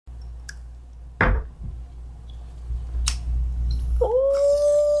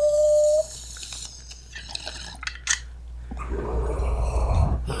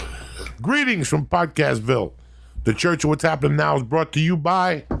Greetings from Podcastville. The Church of What's Happening Now is brought to you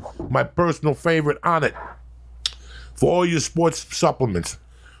by my personal favorite, On It. For all your sports supplements,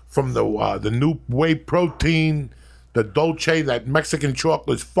 from the new whey protein, the Dolce, that Mexican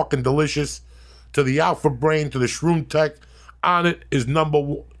chocolate is fucking delicious, to the Alpha Brain, to the Shroom Tech, On It is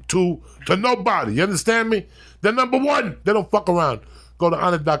number 2 to nobody. You understand me? They're number 1. They don't fuck around. Go to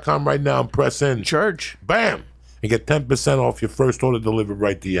onit.com right now and press in. Church. Bam. And get 10% off your first order delivered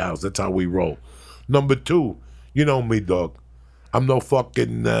right to your house. That's how we roll. Number 2, you know me, dog. I'm no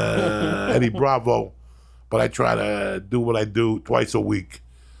fucking Eddie Bravo, but I try to do what I do twice a week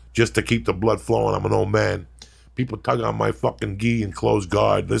just to keep the blood flowing. I'm an old man. People tug on my fucking gi and close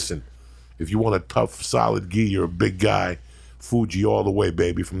guard. Listen, if you want a tough, solid gi, you're a big guy. Fuji all the way,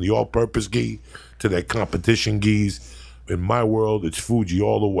 baby. From the all-purpose gi to their competition gis. In my world, it's Fuji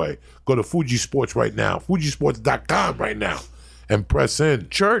all the way. Go to Fuji Sports right now, fujisports.com right now, and press in.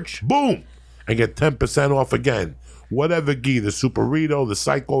 Church. Boom. And get 10% off again. Whatever gi, the Superito, the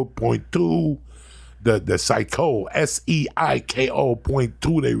Psycho .2, the Psycho, S-E-I-K-O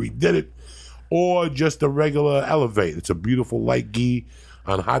 .2, they redid it, or just a regular Elevate. It's a beautiful light gi.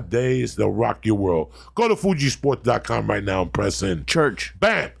 On hot days, they'll rock your world. Go to fujisports.com right now and press in. Church.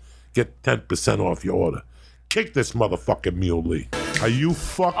 Bam. Get 10% off your order. Kick this motherfucking Muley. Are you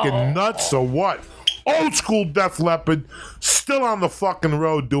fucking nuts or what? Old school Def Leppard, still on the fucking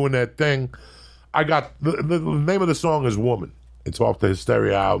road doing that thing. I got, the name of the song is Woman. It's off the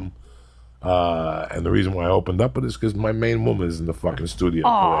Hysteria album. And the reason why I opened up it is because my main woman is in the fucking studio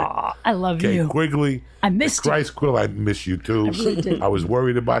today. I love you. Quigley. I missed you. Christ Quill, I miss you too. I really did. I was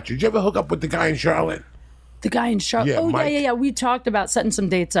worried about you. Did you ever hook up with the guy in Charlotte? The guy in Charlotte. Yeah, Mike. Yeah. We talked about setting some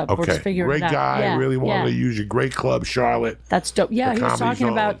dates up. We're Okay, just figuring great it out. guy. Yeah, Really wanted to yeah. use your great club, Charlotte. That's dope. Yeah, The he was Comedy talking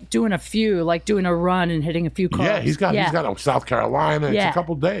Zone. about doing a few, like doing a run and hitting a few clubs. Yeah, he's got South Carolina. It's Yeah. a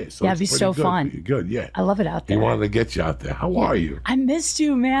couple days. So Yeah, it's it'd be pretty so good. fun. Pretty good, yeah. I love it out He there. wanted to get you out there. How are you? I missed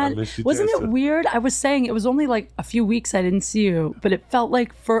you, man. I missed you Wasn't too, it weird? I was saying it was only like a few weeks I didn't see you, but it felt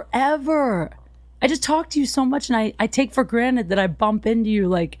like forever. I just talk to you so much, and I take for granted that I bump into you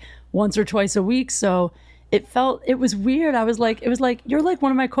like once or twice a week. So it was weird. It was like, you're like one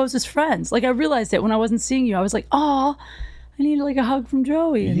of my closest friends. Like I realized it when I wasn't seeing you. I was like, oh, I need like a hug from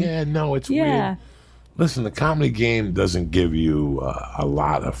Joey. And Yeah, no, it's yeah. weird. Listen, the comedy game doesn't give you a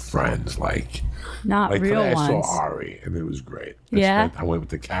lot of friends. Like Not real today ones. I saw Ari, and it was great. Yeah? I went with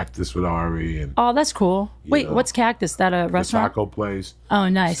the Cactus with Ari, and Oh, that's cool. Wait, know, what's Cactus? That a the restaurant? taco place. Oh,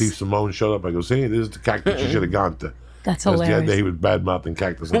 nice. Steve Simone showed up. I go, see, this is the Cactus you should have gone to. That's Because the other hilarious. day he was bad-mouthing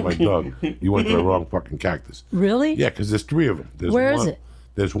Cactus. I'm like, Doug, you went to the wrong fucking Cactus. Really? Yeah, because there's 3 of them. Where is it?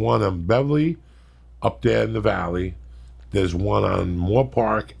 There's one on Beverly, up there in the valley. There's one on Moore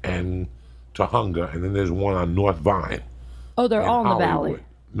Park and Tahunga, and then there's one on North Vine. Oh, they're in all in the Hollywood. valley.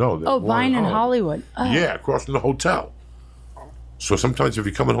 No, there's Oh, one Vine in and Hollywood. Oh. Yeah, across from the hotel. So sometimes if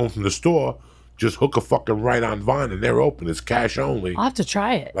you're coming home from the store, just hook a fucking right on Vine, and they're open. It's cash only. I'll have to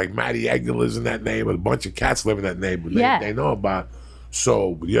try it. Like Matty Aguilar's in that neighborhood. A bunch of cats live in that neighborhood. Yeah. They know about.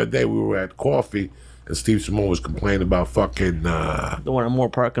 So the other day we were at coffee, and Steve Simone was complaining about fucking The one in Moore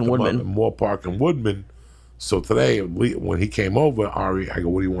Park and Woodman. Moore Park and Woodman. So today, when he came over, Ari, I go,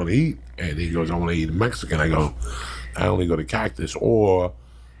 what do you want to eat? And he goes, I want to eat Mexican. I go, I only go to Cactus. Or,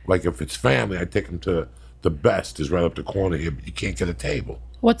 like, if it's family, I take them to the best is right up the corner here, but you can't get a table.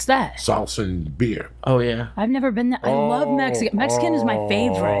 What's that? Salsa and beer. Oh, yeah. I've never been there. I love Mexican. Mexican is my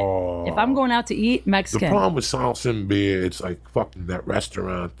favorite. If I'm going out to eat, The Mexican. problem with salsa and beer, it's like fucking that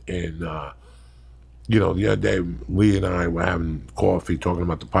restaurant in, you know, the other day, Lee and I were having coffee talking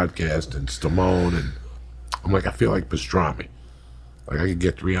about the podcast and Stallone, and I'm like, I feel like pastrami. Like I could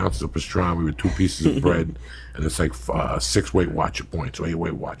get 3 ounces of pastrami with 2 pieces of bread, and it's like 6 Weight Watcher points or 8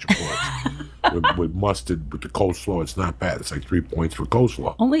 Weight Watcher points with mustard with the coleslaw. It's not bad. It's like 3 points for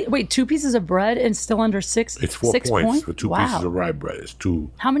coleslaw. Wait, 2 pieces of bread and still under 6? It's 4 6 points for 2 wow. pieces of rye bread. It's 2.39.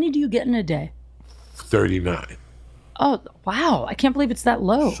 How many do you get in a day? Oh, wow. I can't believe it's that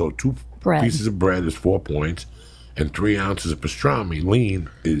low. So 2 Bread. pieces of bread is 4 points, and 3 ounces of pastrami lean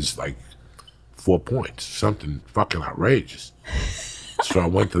is like 4 points. Something fucking outrageous. So I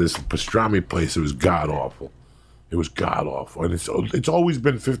went to this pastrami place. It was god awful. It was god awful, and it's always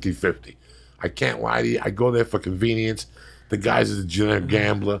been 50-50. I can't lie to you. I go there for convenience. The guy's a degenerate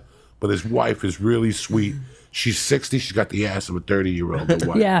gambler, but his wife is really sweet. She's 60. She's got the ass of a 30-year-old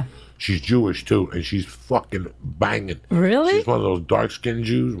wife. Yeah. She's Jewish, too, and she's fucking banging. Really? She's one of those dark-skinned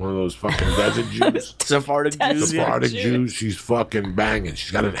Jews, one of those fucking desert Jews. Sephardic Jews. yeah. Sephardic Jews. She's fucking banging. She's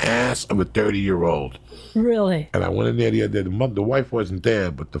got an ass of a 30-year-old. Really? And I went in there the other day. The wife wasn't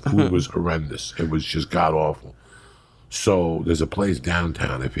there, but the food was horrendous. It was just god-awful. So there's a place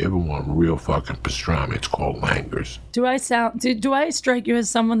downtown. If you ever want real fucking pastrami, it's called Langer's. Do I strike you as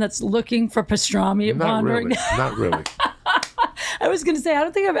someone that's looking for pastrami Not wandering? really. Not really. I was gonna say I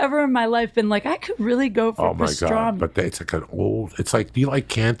don't think I've ever in my life been like I could really go for Oh my pastrami. god! But it's like an old. It's like, do you like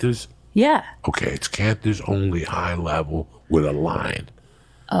Cantor's? Yeah. Okay, it's Cantor's only high level with a line.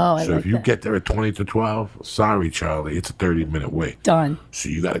 Oh, I So like if you that. get there at 20 to 12, sorry, Charlie, it's a 30-minute wait. Done. So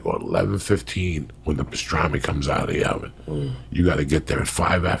you got to go at 11:15 when the pastrami comes out of the oven. You got to get there at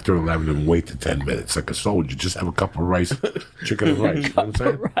 5 after 11 and wait to 10 minutes like a soldier. Just have a cup of rice, chicken and rice. You know what I'm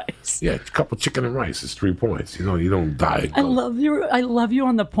saying? Rice. Yeah, a cup of chicken and rice is 3 points. You don't die. I love you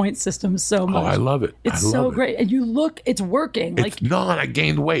on the point system so much. Oh, I love it. It's I love so it. great, and you look. It's working. It's not. I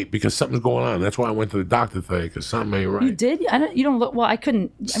gained weight because something's going on. That's why I went to the doctor today because something ain't right. You did? You don't look. Well, I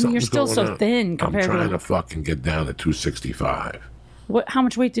couldn't. I mean, you're Something's still going so on. thin compared I'm trying to. to fucking get down to 265. How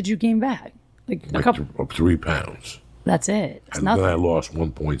much weight did you gain back? Like a Like couple. 3 pounds. That's it. It's And then I nothing. lost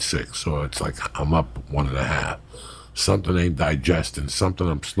 1.6, so it's like I'm up 1.5. Something ain't digesting. Something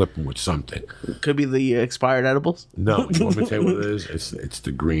I'm slipping with something. Could be the expired edibles. No, you want me to tell you what it is? It's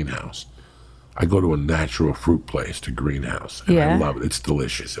the greenhouse. I go to a natural fruit place, the greenhouse, and I Yeah. love it. It's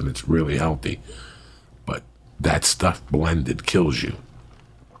delicious and it's really healthy. But that stuff blended kills you.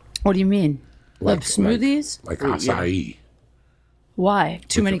 What do you mean? Like smoothies? Like acai. Why?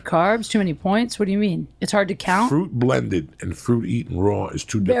 Too many carbs? Too many points? What do you mean? It's hard to count. Fruit blended and fruit eaten raw is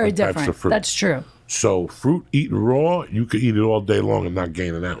two Very different types different. of fruit. That's true. So fruit eaten raw, you could eat it all day long and not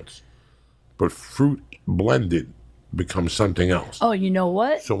gain an ounce. But fruit blended becomes something else. Oh, you know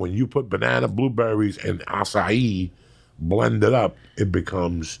what? So when you put banana, blueberries, and acai blended up, it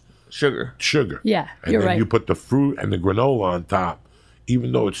becomes Sugar. sugar. Yeah, and you're then right. you put the fruit and the granola on top.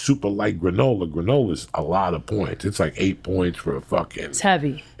 Even though it's super light granola's a lot of points. It's like 8 points for a fucking. It's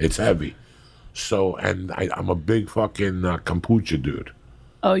heavy. It's heavy. So, and I'm a big fucking kombucha dude.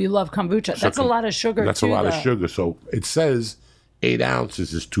 Oh, you love kombucha. That's a lot of sugar. That's too, a lot of though. sugar. So it says 8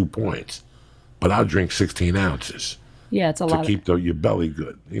 ounces is 2 points, but I'll drink 16 ounces Yeah, it's a to lot. keep your belly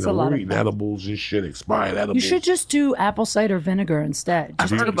good. You a know, lot we're of eating points. edibles and shit, expired edibles. You should just do apple cider vinegar instead.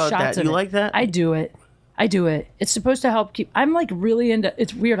 Just heard take about shots that. of You it. like that? I do it. It's supposed to help keep. I'm like really into.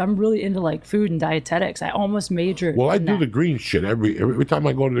 It's weird. I'm really into like food and dietetics. I almost majored. Well, I in do that. the green shit every time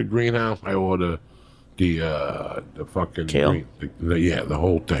I go to the greenhouse. I order the fucking Kale? green, the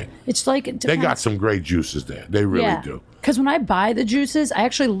whole thing. It's like it They depends. got some great juices there. They really do. Because when I buy the juices, I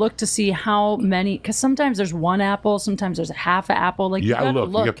actually look to see how many. Because sometimes there's one apple, sometimes there's a half an apple. Like Yeah, you gotta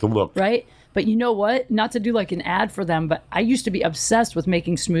you have to look. right? But you know what? Not to do like an ad for them, but I used to be obsessed with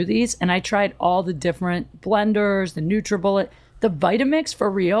making smoothies, and I tried all the different blenders, the NutriBullet, the Vitamix for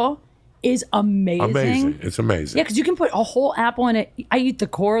real is amazing. Amazing. It's amazing. Yeah, because you can put a whole apple in it. I eat the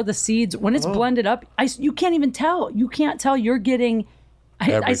core, the seeds. When Oh. it's blended up, you can't even tell. You can't tell you're getting. I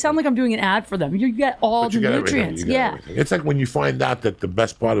Everything. sound like I'm doing an ad for them. You get all But the you got everything. nutrients. You got Yeah, everything. It's like when you find out that the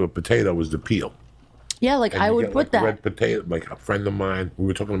best part of a potato is the peel. yeah. Like And I you would get, put like, that. red potato. Like a friend of mine, we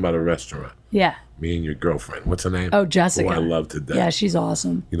were talking about a restaurant. Yeah. Me and your girlfriend. What's her name? Oh, Jessica. Who I love to death. Yeah, she's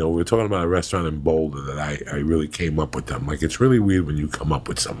awesome. You know, we were talking about a restaurant in Boulder that I really came up with them. Like, it's really weird when you come up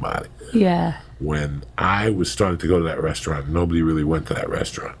with somebody. Yeah. When I was starting to go to that restaurant, nobody really went to that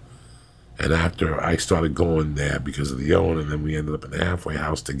restaurant. And after I started going there because of the owner, and then we ended up in the halfway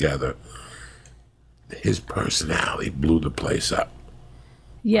house together, his personality blew the place up.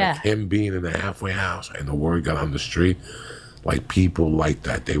 Yeah. Like him being in the halfway house and the word got on the street, like people like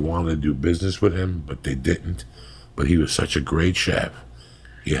that. They wanted to do business with him, but they didn't. But he was such a great chef.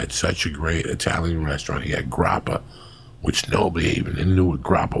 He had such a great Italian restaurant. He had grappa, which nobody even knew what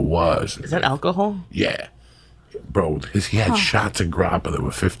grappa was. Is that alcohol? Yeah. Bro, he had shots of grappa that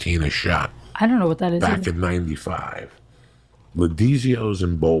were 15 a shot I don't know what that is. back either. in 95. Ledizio's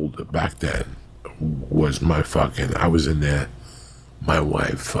in Boulder back then was my fucking, I was in there. My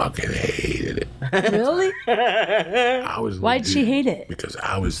wife fucking hated it. Really? I was. Why'd she hate it? Because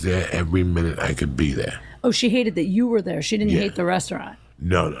I was there every minute I could be there. Oh, she hated that you were there. She didn't Yeah. hate the restaurant.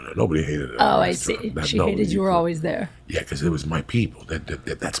 No. Nobody hated it. Oh, I see. She hated you were always there. Yeah, because it was my people.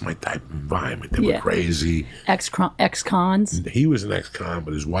 That's my type of environment. They Yeah. were crazy. Ex-cons? He was an ex-con,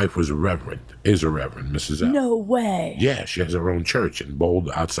 but his wife was a reverend. Is a reverend, Mrs. L. No way. Yeah, she has her own church in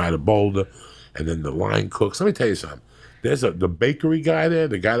Boulder, outside of Boulder. And then the line cooks. Let me tell you something. There's the bakery guy there,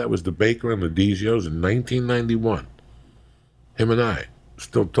 the guy that was the baker in Ledizio's in 1991. Him and I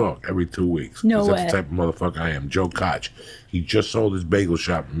still talk every 2 weeks. No 'Cause way. That's the type of motherfucker I am. Joe Koch. He just sold his bagel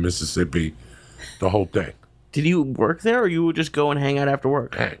shop in Mississippi. The whole thing. Did you work there, or you would just go and hang out after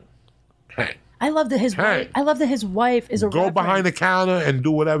work? Hang. I love that his Hey. wife. I love that his wife is a Go behind the counter and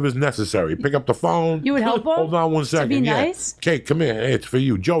do whatever is necessary. Pick up the phone. You would help him? Hold on one second. be yeah. nice? Okay, come here. Hey, it's for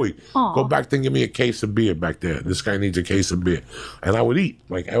you. Joey, Aw. go back there and give me a case of beer back there. This guy needs a case of beer. And I would eat,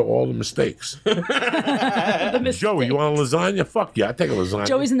 like, all the mistakes. Joey, you want a lasagna? Fuck yeah, I take a lasagna.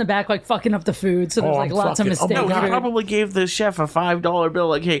 Joey's in the back, like fucking up the food, so there's Oh, like I'm lots of fucking- mistakes. oh No, my he God. probably gave the chef a $5 bill.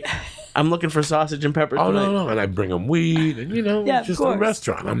 Like, hey, I'm looking for sausage and peppers Oh, tonight. no. And I bring him weed. And, Yeah, it's of just a course.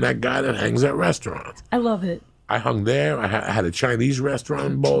 restaurant. I'm that guy that hangs at restaurants. I love it. I hung there. I had a Chinese restaurant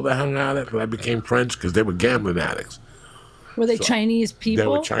in Boulder I hung out at, but I became friends because they were gambling addicts. Were they Chinese people? They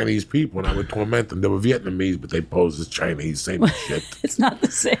were Chinese people, and I would torment them. They were Vietnamese, but they posed as Chinese. Same shit. It's not the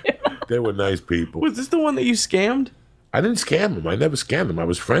same. They were nice people. Was this the one that you scammed? I didn't scam them. I never scammed them. I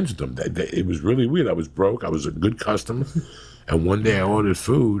was friends with them. It was really weird. I was broke. I was a good customer. And one day I ordered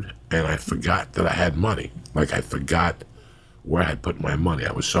food, and I forgot that I had money. Like, I forgot where I had put my money.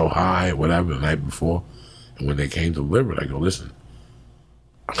 I was so high, whatever, the night before. And when they came to deliver it, I go, listen,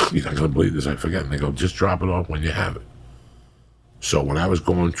 you're not going to believe this. I forget. And they go, just drop it off when you have it. So when I was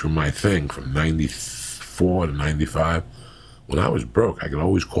going through my thing from 94 to 95, when I was broke, I could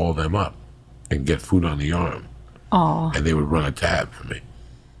always call them up and get food on the arm. Aw. And they would run a tab for me.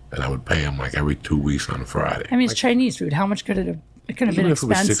 And I would pay them like every 2 weeks on a Friday. I mean, it's Chinese food. How much could it have? It could have been Even if it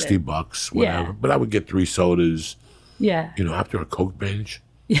was expensive. $60, whatever. Yeah. But I would get 3 sodas, Yeah. after a Coke binge.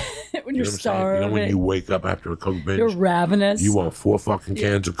 When You you're know what I'm saying? starving, When you wake up after a Coke binge. you're ravenous. You want 4 fucking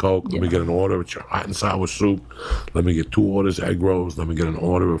cans of Coke. Let me get an order of hot and sour soup. Let me get 2 orders of egg rolls. Let me get an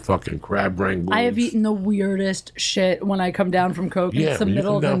order of fucking crab rangoons. I have eaten the weirdest shit when I come down from Coke. Yeah, It's the when you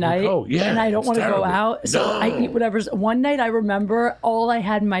middle come of the down from night, Coke. Yeah, and I don't it's want to go terrible. out, so No. I eat whatever's. One night I remember all I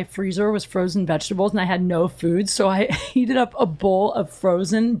had in my freezer was frozen vegetables, and I had no food, so I heated up a bowl of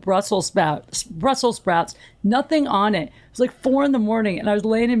frozen Brussels sprouts, nothing on it. It was like 4 a.m, and I was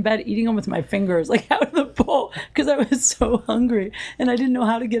laying in bed eating them with my fingers, like out of the bowl, because I was so hungry and I didn't know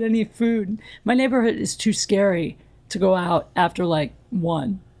how to get any food. My neighborhood is too scary to go out after like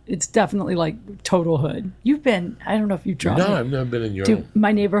 1. It's definitely like total hood. You've been, I don't know if you've tried. No, I've never been in Europe. Dude,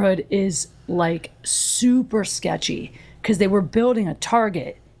 my neighborhood is like super sketchy because they were building a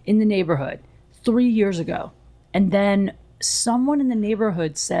Target in the neighborhood 3 years ago. And then someone in the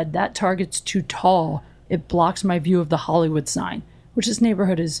neighborhood said that Target's too tall. It blocks my view of the Hollywood sign, which this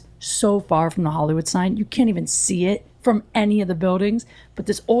neighborhood is so far from the Hollywood sign. You can't even see it from any of the buildings. But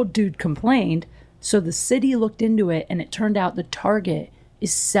this old dude complained. So the city looked into it, and it turned out the Target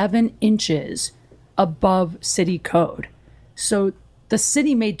is 7 inches above city code. So the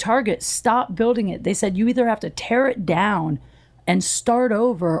city made Target stop building it. They said, you either have to tear it down and start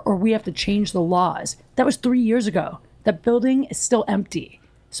over, or we have to change the laws. That was 3 years ago. That building is still empty.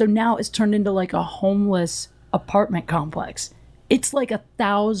 So now it's turned into like a homeless apartment complex. It's like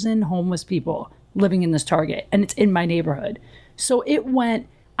 1,000 homeless people living in this Target, and it's in my neighborhood. So it went,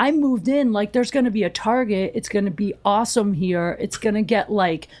 I moved in like there's going to be a Target. It's going to be awesome here. It's going to get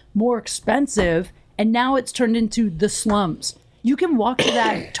like more expensive. And now it's turned into the slums. You can walk to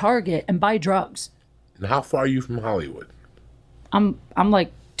that Target and buy drugs. And how far are you from Hollywood? I'm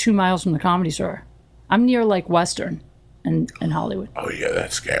like 2 miles from the Comedy Store. I'm near like Western and Hollywood. Oh, yeah,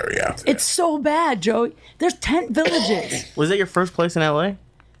 that's scary out there. It's so bad, Joey. There's tent villages. Was that your first place in LA?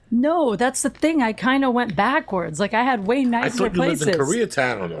 No, that's the thing. I kind of went backwards. Like I had way I nicer thought you places. lived in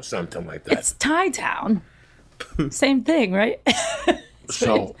Koreatown or something like that. It's Thai Town. Same thing, right?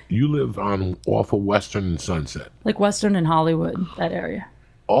 So you live on off of Western and Sunset. Like Western and Hollywood, that area.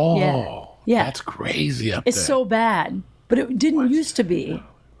 Oh, Yeah. that's crazy up It's there. so bad, but it didn't used to be.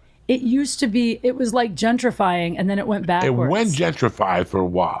 It used to be. It was like gentrifying, and then it went It backwards. went gentrified for a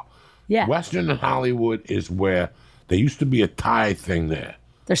while. Yeah, Western and Hollywood is where there used to be a Thai thing there.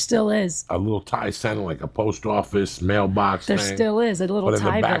 there still is. A little Thai center, like a post office, mailbox There thing. still is a little But in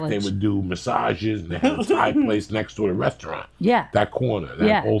Thai the back, village. they would do massages, and they had a Thai place next to a restaurant. Yeah. That corner, that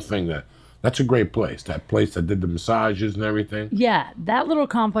Yeah. whole thing, that's a great place. That place that did the massages and everything. Yeah, that little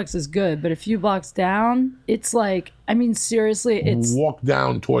complex is good, but a few blocks down, it's like, I mean, seriously, it's Walk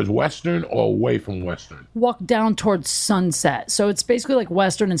down towards Western or away from Western. walk down towards Sunset. So it's basically like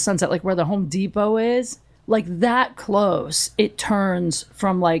Western and Sunset, like where the Home Depot is. Like that close, it turns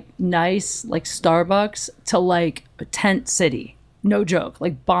from like nice, like Starbucks to like a tent city. No joke,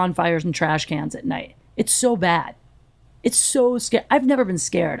 like bonfires and trash cans at night. It's so bad. It's so scary. I've never been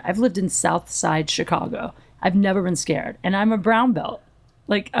scared. I've lived in South Side Chicago. I've never been scared. And I'm a brown belt.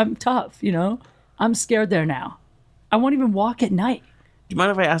 Like, I'm tough, you know? I'm scared there now. I won't even walk at night. Do you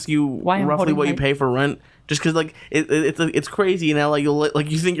mind if I ask you I'm roughly holding what you my- pay for rent? Just because like it's crazy in LA.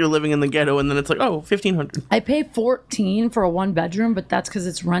 You think you're living in the ghetto, and then it's like, oh, 1,500. I pay $14 for a 1-bedroom, but that's because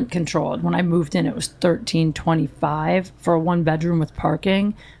it's rent controlled. When I moved in, it was $13.25 for a 1-bedroom with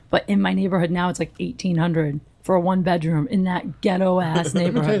parking. But in my neighborhood now, it's like $1,800 for a 1-bedroom in that ghetto ass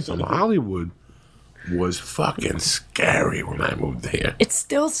neighborhood. Something. Hollywood was fucking scary when I moved here. It's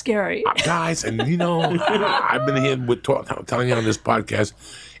still scary, guys. And you know, I've been here with telling you on this podcast.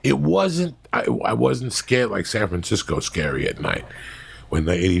 It wasn't. I wasn't scared like San Francisco scary at night when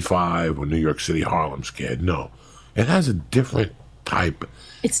the 85 or New York City Harlem scared. No, it has a different type.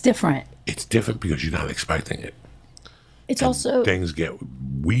 It's different. It's different because you're not expecting it. It's And also things get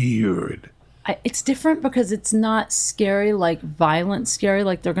weird. it's different because it's not scary like violent scary,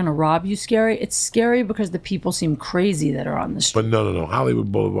 like they're gonna rob you scary. It's scary because the people seem crazy that are on the street. But no.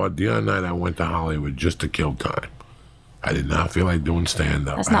 Hollywood Boulevard. The other night I went to Hollywood just to kill time. I did not feel like doing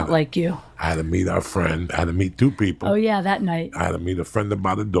stand-up. That's not like you. I had to meet our friend. I had to meet 2 people. Oh yeah, that night. I had to meet a friend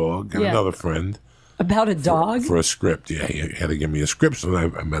about a dog and Yeah. another friend. About a dog? For a script. Yeah, he had to give me a script, so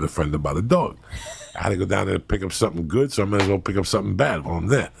I met a friend about a dog. I had to go down there to pick up something good, so I might as well pick up something bad while I'm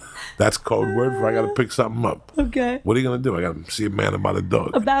there. That's code word for I got to pick something up. Okay. What are you going to do? I got to see a man about a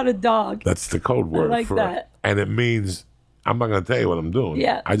dog. About a dog. That's the code word like for that. it. And it means I'm not going to tell you what I'm doing.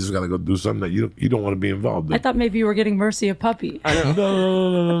 Yeah. I just got to go do something that you don't want to be involved in. I thought maybe you were getting Mercy a puppy. No. I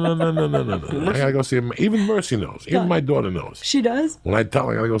got to go see him. Even Mercy knows. Even my daughter knows. She does? When I tell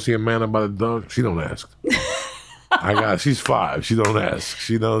her I got to go see a man about a dog, she don't ask. She's 5. She don't ask.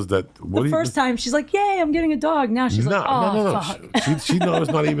 She knows that. The first time she's like, "Yay, I'm getting a dog." Now she's like, "Oh, fuck." She knows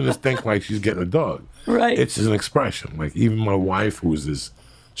not even to think like she's getting a dog. Right. It's just an expression. Like even my wife, who's as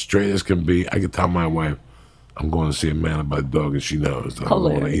straight as can be, I can tell my wife, I'm going to see a man about a dog, and she knows that I'm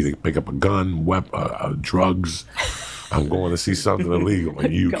going to either pick up a gun, drugs. I'm going to see something illegal,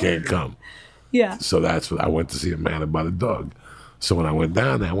 and you can't come. Yeah. So that's what I went to see a man about a dog. So when I went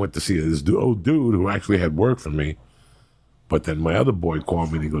down there, I went to see this old dude who actually had work for me. But then my other boy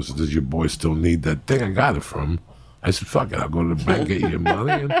called me and he goes, "Does your boy still need that thing? I got it from him." I said, "Fuck it, I'll go to the bank, get you your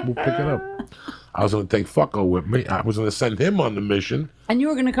money, and we'll pick it up." I was going to take Fucko with me. I was going to send him on the mission. And you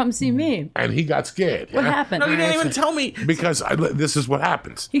were going to come see me. And he got scared. What happened? No, you didn't even tell me. Because this is what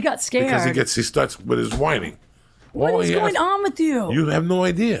happens. He got scared. Because he starts with his whining. What is going on with you? You have no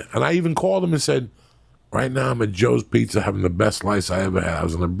idea. And I even called him and said, "Right now I'm at Joe's Pizza having the best slice I ever had. I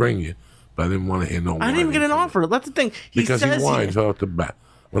was going to bring you, but I didn't want to hear no whining." I didn't even get an offer. That's the thing. Because he whines right off the bat.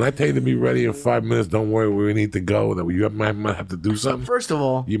 When I tell you to be ready in 5 minutes, don't worry, we need to go. That you might have to do something. First of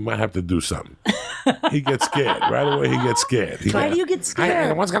all, you might have to do something. He gets scared. Right away, he gets scared. Why do you get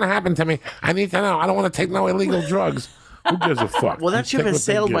scared? What's going to happen to me? I need to know. I don't want to take no illegal drugs. Who gives a fuck? Well, that ship has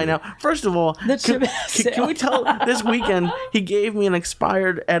sailed by now. First of all, can we tell this weekend he gave me an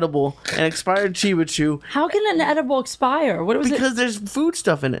expired edible, an expired Chiba Chew. How can an edible expire? What was it? Because there's food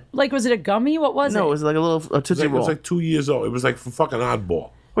stuff in it. Like, was it a gummy? What was it? No, it was like a little Tootsie Roll. It was like 2 years old. It was like fucking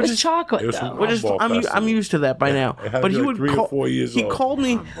Oddball. Which is chocolate, though. Which is, I'm used to that by now. But he would 3 or 4 years old. He called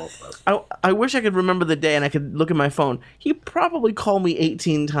me. I wish I could remember the day and I could look at my phone. He probably called me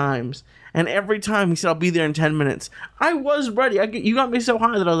 18 times. And every time he said, "I'll be there in 10 minutes." I was ready. You got me so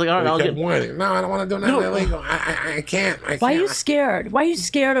high that I was like, "All right, I'll get." Whining. No, I don't want to do nothing illegal. I can't. Why are you scared? Why are you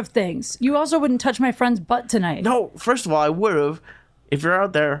scared of things? You also wouldn't touch my friend's butt tonight. No, first of all, I would have. If you're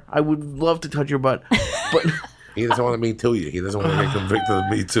out there, I would love to touch your butt. But he doesn't want to Me Too you. He doesn't want to get convicted of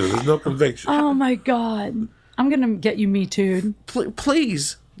Me Too. There's no conviction. Oh my God. I'm going to get you Me Too'd.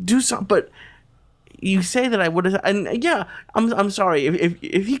 Please do something. But you say that I would have, and yeah, I'm sorry.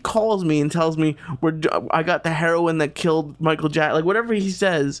 If he calls me and tells me I got the heroin that killed Michael Jackson, like whatever he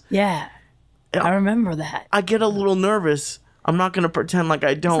says. Yeah. I remember that. I get a little nervous. I'm not going to pretend like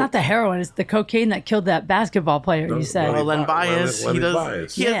I don't. It's not the heroin. It's the cocaine that killed that basketball player, you said. Well, then Bias. He does.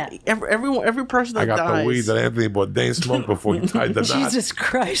 Bias. Yeah. Every person that dies. I got the weed that Anthony Bourdain smoked before he tied the knot. Jesus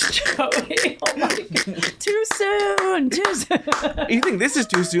Christ, Joey. Oh my God. Too soon. Too soon. You think this is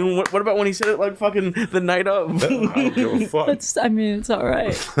too soon? What about when he said it like fucking the night of? I don't give a fuck. It's all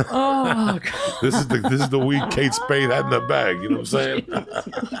right. Oh, God. This is the weed Kate Spade had in her bag. You know what I'm saying?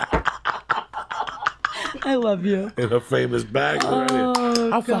 I love you. In her famous bag.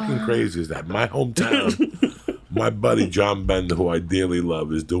 Oh, how fucking crazy is that? My hometown, my buddy John Bender, who I dearly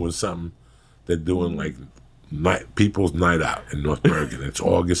love, is doing something. They're doing like People's Night Out in North Bergen. It's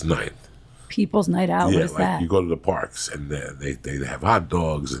August 9th. People's Night Out? What is that? You go to the parks and they have hot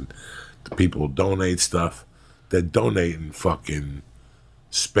dogs and the people donate stuff. They're donating fucking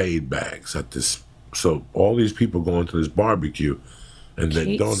spade bags at this. So all these people go into this barbecue and they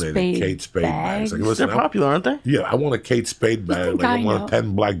Kate donated Spade Kate Spade bags. Like, bags? listen, They're popular, aren't they? yeah, I want a Kate Spade bag. think Like I I want know?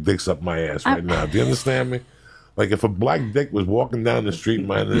 10 black dicks up my ass right now. Do you understand me? Like if a black dick was walking down the street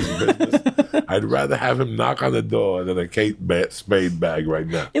minding his business, I'd rather have him knock on the door than a Kate Spade bag right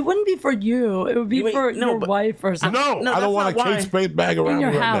now. It wouldn't be for you. It would be Wait, for no, your but- wife or something. No, No, I don't that's want a not why. Kate Spade bag around me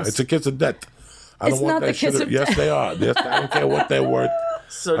your right now. house. It's a kiss of death. I It's don't want not the that shit. kiss of Yes, death. they are. Yes, I don't care what they're worth.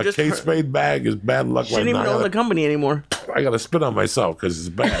 So A just Kate Spade bag is bad luck she right didn't now. even own the company anymore. I gotta spit on myself because it's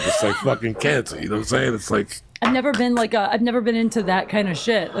bad. It's like fucking cancer. You know what I'm saying? It's like I've never been into that kind of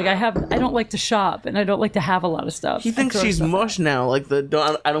shit. Like I don't like to shop and I don't like to have a lot of stuff. He I thinks throw she's stuff out. mush now. Like I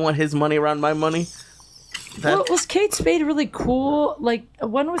don't want his money around my money. Well, was Kate Spade really cool? Like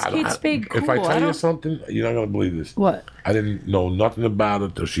when was Kate Spade cool? if I tell you don't- something, you're not gonna believe this. What? I didn't know nothing about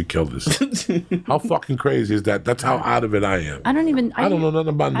it till she killed us. How fucking crazy is that? That's how out of it I am. I don't know nothing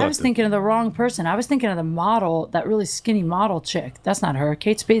about I was nothing. thinking of the wrong person. I was thinking of the model, that really skinny model chick. That's not her.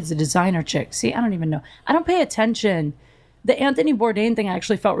 Kate Spade's the designer chick. See, I don't even know. I don't pay attention. The Anthony Bourdain thing, I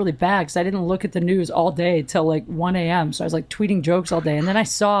actually felt really bad because I didn't look at the news all day till like 1 a.m. So I was like tweeting jokes all day. And then I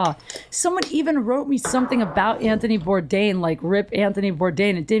saw someone even wrote me something about Anthony Bourdain, like rip Anthony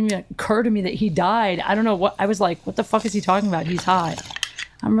Bourdain. It didn't even occur to me that he died. I don't know what. I was like, what the fuck is he talking about? He's high.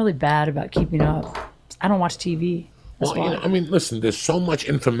 I'm really bad about keeping up. I don't watch TV. That's Well, why. I mean, listen, there's so much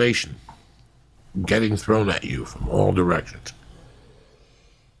information getting thrown at you from all directions.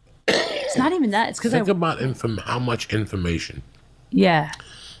 It's not even that. It's because Think about how much information yeah.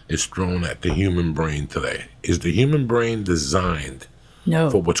 is thrown at the human brain today. Is the human brain designed No.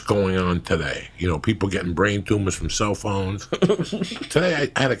 for what's going on today? You know, people getting brain tumors from cell phones.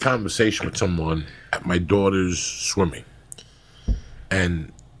 Today, I had a conversation with someone at my daughter's swimming.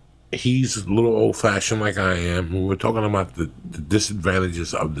 And he's a little old-fashioned like I am. We were talking about the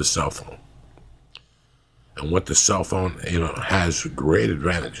disadvantages of the cell phone. And what the cell phone, has great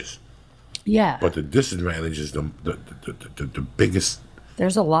advantages. Yeah. But the disadvantage is the biggest.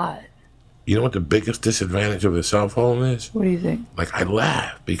 There's a lot. You know what the biggest disadvantage of the cell phone is? What do you think? Like, I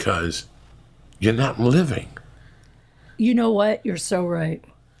laugh because you're not living. You know what? You're so right.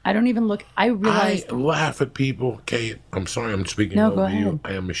 I don't even look. I realize. I laugh at people. Kate, I'm sorry I'm speaking No, go over you. ahead.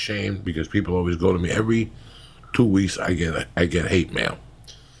 I am ashamed because people always go to me. Every 2 weeks I get hate mail.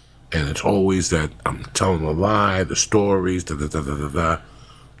 And it's always that I'm telling a lie, the stories, da-da-da-da-da-da.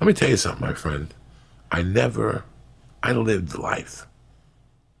 Let me tell you something, my friend. I lived life.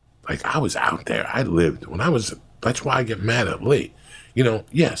 Like, I was out there. I lived. That's why I get mad at Lee.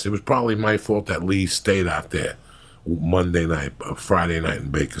 Yes, it was probably my fault that Lee stayed out there Monday night, Friday night in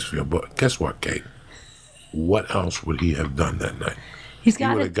Bakersfield. But guess what, Kate? What else would he have done that night? He's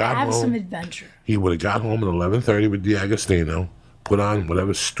got would've to got have home. some adventure. He would have got home at 11:30 with D'Agostino, put on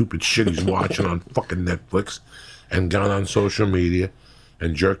whatever stupid shit he's watching on fucking Netflix, and gone on social media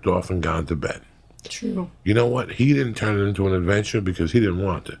and jerked off and gone to bed. True. You know what? He didn't turn it into an adventure because he didn't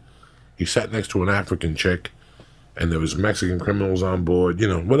want to. He sat next to an African chick, and there was Mexican criminals on board,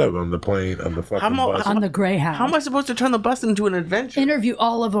 whatever, on the plane, on the fucking bus. On the Greyhound. How am I supposed to turn the bus into an adventure? Interview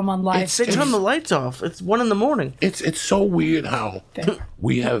all of them on live. They turn the lights off. It's 1 a.m. It's so weird how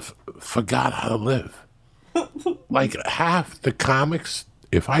we have forgot how to live. Like half the comics,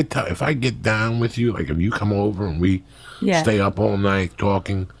 if I get down with you, like if you come over and we stay up all night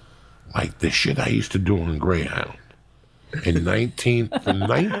talking, like the shit I used to do on Greyhound in 19,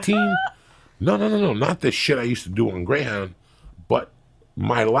 no, not the shit I used to do on Greyhound, but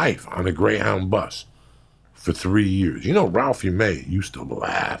my life on a Greyhound bus for 3 years. Ralphie May used to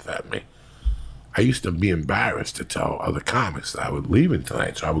laugh at me. I used to be embarrassed to tell other comics that I was leaving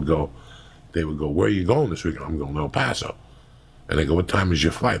tonight. So they would go, where are you going this week? I'm going to El Paso. And they go, what time is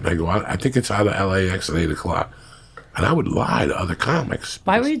your flight? And I go, I think it's out of LAX at 8 o'clock. And I would lie to other comics.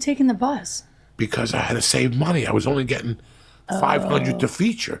 Why were you taking the bus? Because I had to save money. I was only getting $500 to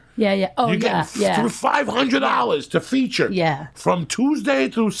feature. Yeah. Oh, You get $500 to feature. Yeah. From Tuesday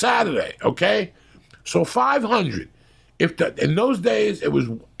through Saturday, okay? So $500. In those days, it was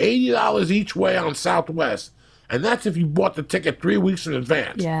 $80 each way on Southwest. And that's if you bought the ticket 3 weeks in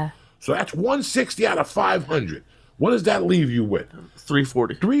advance. Yeah. So that's $160 out of $500. What does that leave you with?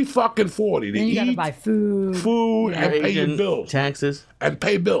 $340. $340 to Then you eat, gotta buy food. and pay your Agent, bills. taxes. And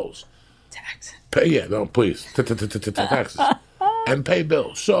pay bills. Tax. Please. Taxes. And pay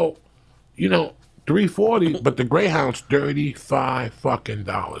bills. So, $340, but the Greyhound's $35 fucking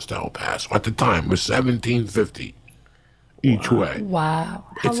dollars to El Paso. At the time, it was $17.50 each way. Wow.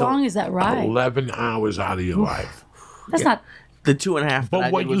 How It's long is that ride? 11 hours out of your life. That's not. The 2.5.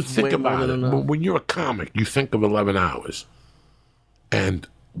 But when you think about it, when you're a comic, you think of 11 hours. And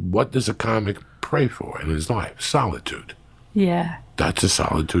what does a comic pray for in his life? Solitude. Yeah. That's the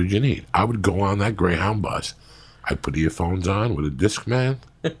solitude you need. I would go on that Greyhound bus. I'd put earphones on with a Discman.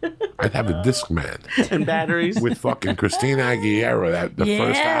 I'd have a Discman. And batteries. With fucking Christina Aguilera, the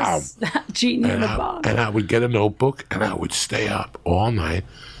first album. Genie in the box. And I would get a notebook and I would stay up all night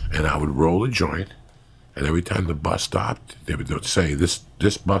and I would roll a joint. And every time the bus stopped, they would say, this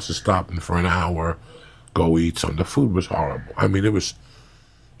bus is stopping for an hour. Go eat some. The food was horrible. I mean, it was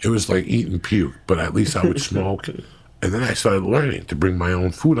like eating puke, but at least I would smoke. And then I started learning to bring my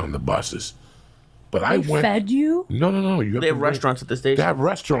own food on the buses. But I went. Fed you? No. They have restaurants at the station. They have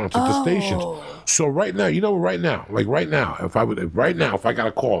restaurants at the stations. So right now, right now, if I got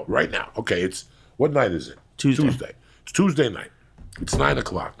a call right now, okay, it's what night is it? Tuesday. It's Tuesday night. It's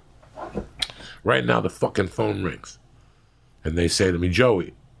 9:00. Right now, the fucking phone rings, and they say to me,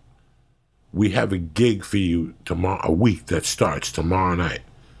 Joey, we have a gig for you tomorrow, a week that starts tomorrow night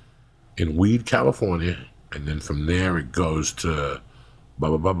in Weed, California, and then from there it goes to blah,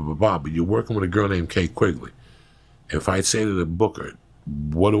 blah, blah, blah, blah, blah. But you're working with a girl named Kate Quigley. If I say to the booker,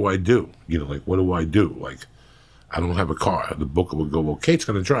 what do I do? What do I do? Like, I don't have a car. The booker would go, well, Kate's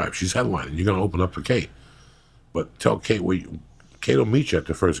going to drive. She's headlining. You're going to open up for Kate. But tell Kate, Kate will meet you at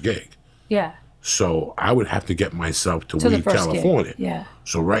the first gig. Yeah. So I would have to get myself to the Weed, first California. gig. Yeah.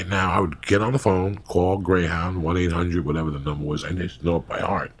 So right now I would get on the phone, call Greyhound, 1-800, whatever the number was. I just know it by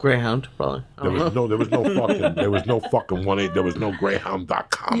heart. Greyhound, probably. There was no fucking 1-8. There was no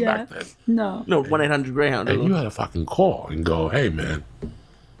Greyhound.com back then. No. No, 1-800 Greyhound. And you had to fucking call and go, hey man,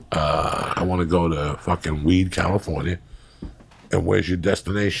 I want to go to fucking Weed, California. And where's your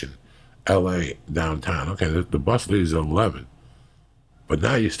destination? LA, downtown. Okay, the bus leaves at 11. But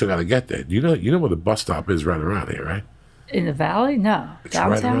now you still got to get there. You know where the bus stop is right around here, right? In the valley? No. It's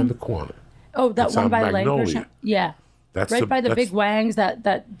Downtown? right around the corner. Oh, that It's one on by Lake or Magnolia. something? Yeah. That's Right by the big Wangs,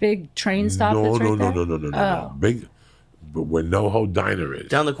 that big train stop that's right there? No. Big, but where NoHo Diner is.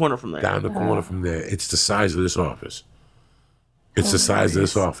 Down the corner from there. Down the corner from there. It's the size of this office. It's the size of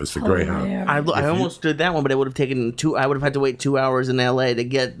this office, the Greyhound. I almost did that one, but it would have taken I would have had to wait 2 hours in LA to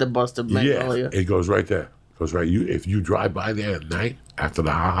get the bus to Magnolia. Yeah, it goes right there. It goes right. If you drive by there at night after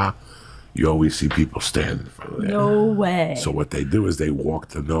the ha-ha, you always see people standing in front of there. No way. So what they do is they walk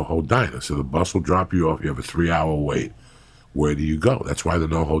to NoHo Diner. So the bus will drop you off. You have a 3-hour wait. Where do you go? That's why the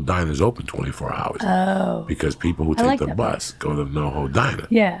NoHo Diner is open 24 hours. Oh. Because people who take the bus go to the NoHo Diner.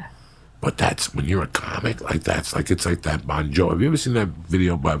 Yeah. But that's when you're a comic, it's like that Bon Jovi. Have you ever seen that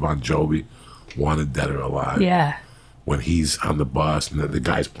video by Bon Jovi, Wanted Dead or Alive? Yeah. When he's on the bus and then the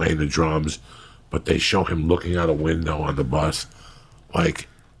guy's playing the drums, but they show him looking out a window on the bus. Like,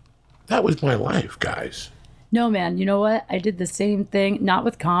 that was my life, guys. No, man, you know what? I did the same thing, not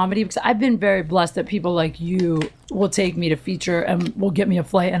with comedy, because I've been very blessed that people like you will take me to feature and will get me a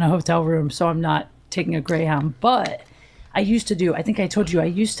flight and a hotel room, so I'm not taking a Greyhound. But I used to I think I told you, I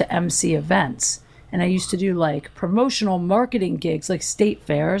used to MC events, and I used to do like promotional marketing gigs, like state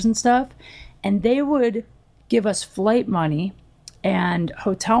fairs and stuff, and they would give us flight money and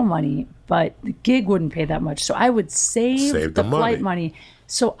hotel money, but the gig wouldn't pay that much. So I would save the flight money.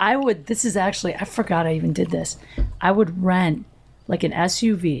 So I forgot I even did this. I would rent like an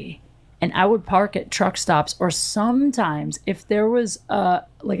SUV and I would park at truck stops, or sometimes if there was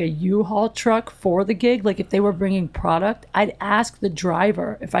like a U-Haul truck for the gig, like if they were bringing product, I'd ask the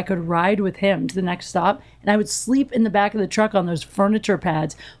driver if I could ride with him to the next stop, and I would sleep in the back of the truck on those furniture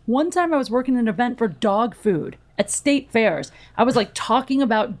pads. One time I was working an event for dog food at state fairs. I was like talking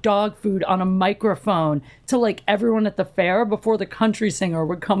about dog food on a microphone to like everyone at the fair before the country singer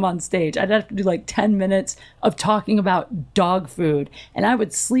would come on stage. I'd have to do like 10 minutes of talking about dog food, and I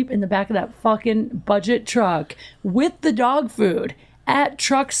would sleep in the back of that fucking budget truck with the dog food at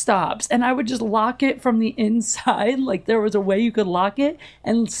truck stops, and I would just lock it from the inside. Like there was a way you could lock it,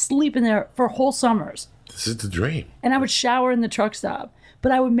 and sleep in there for whole summers. This is the dream. And I would shower in the truck stop,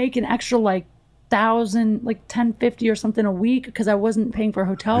 but I would make an extra like 1,000, like 1050 or something a week because I wasn't paying for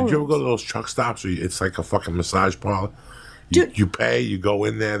hotel rooms. Did you ever go to those truck stops where it's like a fucking massage parlor? You pay, you go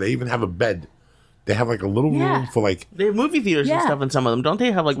in there. They even have a bed. They have like a little room for like... They have movie theaters and stuff in some of them. Don't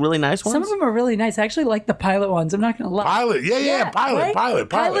they have like really nice ones? Some of them are really nice. I actually like the Pilot ones. I'm not going to lie. Pilot,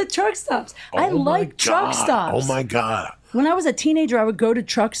 Pilot truck stops. I like truck stops. Oh my God. When I was a teenager, I would go to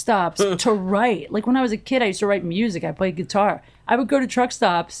truck stops to write. Like when I was a kid, I used to write music. I played guitar. I would go to truck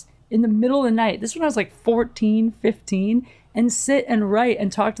stops in the middle of the night. This is when I was like 14, 15, and sit and write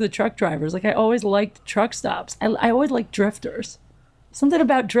and talk to the truck drivers. Like I always liked truck stops. I always liked drifters. Something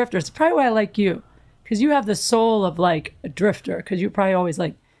about drifters. It's probably why I like you. Because you have the soul of like a drifter. Because you're probably always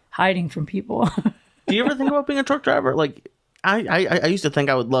like hiding from people. Do you ever think about being a truck driver? Like I used to think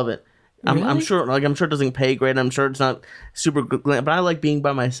I would love it. I'm Really? sure, like, I'm sure it doesn't pay great. I'm sure it's not super good, but I like being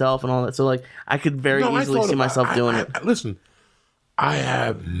by myself and all that. So, like, I could very easily see myself doing it. Listen, I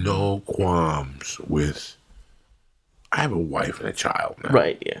have no qualms with. I have a wife and a child now.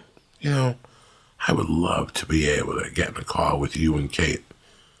 Right? Yeah. You know, I would love to be able to get in a car with you and Kate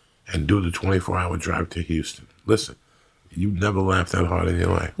and do the 24-hour drive to Houston. Listen, you never laughed that hard in your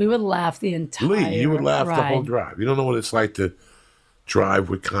life. We would laugh the entire Lee, you would laugh ride. the whole drive. You don't know what it's like to drive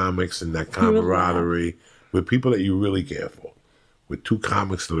with comics and that camaraderie with people that you really care for, with two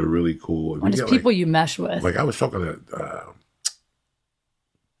comics that are really cool. And just people you mesh with. Like I was talking to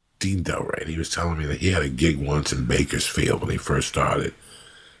Dean Delray, and he was telling me that he had a gig once in Bakersfield when he first started,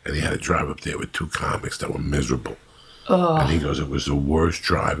 and he had to drive up there with two comics that were miserable. And he goes, it was the worst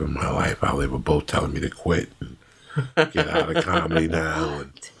drive of my life. How they were both telling me to quit and get out of comedy now.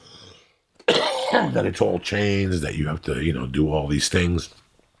 And that it's all changed, that you have to, do all these things.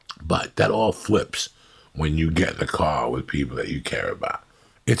 But that all flips when you get in the car with people that you care about.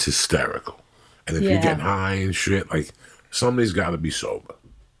 It's hysterical. And if you're getting high and shit, like, somebody's got to be sober,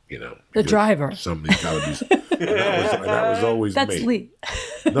 The driver. Somebody's got to be. That was always me. That's Lee.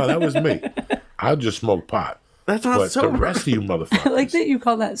 No, that was me. I just smoke pot. That's not But sober. the rest of you motherfuckers. I like that you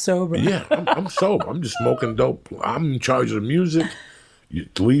call that sober. Yeah, I'm sober. I'm just smoking dope. I'm in charge of the music.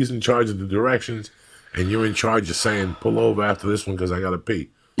 Lee's in charge of the directions, and you're in charge of saying, pull over after this one because I got to pee.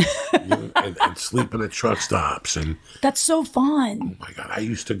 And sleeping at truck stops. And That's so fun. oh, my God, I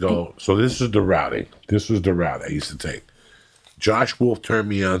used to go. So this is the route. This was the route I used to take. Josh Wolf turned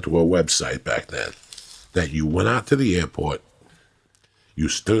me on to a website back then that you went out to the airport, you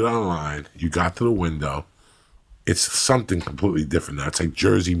stood online, you got to the window. It's something completely different now. It's like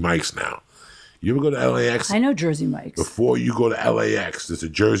Jersey Mike's now. You ever go to LAX? I know Jersey Mike's. Before you go to LAX, there's a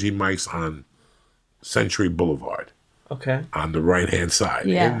Jersey Mike's on Century Boulevard Okay. on the right-hand side.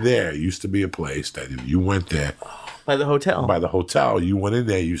 Yeah. And there used to be a place that if you went there, By the hotel. by the hotel, you went in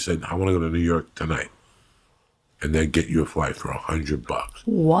there, you said, I want to go to New York tonight. And they'd get you a flight for $100.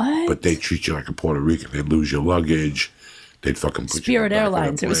 What? But they treat you like a Puerto Rican. They'd lose your luggage. They'd fucking put Spirit you in the back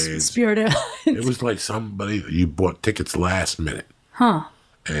of Airlines. the It was planes. Spirit Airlines. It was like somebody, you bought tickets last minute. Huh.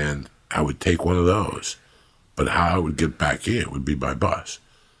 And I would take one of those. But how I would get back here would be by bus.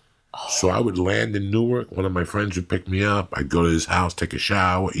 So I would land in Newark. One of my friends would pick me up. I'd go to his house, take a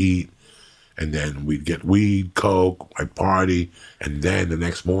shower, eat. And then we'd get weed, coke, I'd party. And then the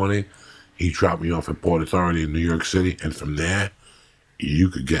next morning, he'd drop me off at Port Authority in New York City. And from there, you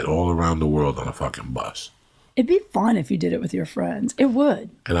could get all around the world on a fucking bus. It'd be fun if you did it with your friends. It would.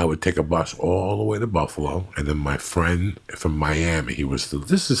 And I would take a bus all the way to Buffalo. And then my friend from Miami,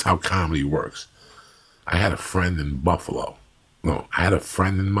 this is how comedy works. I had a friend in Buffalo. No, I had a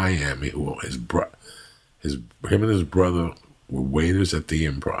friend in Miami who him and his brother were waiters at the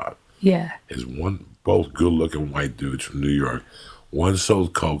Improv. Yeah. Both good-looking white dudes from New York. One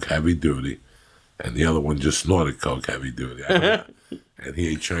sold coke heavy duty, and the other one just snorted coke heavy duty. And he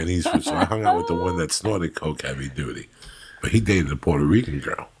ate Chinese food, so I hung out with the one that snorted coke heavy duty. But he dated a Puerto Rican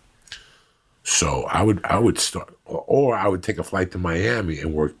girl. So I would start, or I would take a flight to Miami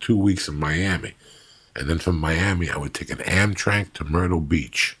and work 2 weeks in Miami. And then from Miami, I would take an Amtrak to Myrtle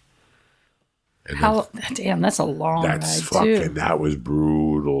Beach. And Damn, that's a long ride, too. That was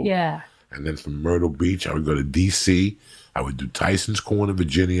brutal. Yeah. And then from Myrtle Beach, I would go to D.C. I would do Tyson's Corner,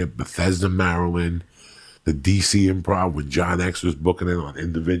 Virginia, Bethesda, Maryland, the D.C. Improv when John X was booking it on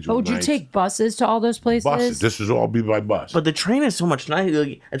individual Would you nights. take buses to all those places? Buses. This is all be by bus. But the train is so much nicer.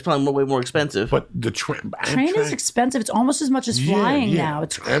 Like, it's probably way more expensive. But the train is expensive. It's almost as much as flying now.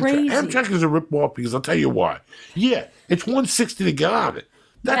 It's crazy. Amtrak is a ripoff because I'll tell you why. Yeah, it's $160 to get on it.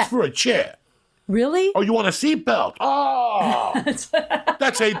 That's for a chair. Really? Oh, you want a seatbelt? Oh, that's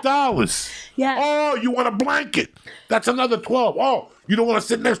 $8. Yeah. Oh, you want a blanket? That's another $12. Oh, you don't want to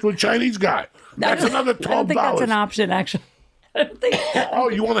sit next to a Chinese guy? That's another $12. I don't think that's an option, actually. I don't think. Oh,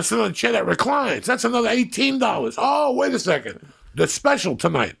 you want to sit on a chair that reclines? That's another $18. Oh, wait a second. The special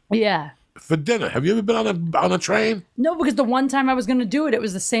tonight Yeah. for dinner. Have you ever been on a train? No, because the one time I was going to do it, it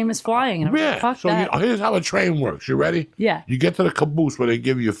was the same as flying. And I was like, fuck So that. here's how a train works. You ready? Yeah. You get to the caboose where they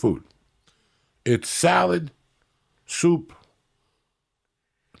give you food. It's salad, soup,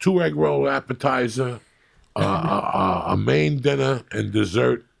 2 egg roll appetizer, a main dinner and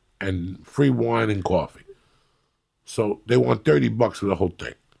dessert, and free wine and coffee. So they want $30 for the whole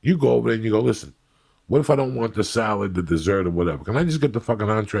thing. You go over there and you go, listen, what if I don't want the salad, the dessert, or whatever? Can I just get the fucking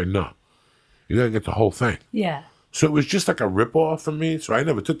entree? No. You got to get the whole thing. Yeah. So it was just like a ripoff for me, so I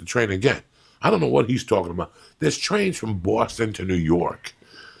never took the train again. I don't know what he's talking about. There's trains from Boston to New York.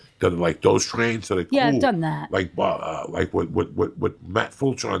 like those trains that are cool. Yeah, I've done that. Like what Matt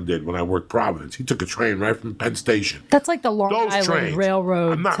Fulchon did when I worked Providence. He took a train right from Penn Station. That's like the Long Those Island trains.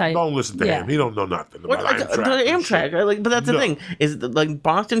 Railroad type. Don't listen to him. He don't know nothing about The Amtrak, right? Like, but that's the thing is like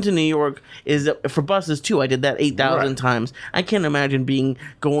Boston to New York is for buses too. I did that 8,000 times. I can't imagine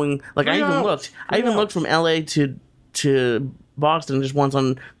going like I even looked from L.A. to Boston just once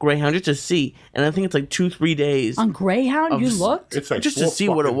on Greyhound just to see, and I think it's like 2-3 days On Greyhound, you looked? It's like just to 4 see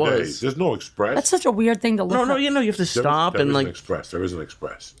what it fucking was. days. There's no express. That's such a weird thing to look No, up. you have to stop there and is like an express. There is an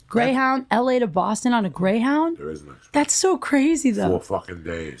express. Greyhound, LA to Boston on a Greyhound? There is an express. That's so crazy, though. 4 fucking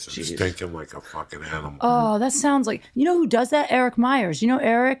days. I'm just thinking like a fucking animal. Oh, that sounds like... You know who does that? Eric Myers. You know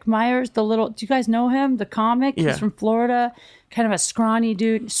Eric Myers, the little... Do you guys know him? The comic? Yeah. He's from Florida. Kind of a scrawny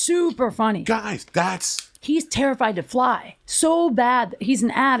dude. Super funny. Guys, that's... He's terrified to fly. So bad. He's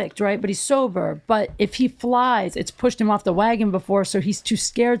an addict, right? But he's sober. But if he flies, it's pushed him off the wagon before, so he's too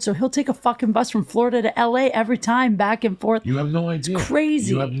scared. So he'll take a fucking bus from Florida to LA every time, back and forth. You have no idea. It's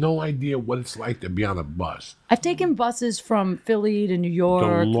crazy. You have no idea what it's like to be on a bus. I've taken buses from Philly to New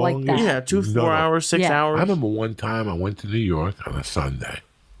York, like that. yeah, 4 hours, 6 Yeah. hours. I remember one time I went to New York on a Sunday,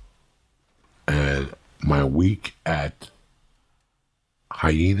 and my week at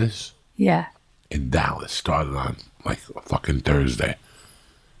Hyenas Yeah. in Dallas started on like a fucking Thursday.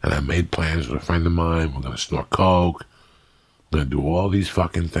 And I made plans with a friend of mine. We're going to snort coke. We're going to do all these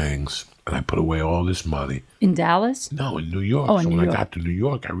fucking things. And I put away all this money. In Dallas? No, in New York. Oh, in so New when York. I got to New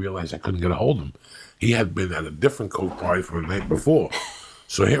York, I realized I couldn't get a hold of him. He had been at a different coke party from the night before.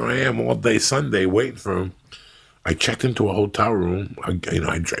 So here I am all day Sunday waiting for him. I checked into a hotel room. I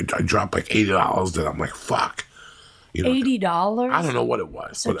dropped like $80 that I'm like, fuck. You know, $80? I don't know what it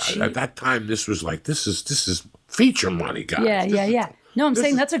was. So but cheap. at that time, this was like, this is feature money, guys. Yeah. No, I'm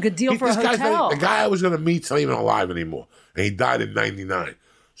saying that's a good deal for a hotel. The guy I was going to meet's not even alive anymore. And he died in 99.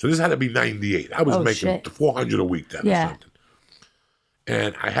 So this had to be 98. I was making shit. $400 a week then or something.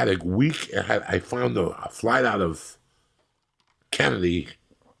 And I had a week, I found a flight out of Kennedy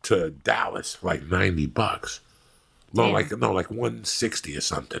to Dallas for like $90. Like 160 or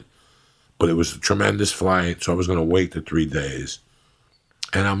something. But it was a tremendous flight, so I was going to wait the 3 days.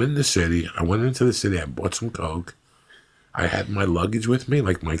 And I'm in the city. I went into the city. I bought some coke. I had my luggage with me,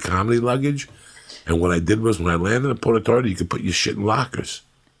 like my comedy luggage. And what I did was when I landed in Port Authority, you could put your shit in lockers.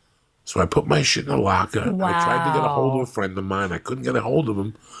 So I put my shit in a locker. Wow. I tried to get a hold of a friend of mine. I couldn't get a hold of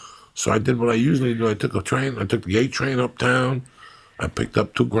him. So I did what I usually do. I took a train. I took the 8 train uptown. I picked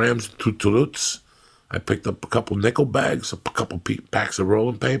up 2 grams of Tutuluts. I picked up a couple nickel bags, a couple packs of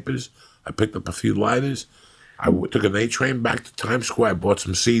rolling papers. I picked up a few lighters. I took an 8 train back to Times Square. I bought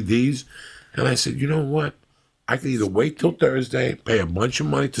some CDs. And I said, you know what? I could either wait till Thursday, pay a bunch of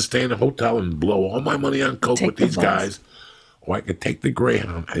money to stay in a hotel and blow all my money on coke with these guys, or I could take the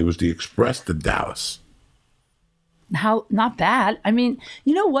Greyhound. It was the express to Dallas. Not bad. I mean,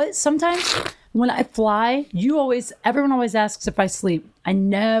 you know what? Sometimes when I fly, everyone always asks if I sleep. I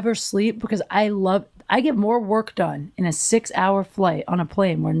never sleep because I get more work done in a 6-hour flight on a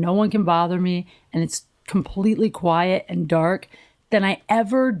plane where no one can bother me and it's completely quiet and dark than I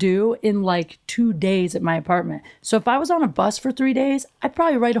ever do in like 2 days at my apartment. So if I was on a bus for 3 days, I'd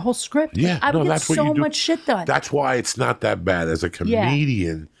probably write a whole script. Yeah, I would get that's what you so do. much shit done. That's why it's not that bad. As a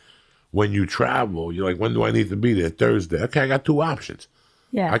comedian, when you travel, you're like, when do I need to be there? Thursday. Okay, I got 2 options.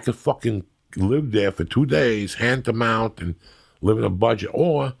 Yeah. I could fucking live there for 2 days, hand them out, and live in a budget,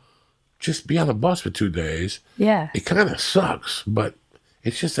 or just be on a bus for 2 days. Yeah. It kind of sucks, but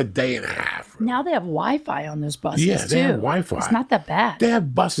it's just a day and a half. Now they have Wi-Fi on those buses, Yeah, too. they have Wi-Fi. It's not that bad. They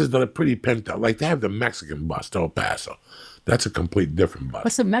have buses that are pretty pent up. Like they have the Mexican bus to El Paso. That's a complete different bus.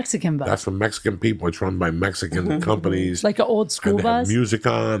 What's the Mexican bus? That's for Mexican people. It's run by Mexican companies. Like an old school and they bus? have music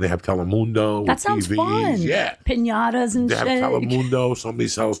on. They have Telemundo. That with sounds TVs. fun. Yeah. Pinatas and They shit. have Telemundo. Somebody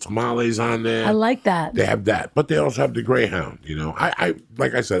sells tamales on there. I like that. They have that. But they also have the Greyhound, you know. I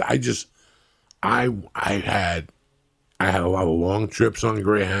like I said, I had a lot of long trips on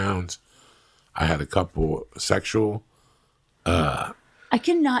Greyhounds. I had a couple sexual. I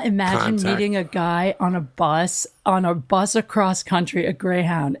cannot imagine Contact. meeting a guy on a bus across country, a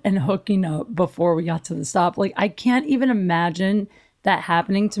Greyhound, and hooking up before we got to the stop. Like, I can't even imagine that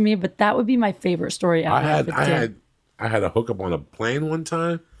happening to me, but that would be my favorite story ever. I had a hookup on a plane one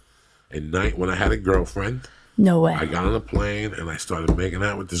time at night when I had a girlfriend. No way. I got on a plane and I started making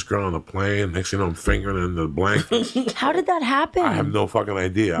out with this girl on the plane. Next thing you know, I'm fingering her in the blanket. How did that happen? I have no fucking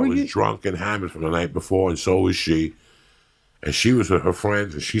idea. I was drunk and hammered from the night before, and so was she. And she was with her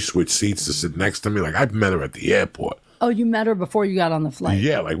friends, and she switched seats to sit next to me. Like, I've met her at the airport. Oh, you met her before you got on the flight?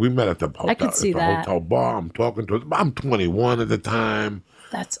 Yeah, like we met at the hotel, I could see at the that. hotel bar. I'm talking to her. I'm 21 at the time.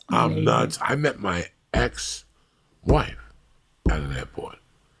 That's I'm amazing. nuts. I met my ex-wife at an airport.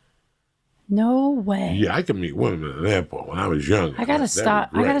 No way. Yeah, I could meet women at an airport when I was young. I gotta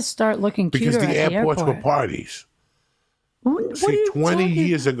start looking because cuter the at airports the were airport. parties. What are See, you 20 talking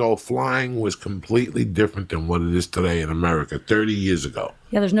years ago, flying was completely different than what it is today in America. 30 years ago,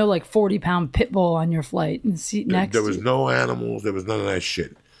 Yeah, there's no like 40-pound pit bull on your flight and the seat next there to was you. no animals. There was none of that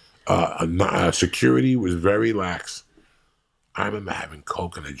shit. Security was very lax. I remember having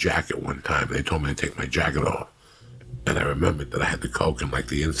Coke in a jacket one time. They told me to take my jacket off. And I remembered that I had the Coke in like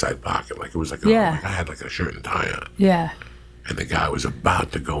the inside pocket. Like it was like, like I had like a shirt and tie on. Yeah. And the guy was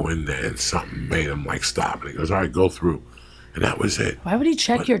about to go in there and something made him like stop. And he goes, all right, go through. And that was it. Why would he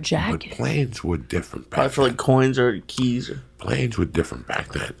check your But jacket? planes were different back Probably for like coins or keys. Or... Planes were different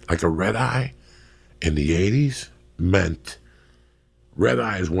back then. Like a red eye in the 80s meant red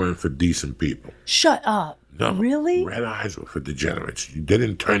eyes weren't for decent people. Shut up. No. Really? Red eyes were for degenerates. You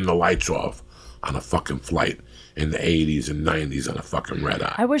didn't turn the lights off on a fucking flight in the 80s and 90s on a fucking red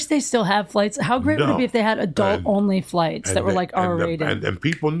eye. I wish they still have flights. How great would it be if they had adult-only flights that were like R-rated? And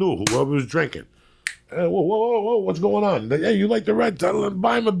people knew whoever was drinking. Hey, whoa, what's going on? Hey, you like the red? Tell them,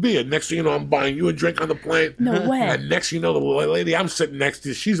 buy him a beer. Next thing you know, I'm buying you a drink on the plane. No way. And next thing you know, the lady I'm sitting next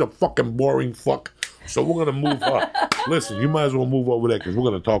to, she's a fucking boring fuck. So we're going to move her. Listen, you might as well move over there because we're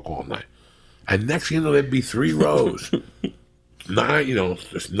going to talk all night. And next thing you know, there'd be 3 rows.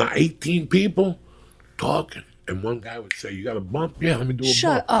 There's not 18 people talking. And one guy would say, you got a bump? Yeah, let me do a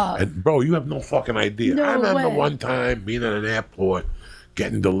Shut bump. up. And bro, you have no fucking idea. No I remember way. one time being at an airport,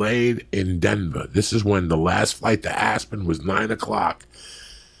 getting delayed in Denver. This is when the last flight to Aspen was 9 o'clock.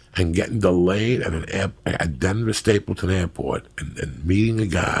 And getting delayed at Denver Stapleton Airport and meeting a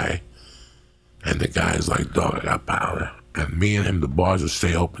guy. And the guy's like, dog, I got powder. And me and him, the bars would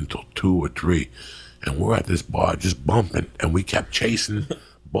stay open till 2 or 3. And we're at this bar just bumping. And we kept chasing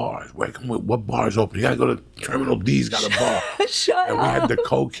bars. What bar's open? You gotta go to Terminal D's, got a bar. Shut And we up. had the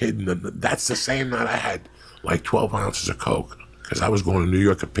Coke hidden. And that's the same night I had like 12 ounces of Coke. Because I was going to New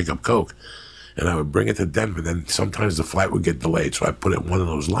York to pick up Coke. And I would bring it to Denver. Then sometimes the flight would get delayed. So I put it in one of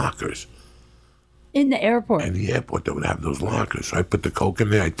those lockers. In the airport. In the airport, they would have those lockers. So I put the Coke in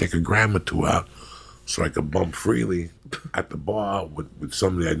there. I'd take a gram or 2 out so I could bump freely at the bar with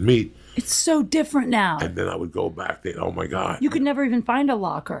somebody I'd meet. It's so different now. And then I would go back there. Oh, my God. You could never even find a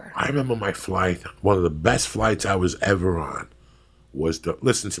locker. I remember my flight, one of the best flights I was ever on was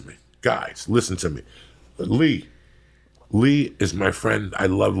listen to me. Guys, listen to me. Lee is my friend. I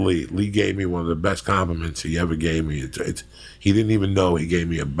love Lee. Lee gave me one of the best compliments he ever gave me. He didn't even know he gave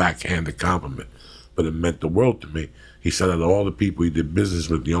me a backhanded compliment, but it meant the world to me. He said that of all the people he did business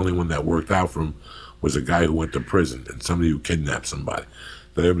with, the only one that worked out for him was a guy who went to prison and somebody who kidnapped somebody.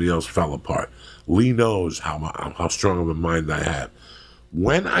 That everybody else fell apart. Lee knows how strong of a mind I have.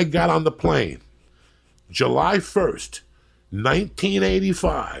 When I got on the plane, July 1st,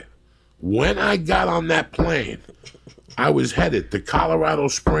 1985, when I got on that plane, I was headed to Colorado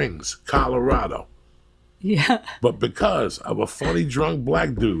Springs, Colorado. Yeah. But because of a funny drunk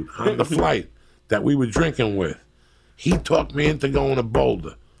black dude on the flight that we were drinking with, he talked me into going to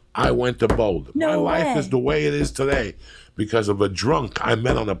Boulder. I went to Boulder. No My life way. is the way it is today because of a drunk I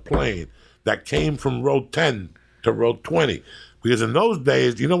met on a plane that came from row 10 to row 20. Because in those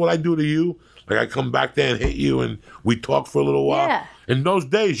days, you know what I do to you? Like I come back there and hit you and we talk for a little while. Yeah. In those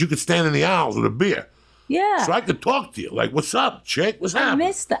days, you could stand in the aisles with a beer. Yeah. So I could talk to you. Like, what's up, chick? What's I happening?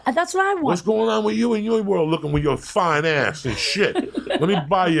 missed that. That's what I want. What's going on with you in your world looking with your fine ass and shit? Let me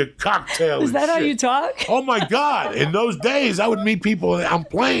buy you a cocktail. Is that how you talk? Oh my God. In those days, I would meet people on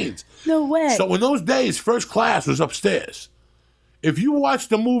planes. No way. So in those days, first class was upstairs. If you watched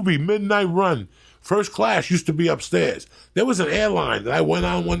the movie Midnight Run, first class used to be upstairs. There was an airline that I went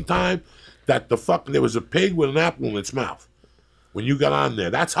on one time that there was a pig with an apple in its mouth. When you got on there,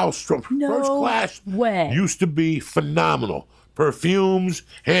 that's how strong. No first class way. used to be phenomenal. Perfumes,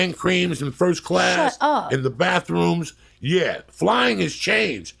 hand creams in first class. Shut up. In the bathrooms. Yeah, flying has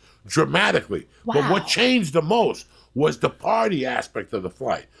changed dramatically. But Wow. what changed the most was the party aspect of the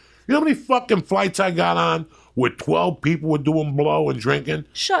flight. You know how many fucking flights I got on where 12 people were doing blow and drinking?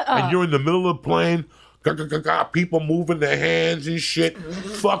 Shut up. And you're in the middle of the plane. People moving their hands and shit.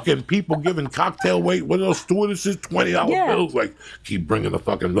 Fucking people giving cocktail weight. What are those stewardesses? $20 Yeah. bills. Like, keep bringing the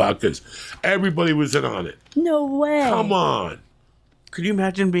fucking vodkas. Everybody was in on it. No way. Come on. Could you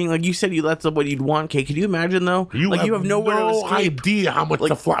imagine being like you said? That's what you'd want, Kate. Could you imagine though? You have nowhere to escape. idea how much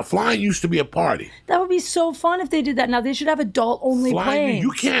the flying used to be a party. That would be so fun if they did that. Now they should have adult-only Flying,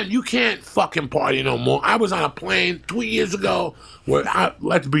 planes. you can't fucking party no more. I was on a plane 2 years ago where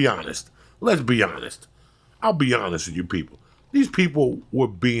let's be honest. I'll be honest with you people. These people were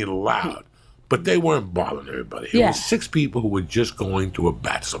being loud, but they weren't bothering everybody. It Yeah. was 6 people who were just going to a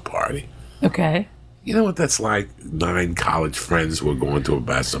bachelor party. Okay. You know what that's like? 9 college friends who were going to a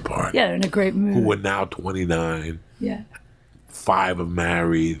bachelor party. Yeah, they're in a great mood. Who were now 29. Yeah. 5 are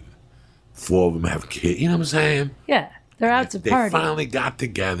married. 4 of them have kids. You know what I'm saying? Yeah. They're out to They party. finally got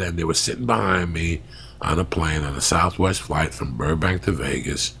together and they were sitting behind me on a plane on a Southwest flight from Burbank to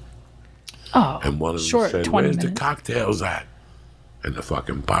Vegas. Oh, And one of them short said, 20 "Where's minutes. the cocktails at?" And the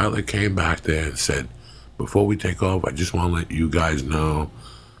fucking pilot came back there and said, "Before we take off, I just want to let you guys know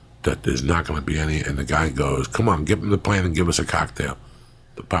that there's not going to be any." And the guy goes, "Come on, get in the plane and give us a cocktail."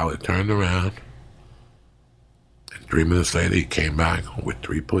 The pilot turned around, and 3 minutes later, he came back with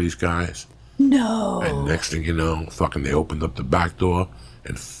 3 police guys. No. And next thing you know, fucking they opened up the back door,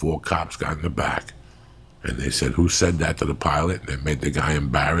 and 4 cops got in the back. And they said, "Who said that to the pilot?" And they made the guy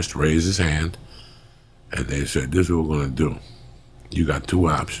embarrassed, raise his hand. And they said, "This is what we're going to do. You got 2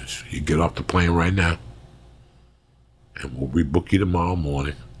 options. You get off the plane right now, and we'll rebook you tomorrow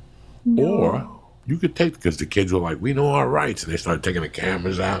morning. Or you could take," because the kids were like, "We know our rights." And they started taking the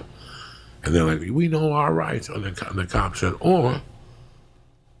cameras out. And they're like, "We know our rights." And the cop said, "Or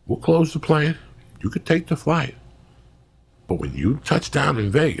we'll close the plane. You could take the flight. But when you touch down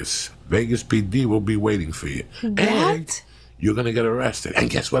in Vegas, Vegas PD will be waiting for you. And What? you're going to get arrested. And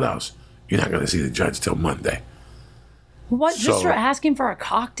guess what else? You're not going to see the judge till Monday." What? Just So- for asking for a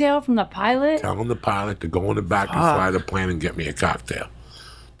cocktail from the pilot? Telling the pilot to go in the back and fly the plane and get me a cocktail.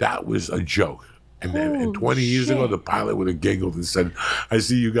 That was a joke. And then and 20 years ago, the pilot would have giggled and said, "I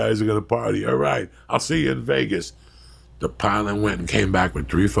see you guys are going to party. All right, I'll see you in Vegas." The pilot went and came back with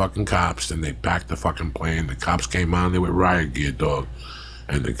 3 fucking cops, and they packed the fucking plane. The cops came on there with riot gear, dog.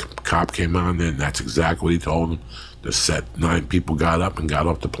 And the cop came on there, and that's exactly what he told them. The set 9 people got up and got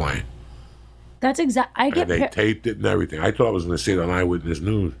off the plane. That's exact. I get. And they taped it and everything. I thought I was going to see it on Eyewitness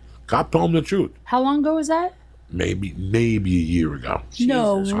News. Cop told him the truth. How long ago was that? Maybe a year ago.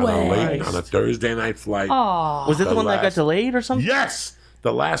 No way. On a Thursday night flight. Oh, Was it the one that got last- delayed or something? Yes!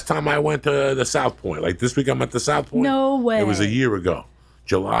 The last time I went to the South Point. Like this week I'm at the South Point. No way. It was a year ago.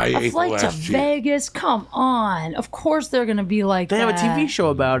 July 8th a flight to last year. Vegas? Come on. Of course they're going to be like They have a that. TV show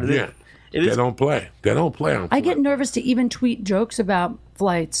about it. Yeah. It They is. don't play. They don't play on I get flight. nervous to even tweet jokes about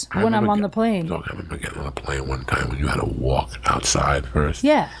flights I when I'm remember on the plane. Dog, I remember getting on a plane one time when you had to walk outside first.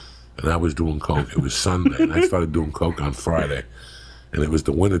 Yeah. And I was doing coke. It was Sunday, and I started doing coke on Friday. And it was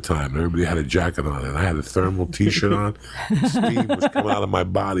the wintertime. Everybody had a jacket on, and I had a thermal T-shirt on. Steam was coming out of my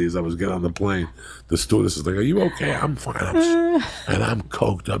body as I was getting on the plane. The stewardess was like, "Are you okay?" "I'm fine." And I'm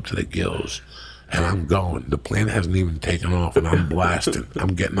coked up to the gills. And I'm going. The plane hasn't even taken off, and I'm blasting.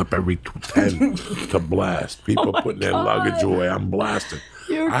 I'm getting up every 10 to blast. People putting their luggage away. I'm blasting.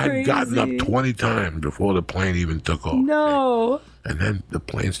 You're I had gotten up crazy. 20 times before the plane even took off. No. And then the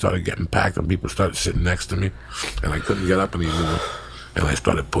plane started getting packed and people started sitting next to me and I couldn't get up anymore. And I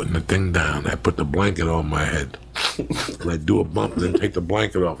started putting the thing down. I put the blanket on my head. And I'd do a bump and then take the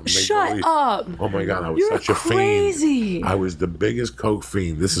blanket off. And make Shut believe. up. Oh my God, I was You're such a crazy. fiend. I was the biggest coke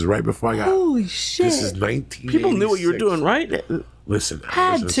fiend. This is right before I got... Holy shit. This is 1986. People knew what you were doing, right? Listen,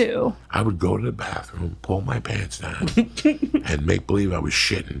 Had to. I would go to the bathroom, pull my pants down, and make believe I was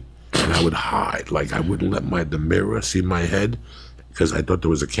shitting. And I would hide. Like, I wouldn't let the mirror see my head because I thought there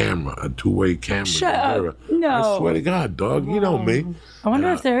was a camera, a 2-way camera Shut in the up. mirror. No. I swear to God, dog. You know me. I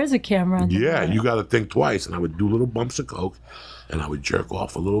wonder if there is a camera on the Yeah, plane. you got to think twice. And I would do little bumps of coke, and I would jerk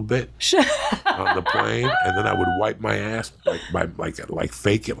off a little bit on the plane, and then I would wipe my ass, like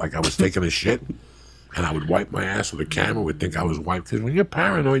fake it, like I was taking a shit. And I would wipe my ass with a camera, would think I was wiped. Because when you're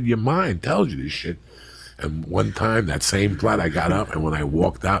paranoid, your mind tells you this shit. And one time, that same flight, I got up, and when I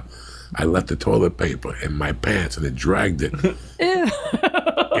walked out, I left the toilet paper in my pants, and it dragged it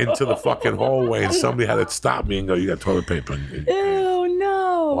into the fucking hallway. And somebody had to stop me and go, "You got toilet paper." Ew,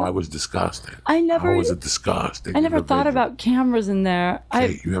 no. Oh, I was disgusted. I never- I was a disgusting I never thought individual. about cameras in there.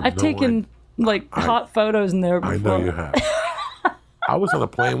 Kate, you have I've no taken hot photos in there before. I know you have. I was on a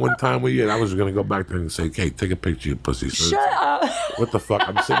plane one time with you, and I was going to go back there and say, "Kate, take a picture of your pussy." So Shut up. what the fuck?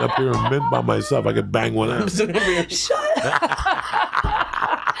 I'm sitting up here in mint by myself. I could bang one out. Shut up.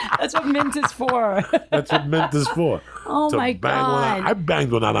 That's what mint is for. That's what mint is for. Oh to my bang one out. God. I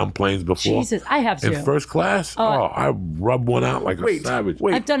banged one out on planes before. Jesus, I have to. In first class? Oh, I rubbed one out like a savage.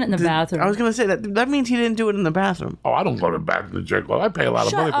 I've done it in the bathroom. I was gonna say that means he didn't do it in the bathroom. Oh, I don't go to the bathroom to jerk off. I pay a lot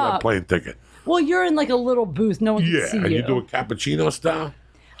of Shut money for that up. plane ticket. Well, you're in like a little booth. No one Yeah, can see and you. you do a cappuccino style?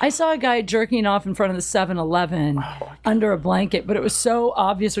 I saw a guy jerking off in front of the 7-Eleven under a blanket, but it was so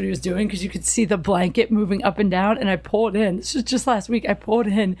obvious what he was doing because you could see the blanket moving up and down. And I pulled in. This was just last week. I pulled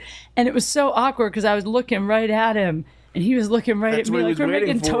in, and it was so awkward because I was looking right at him, And he was looking right That's at what me he like was we're waiting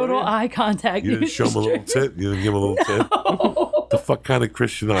making for, total yeah. eye contact. You didn't show him a little tit? You didn't give him a little tit? What the fuck kind of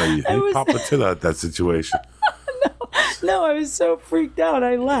Christian are you? You was- pop a tit out that situation. No, I was so freaked out.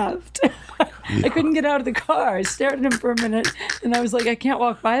 I left. I couldn't get out of the car. I stared at him for a minute, and I was like, I can't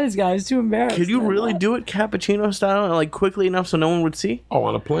walk by this guy. I was too embarrassed. Could you And I really left. do it cappuccino style and like quickly enough so no one would see? Oh,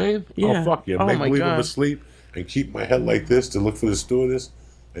 on a plane? Yeah. Oh, fuck yeah. Oh, Make my believe I'm God. asleep and keep my head like this to look for the stewardess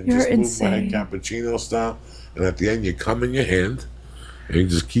and You're just move insane. my head cappuccino style. And at the end, you come in your hand and you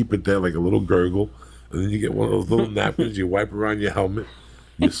just keep it there like a little gurgle. And then you get one of those little napkins, you wipe around your helmet,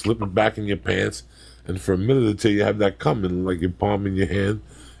 you slip it back in your pants. And for a minute or two, you have that coming, like your palm in your hand.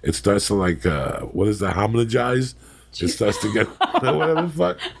 It starts to like, what is that, homologize? It starts to get, whatever the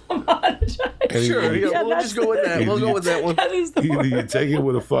fuck. And Sure, you- yeah, we'll that's just go with that. We'll go with that one. That is the Either word. you take it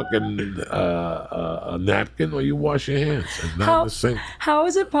with a fucking a napkin or you wash your hands. It's not in the sink. How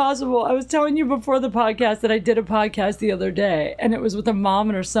is it possible? I was telling you before the podcast that I did a podcast the other day, and it was with a mom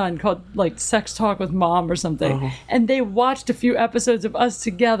and her son called like Sex Talk with Mom or something. And they watched a few episodes of us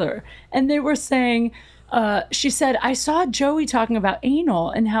together, and they were saying, she said, I saw Joey talking about anal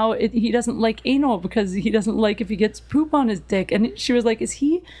and how he doesn't like anal because he doesn't like if he gets poop on his dick. And she was like, is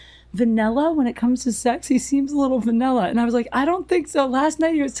he vanilla when it comes to sex? He seems a little vanilla. And I was like, I don't think so. Last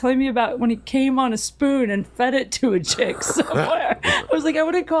night he was telling me about when he came on a spoon and fed it to a chick somewhere. I was like, I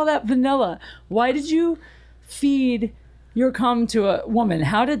wouldn't call that vanilla. Why did you feed your cum to a woman?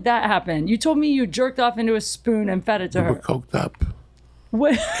 How did that happen? You told me you jerked off into a spoon and fed it to We're her. coked up.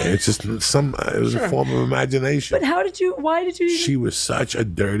 What? It's just it was a form of imagination. But why did you even She was such a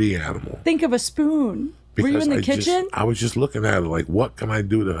dirty animal. think of a spoon? Were you in the kitchen? I was just looking at her like, what can I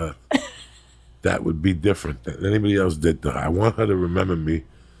do to her that would be different than anybody else did to her? I want her to remember me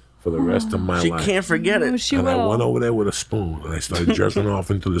for the rest of my She life. can't forget Oh, it. she And I will. went over there with a spoon and I started jerking off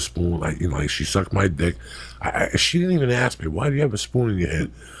into the spoon. Like she sucked my dick. She didn't even ask me, why do you have a spoon in your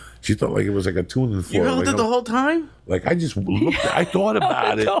head? She thought like it was like a tuning fork. You held like, it the whole time? like I just looked. I thought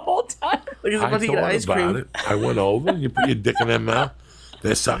about it. the whole time. Like he's I about to get thought ice about cream. it. I went over and you put your dick in their mouth.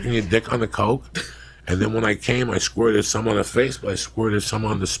 They're sucking your dick on the coke. And then when I came, I squirted some on her face, but I squirted some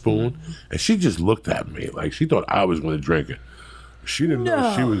on the spoon. And she just looked at me like she thought I was going to drink it. She didn't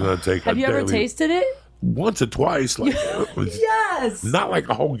know she was going to take Have a you ever daily- tasted it? Once or twice. Like, it was Yes. not like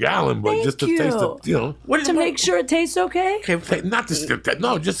a whole gallon, but Thank just to taste you. it, you know. What To make sure it tastes okay? Okay, Not to,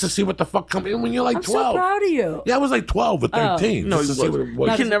 no, just to see what the fuck comes in when you're like I'm 12. so proud of you. Yeah, I was like 12 or 13. no, just to see what it was.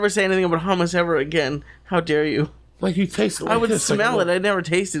 you can never say anything about hummus ever again. How dare you? Like you taste it like I would this, like a smell it. little- I never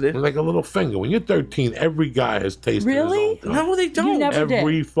tasted it. Like a little finger. When you're 13, every guy has tasted Really? his own cum. No, they don't. never did.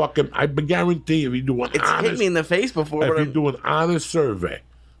 Every fucking, I guarantee if you do an It's hit honest, me in the face before. if But you I'm- do an honest survey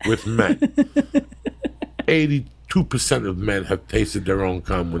with men, 82% of men have tasted their own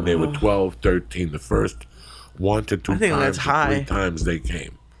cum when they were 12, 13. The first 1 to 2 I think times, that's or high. 3 times they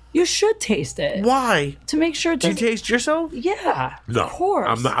came. You should taste it why? to make sure it Do you doesn't. taste yourself? Yeah, No, of course.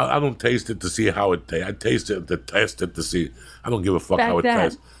 I'm not. I don't taste it to see how it tastes. I taste it to test it to see. I don't give a fuck Back how it then.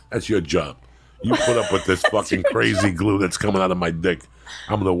 tastes. That's your job. You put up with this fucking crazy glue that's coming out of my dick.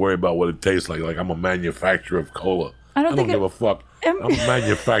 I'm gonna worry about what it tastes like. Like I'm a manufacturer of cola. I don't think give it- a fuck. I'm a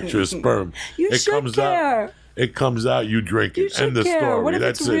manufacturer of sperm. You it should comes care. out. It comes out. You drink it. You should End of care. story. What if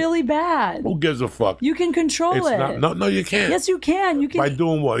That's it's it. really bad? Who gives a fuck? You can control it's it. not. No, you can't. Yes, you can. You can. By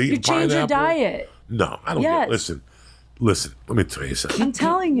doing what? you Eating change your pineapple? diet. No, I don't. Yes. Listen. Let me tell you something. I'm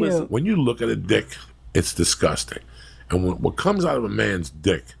telling you. When you look at a dick, it's disgusting. And what comes out of a man's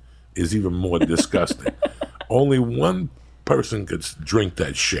dick is even more disgusting. Only one person could drink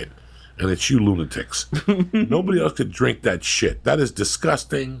that shit, and it's you lunatics. Nobody else could drink that shit. That is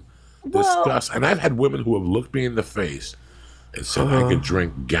disgusting. Disgusting. And I've had women who have looked me in the face and said I could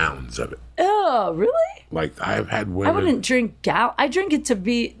drink gallons of it. Oh, really? Like, I've had I women. wouldn't drink gal. I drink it to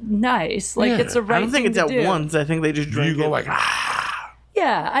be nice. Like Yeah. it's a right I don't think thing it's to at do. once. I think they just Do drink you go it. like,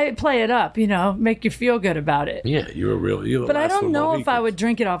 Yeah, I play it up. Make you feel good about it. yeah, you're the But I last don't of know if I Mohicans. would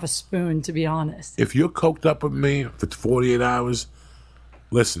drink it off a spoon, to be honest. If you're coked up with me for 48 hours,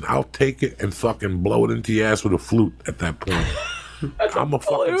 listen, I'll take it and fucking blow it into your ass with a flute at that point. I'm a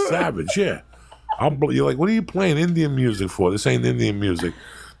fucking savage, yeah. You're like, what are you playing Indian music for? This ain't Indian music.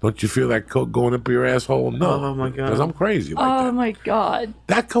 Don't you feel that coke going up your asshole? No. Oh, my God. Because I'm crazy like Oh that. my god.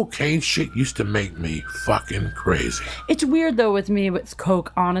 That cocaine shit used to make me fucking crazy. It's weird though with me with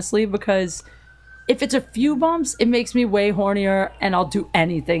Coke, honestly, because if it's a few bumps, it makes me way hornier and I'll do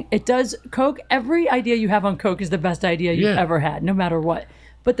anything. It does Coke, every idea you have on Coke is the best idea you've Yeah. ever had, no matter what.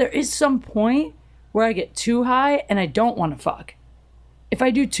 But there is some point where I get too high and I don't want to fuck. If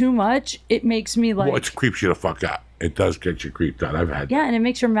I do too much, it makes me like Well, it creeps you the fuck out. It does get you creeped out. I've had Yeah, and it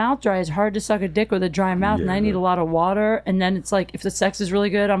makes your mouth dry. It's hard to suck a dick with a dry mouth, and I need a lot of water. And then it's like, if the sex is really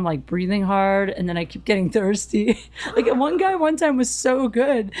good, I'm like breathing hard, and then I keep getting thirsty. Like one guy one time was so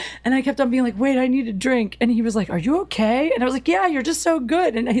good, and I kept on being like, wait, I need a drink. And he was like, are you okay? And I was like, yeah, you're just so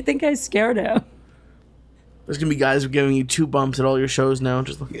good. And I think I scared him. There's gonna be guys who are giving you 2 bumps at all your shows now.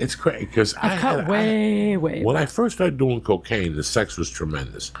 Just like, it's crazy because I've cut way. When I first started doing cocaine, the sex was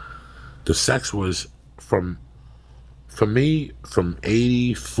tremendous. The sex was for me, from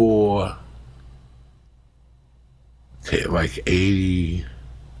 84 to like 80.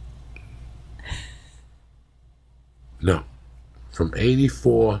 No, from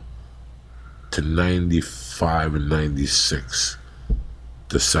 84 to 95 and 96,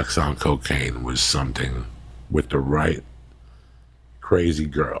 the sex on cocaine was something with the right crazy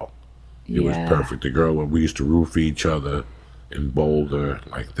girl. It was perfect. The girl when we used to roofie each other in Boulder,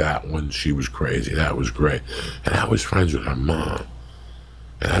 like that one, she was crazy. That was great. And I was friends with her mom.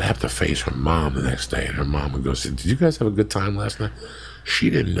 And I'd have to face her mom the next day, and her mom would go say, did you guys have a good time last night? She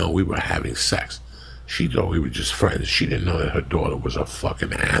didn't know we were having sex. She thought we were just friends. She didn't know that her daughter was a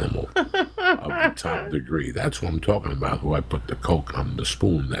fucking animal of the top degree. That's who I'm talking about, who I put the coke on the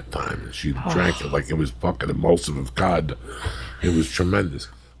spoon that time. And she drank it like it was fucking emulsive of cod. It was tremendous.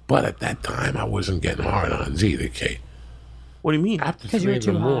 But at that time, I wasn't getting hard-ons either, Kate. what do you mean? After 'Cause you 3 were in the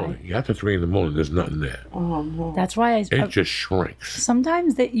too morning, after 3 in the morning, there's nothing there. That's why It just shrinks.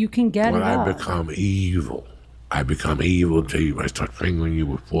 sometimes that you can get When it I up. become evil, I become evil to you. I start fingering you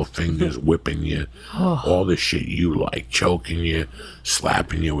with 4 fingers, whipping you, all the shit you like, choking you,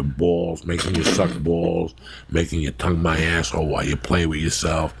 slapping you with balls, making you suck balls, making you tongue my asshole while you play with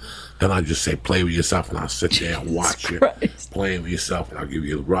yourself. Then I'll just say, play with yourself, and I'll sit there and watch you playing with yourself, and I'll give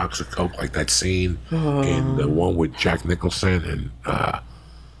you rocks of coke, like that scene in the one with Jack Nicholson and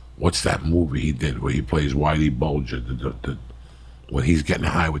what's that movie he did where he plays Whitey Bulger, when he's getting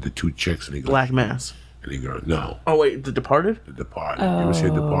high with the 2 chicks, and he goes, Black Mass. and he goes, no, Oh wait, The Departed. The Departed. You ever see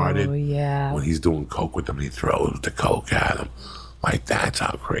The Departed? Oh, yeah. When he's doing coke with them, he throws the coke at him. Like, that's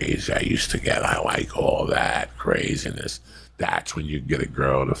how crazy I used to get. I like all that craziness. That's when you get a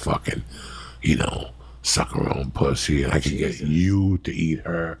girl to fucking, suck her own pussy, and I can get you to eat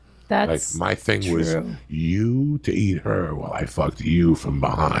her. That's like, my thing was true. you to eat her while I fucked you from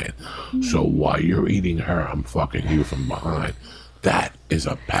behind. So while you're eating her, I'm fucking you from behind. That is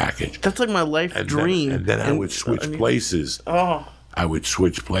a package. That's like my life dream. And then I would switch places. Oh, I would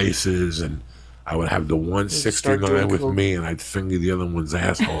switch places, and I would have the 169 doing with coke. me, and I'd finger the other one's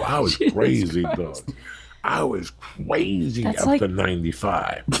asshole. I was crazy, dog. I was crazy That's up like- to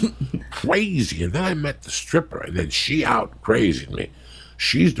 95. Crazy. And then I met the stripper, and then she out crazied me.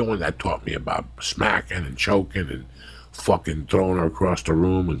 She's the one that taught me about smacking and choking and fucking throwing her across the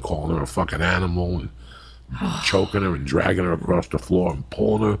room and calling her a fucking animal and choking her and dragging her across the floor and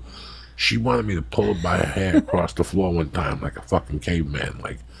pulling her. She wanted me to pull her by her hair across the floor one time like a fucking caveman.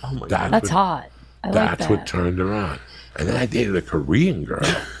 Like, That's hot. I like that's that. what turned her on. And then I dated a Korean girl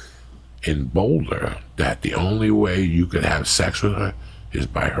in Boulder that the only way you could have sex with her is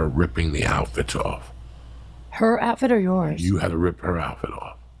by her ripping the outfits off. Her outfit or yours? You had to rip her outfit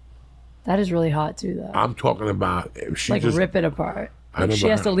off. That is really hot too, though. I'm talking about if she Like just rip it apart. I Like, she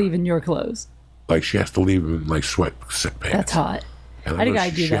remember has to her. leave in your clothes. Like she has to leave in like sweat pants. That's hot. And I think know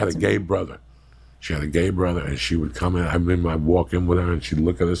I'd do she that had a to gay me. brother. She had a gay brother, and she would come in. I'd walk in with her, and she'd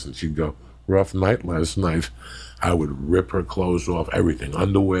look at us, and she'd go, "Rough night last night." I would rip her clothes off, everything,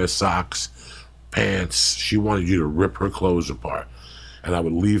 underwear, socks, pants. She wanted you to rip her clothes apart, and I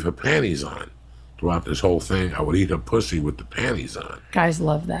would leave her panties on. Throughout this whole thing, I would eat her pussy with the panties on, Guys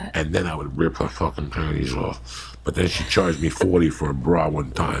love that. and then I would rip her fucking panties off. But then she charged me $40 for a bra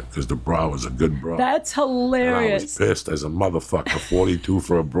one time because the bra was a good bra. That's And I was hilarious. pissed as a motherfucker. $42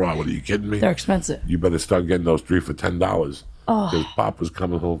 for a bra. What, are you kidding me? They're expensive. You better start getting those 3 for $10. Because Papa's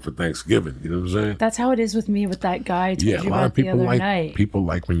coming home for Thanksgiving. You know what I'm saying? That's how it is with me with that guy I told Yeah, a you lot about of the people other like night. people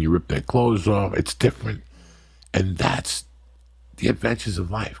like when you rip their clothes off. It's different, and that's the adventures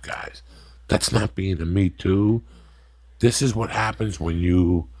of life, guys. That's not being a Me Too. This is what happens when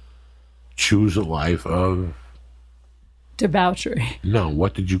you choose a life of Debauchery. no.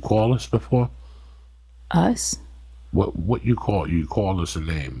 What did you call us before? Us? What you call us a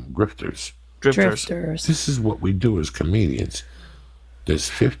name? Grifters. Drifters. This is what we do as comedians. There's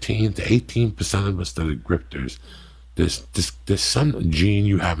 15 to 18% of us that are grifters. There's some gene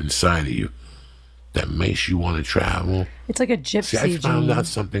you have inside of you that makes you want to travel. It's like a See, I gypsy found gene. out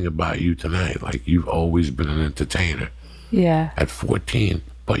something about you tonight. Like, you've always been an entertainer Yeah. at 14,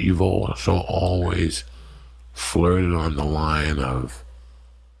 but you've also always flirted on the line of,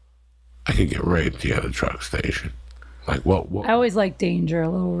 I could get raped here at a truck station. Like what? I always like danger, a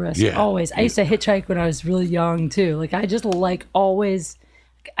little risk. Yeah. Always. I used to hitchhike when I was really young too. Like I just like always.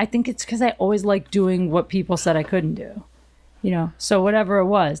 I think it's because I always like doing what people said I couldn't do. You know, so whatever it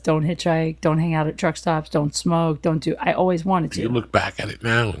was, don't hitchhike, don't hang out at truck stops, don't smoke, don't do. I always wanted to. You look back at it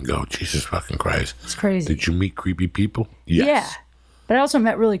now and go, Jesus fucking Christ. It's crazy. Did you meet creepy people? Yes. Yeah. But I also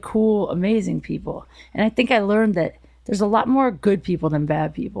met really cool, amazing people. And I think I learned that there's a lot more good people than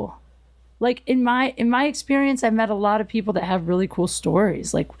bad people. Like in my experience, I met a lot of people that have really cool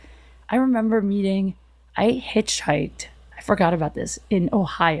stories. Like I remember I hitchhiked, I forgot about this, in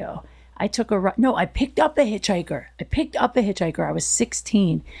Ohio. I picked up a hitchhiker. I was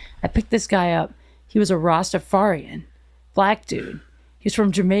 16. I picked this guy up. He was a Rastafarian, black dude. He was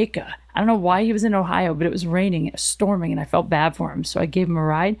from Jamaica. I don't know why he was in Ohio, but it was raining, it was storming, and I felt bad for him. So I gave him a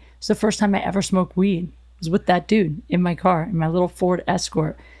ride. It's the first time I ever smoked weed. I was with that dude in my car, in my little Ford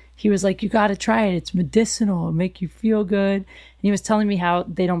Escort. He was like, you got to try it. It's medicinal. It'll make you feel good. And he was telling me how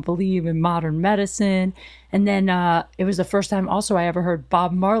they don't believe in modern medicine. And then it was the first time also I ever heard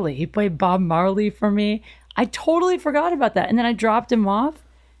Bob Marley. He played Bob Marley for me. I totally forgot about that. And then I dropped him off.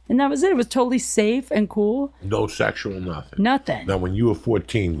 And that was it. It was totally safe and cool. No sexual nothing. Nothing. Now, when you were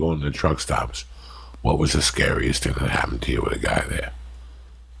 14 going to the truck stops, what was the scariest thing that happened to you with a guy there?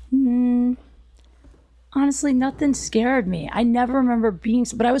 Honestly, nothing scared me. I never remember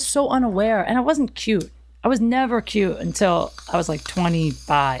but I was so unaware, and I wasn't cute. I was never cute until I was like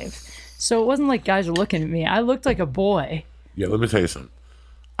 25. So it wasn't like guys were looking at me. I looked like a boy. Yeah, let me tell you something.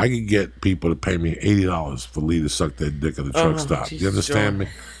 I could get people to pay me $80 for Lee to suck their dick at the truck stop. Jesus, You understand me?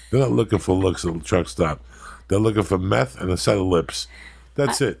 They're not looking for looks at the truck stop. They're looking for meth and a set of lips.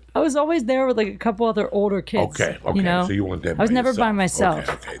 That's it. I was always there with like a couple other older kids. Okay. You know? So you weren't there I was by never yourself. by myself.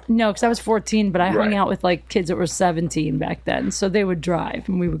 Okay. No, because I was 14, but I hung Right. out with like kids that were 17 back then. So they would drive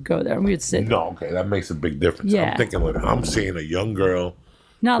and we would go there and we would sit. No, okay. That makes a big difference. Yeah. I'm thinking like I'm seeing a young girl,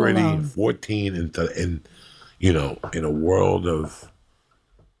 Not pretty, alone. 14, in a world of,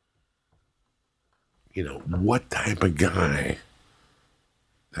 what type of guy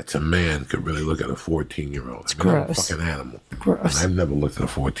that's a man could really look at a 14-year-old. It's gross. I'm a fucking animal. Gross. And I've never looked at a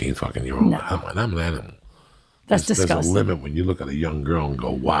 14-fucking-year-old. No. I'm an animal. That's There's a disgusting. limit when you look at a young girl and go,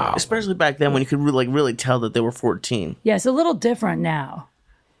 wow. Especially back then when you could really tell that they were 14. Yeah, it's a little different now.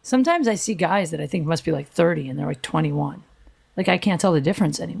 Sometimes I see guys that I think must be like 30 and they're like 21. Like I can't tell the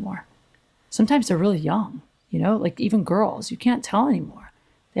difference anymore. Sometimes they're really young, like even girls, you can't tell anymore.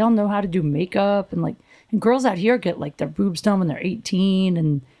 They all know how to do makeup and girls out here get like their boobs done when they're 18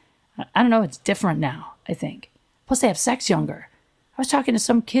 and I don't know, it's different now, I think. Plus they have sex younger. I was talking to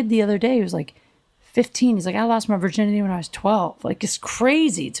some kid the other day who was like 15. He's like, I lost my virginity when I was 12. Like it's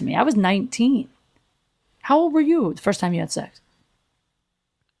crazy to me. I was 19. How old were you the first time you had sex?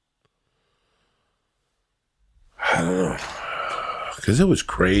 I don't know. Because it was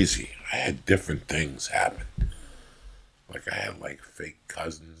crazy. I had different things happen. Like I had like fake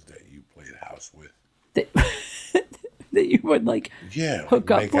cousins that you played house with. That you would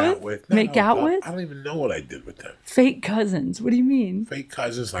hook up with? Make out with? I don't even know what I did with them. Fake cousins. What do you mean? Fake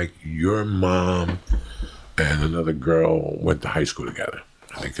cousins, like your mom and another girl went to high school together.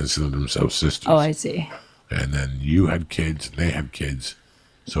 They considered themselves sisters. Oh, I see. And then you had kids and they had kids.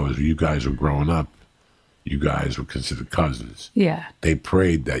 So as you guys were growing up, you guys were considered cousins. Yeah. They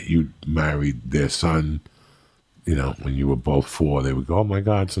prayed that you married their son. When you were both 4, they would go, oh my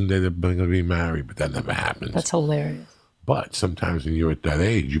God, someday they're going to be married. But that never happens. That's hilarious. But sometimes when you're at that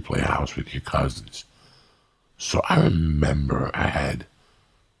age, you play house with your cousins. So I remember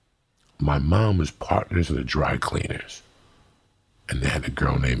my mom was partners of the dry cleaners. And they had a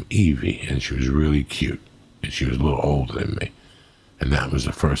girl named Evie, and she was really cute. And she was a little older than me. And that was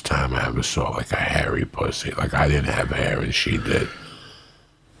the first time I ever saw like a hairy pussy. Like I didn't have hair and she did.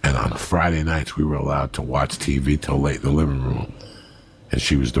 And on Friday nights, we were allowed to watch TV till late in the living room. And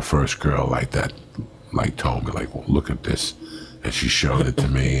she was the first girl like that, told me, well, look at this. And she showed it to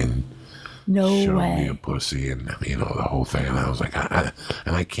me and showed me a pussy and, the whole thing. And I was like,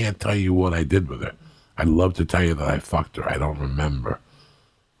 I can't tell you what I did with her. I'd love to tell you that I fucked her. I don't remember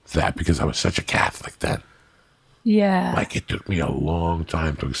that because I was such a Catholic then. Yeah. It took me a long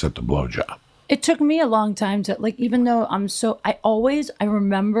time to accept a blowjob. It took me a long time to, even though I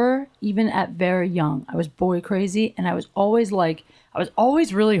remember even at very young, I was boy crazy and I was always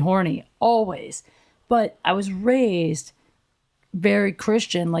really horny, always. But I was raised very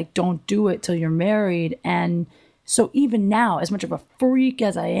Christian, don't do it till you're married. And so even now, as much of a freak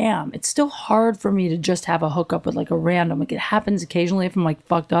as I am, it's still hard for me to just have a hookup with a random. It happens occasionally if I'm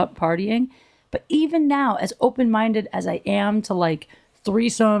fucked up partying. But even now, as open-minded as I am to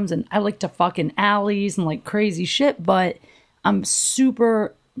threesomes and I like to fuck in alleys and like crazy shit, but I'm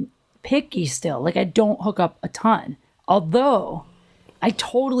super picky still. Like I don't hook up a ton. Although I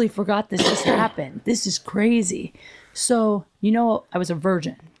totally forgot this just happened. This is crazy. So, I was a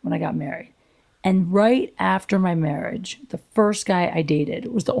virgin when I got married. And right after my marriage, the first guy I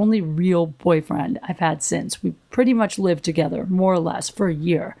dated was the only real boyfriend I've had since. We pretty much lived together, more or less, for a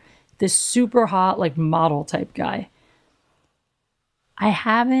year. This super hot, like model type guy.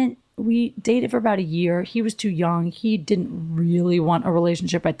 We dated for about a year. He was too young. He didn't really want a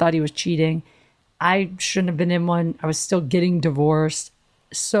relationship. I thought he was cheating. I shouldn't have been in one. I was still getting divorced.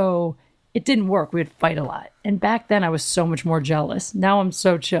 So it didn't work. We would fight a lot. And back then I was so much more jealous. Now I'm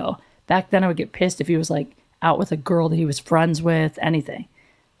so chill. Back then I would get pissed if he was like out with a girl that he was friends with, anything.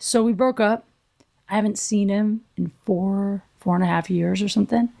 So we broke up. I haven't seen him in 4.5 years or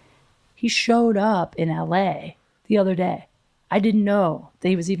something. He showed up in LA the other day. I didn't know that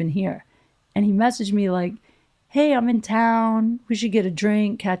he was even here. And he messaged me like, hey, I'm in town. We should get a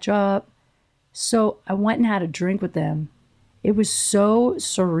drink, catch up. So I went and had a drink with him. It was so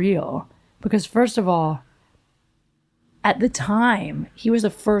surreal because first of all, at the time, he was the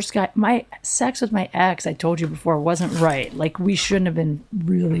first guy. My sex with my ex, I told you before, wasn't right. Like we shouldn't have been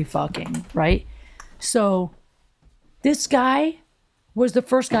really fucking, right? So this guy was the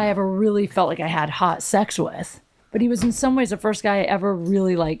first guy I ever really felt like I had hot sex with. But he was in some ways the first guy I ever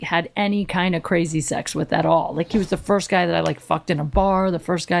really like had any kind of crazy sex with at all. Like he was the first guy that I like fucked in a bar, the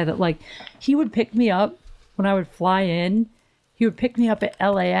first guy that like, he would pick me up when I would fly in. He would pick me up at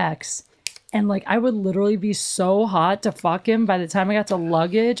LAX and like I would literally be so hot to fuck him. By the time I got to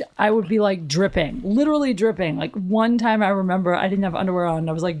luggage, I would be like dripping, literally dripping. Like one time I remember I didn't have underwear on.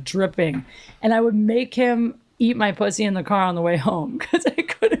 I was like dripping and I would make him eat my pussy in the car on the way home because I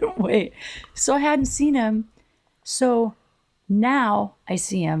couldn't wait. So I hadn't seen him. So now I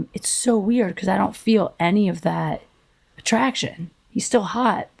see him. It's so weird because I don't feel any of that attraction. He's still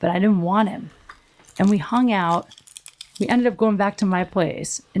hot, but I didn't want him. And we hung out. We ended up going back to my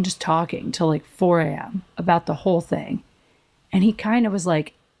place and just talking till like 4 a.m. about the whole thing. And he kind of was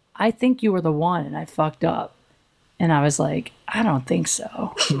like, I think you were the one and I fucked up. And I was like, I don't think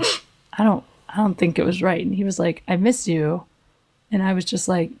so. I don't think it was right. And he was like, I miss you. And I was just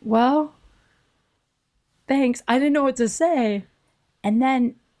like, well, thanks. I didn't know what to say. And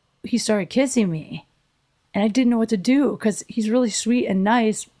then he started kissing me. And I didn't know what to do because he's really sweet and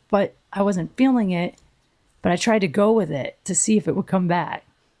nice, but I wasn't feeling it. But I tried to go with it to see if it would come back.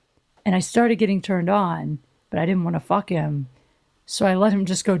 And I started getting turned on, but I didn't want to fuck him. So I let him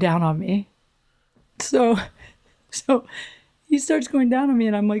just go down on me. So he starts going down on me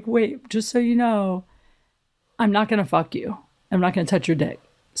and I'm like, wait, just so you know, I'm not going to fuck you. I'm not going to touch your dick.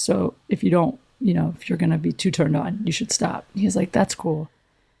 So if you don't, if you're going to be too turned on, you should stop. He's like, that's cool.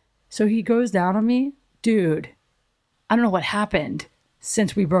 So he goes down on me. Dude, I don't know what happened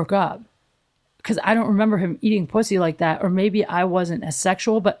since we broke up. Because I don't remember him eating pussy like that. Or maybe I wasn't as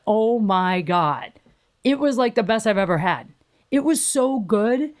sexual. But oh my God. It was like the best I've ever had. It was so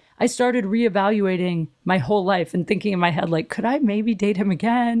good. I started reevaluating my whole life and thinking in my head, like, could I maybe date him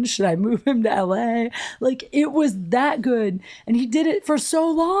again? Should I move him to LA? Like, it was that good. And he did it for so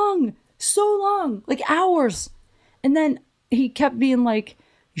long, like hours. And then he kept being like,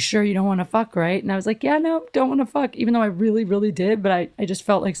 you sure you don't want to fuck, right? And I was like, yeah, no, don't want to fuck. Even though I really, really did. But I just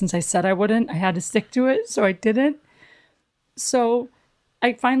felt like since I said I wouldn't, I had to stick to it. So I didn't. So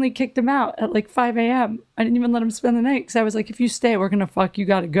I finally kicked him out at like 5 a.m. I didn't even let him spend the night because I was like, if you stay, we're going to fuck. You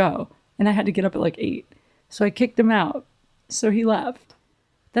got to go. And I had to get up at like 8. So I kicked him out. So he left.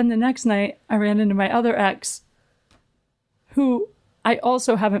 Then the next night, I ran into my other ex, who I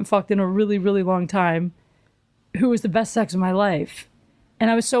also haven't fucked in a really, really long time, who was the best sex of my life. And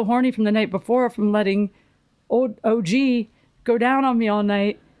I was so horny from the night before from letting old OG go down on me all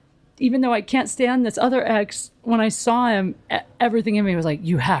night. Even though I can't stand this other ex, when I saw him, everything in me was like,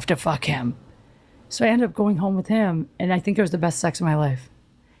 you have to fuck him. So I ended up going home with him, and I think it was the best sex of my life.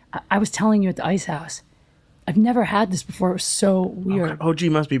 I was telling you at the Ice House, I've never had this before. It was so weird. OG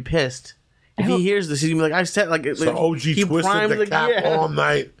must be pissed. If he hears this, he's gonna be like, I said, like, so OG he twisted the cap yeah. all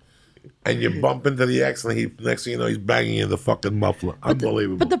night. And you bump into the ex, and next thing you know, he's banging in the fucking muffler.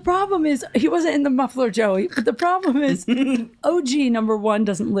 Unbelievable. But the problem is, he wasn't in the muffler, Joey. But the problem is, OG, number one,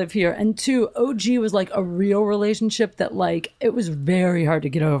 doesn't live here. And two, OG was like a real relationship that like, it was very hard to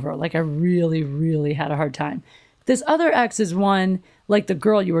get over. Like I really, really had a hard time. This other ex is one, like the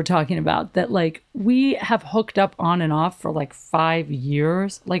girl you were talking about, that like we have hooked up on and off for like 5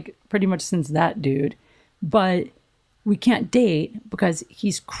 years, like pretty much since that dude. But we can't date because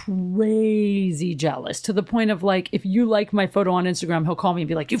he's crazy jealous to the point of like, if you like my photo on Instagram, he'll call me and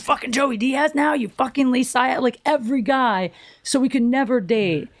be like, you fucking Joey Diaz now? You fucking Lee Syatt? Like every guy. So we could never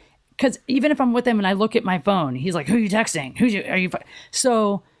date. Because even if I'm with him and I look at my phone, he's like, who are you texting? Are you?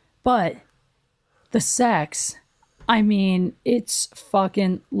 So, but the sex, I mean, it's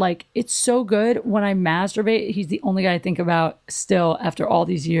fucking like, it's so good. When I masturbate, he's the only guy I think about still after all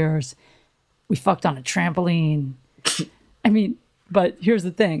these years. We fucked on a trampoline. I mean, but here's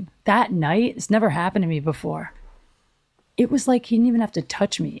the thing. That night, it's never happened to me before. It was like he didn't even have to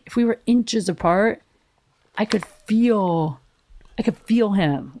touch me. If we were inches apart, I could feel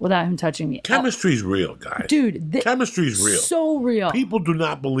him without him touching me. Chemistry's real, guys. Dude, chemistry's real. So real. People do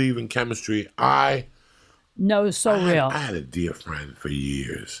not believe in chemistry. No, it's so real. I had a dear friend for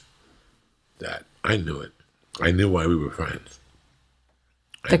years that I knew it. I knew why we were friends.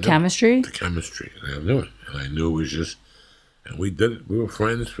 The chemistry? The chemistry. And I knew it. And I knew it was just, and we did it. We were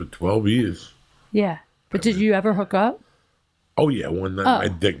friends for 12 years. Yeah. But did you ever hook up? Oh, yeah. One night my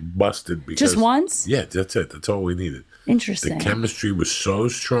dick busted because. Just once? Yeah, that's it. That's all we needed. Interesting. The chemistry was so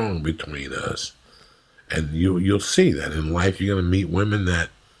strong between us. And you'll see that in life. You're going to meet women that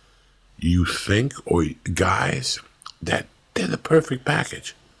you think, or guys, that they're the perfect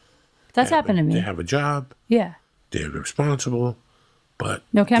package. That's happened to me. They have a job. Yeah. They're responsible. But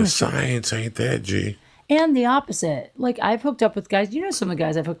no chemistry. The science ain't there, G. And the opposite. Like, I've hooked up with guys, you know, some of the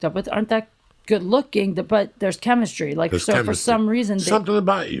guys I've hooked up with aren't that good looking, but there's chemistry. Like, there's so chemistry. For some reason. Something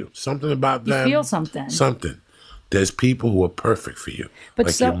about you. Something about them. You feel something. Something. There's people who are perfect for you. But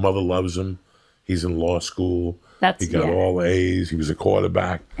like your mother loves him. He's in law school. He got all the A's. He was a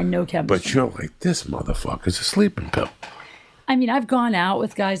quarterback. And no chemistry. But you're like, this motherfucker's a sleeping pill. I mean, I've gone out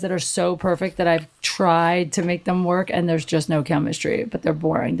with guys that are so perfect that I've tried to make them work, and there's just no chemistry. But they're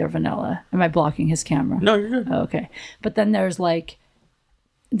boring. They're vanilla. Am I blocking his camera? No, you're good. Oh, okay. But then there's like,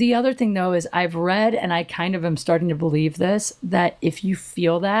 the other thing though is I've read, and I kind of am starting to believe this, that if you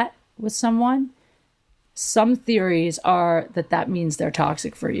feel that with someone, some theories are that means they're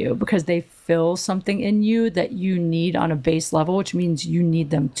toxic for you because they fill something in you that you need on a base level, which means you need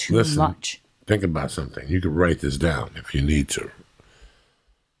them too much. Think about something. You could write this down if you need to.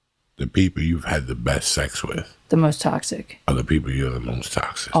 The people you've had the best sex with. The most toxic. Are the people you're the most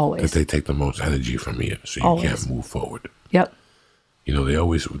toxic. Always. That they take the most energy from you, so you can't move forward. Yep. You know, they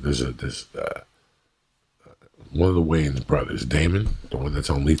always, there's one of the Wayans brothers, Damon, the one that's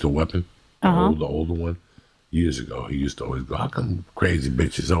on Lethal Weapon, the older one, years ago, he used to always go, how come crazy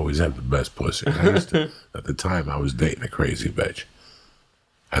bitches always have the best pussy? And I used to, at the time, I was dating a crazy bitch.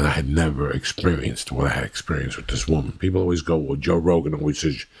 And I had never experienced what I had experienced with this woman. People always go, well, Joe Rogan always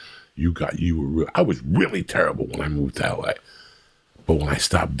says, you were real. I was really terrible when I moved to LA. But when I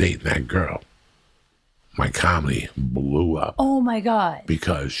stopped dating that girl, my comedy blew up. Oh my God.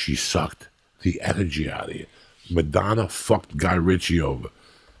 Because she sucked the energy out of you. Madonna fucked Guy Ritchie over.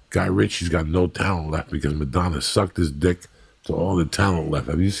 Guy Ritchie's got no talent left because Madonna sucked his dick to all the talent left.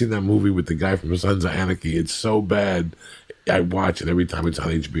 Have you seen that movie with the guy from Sons of Anarchy? It's so bad. I watch it every time it's on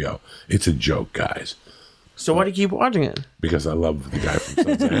HBO. It's a joke, guys. So why do you keep watching it? Because I love the guy from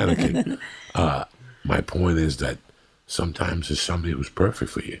Sons of Anarchy. My point is that sometimes there's somebody who's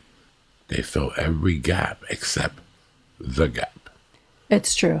perfect for you. They fill every gap except the gap.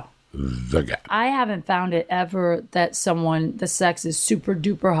 It's true. The gap. I haven't found it ever that the sex is super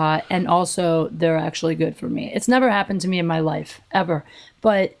duper hot and also they're actually good for me. It's never happened to me in my life, ever.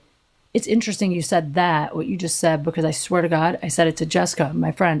 But it's interesting you said that, what you just said, because I swear to God, I said it to Jessica,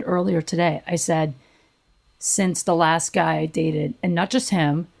 my friend, earlier today. I said, since the last guy I dated, and not just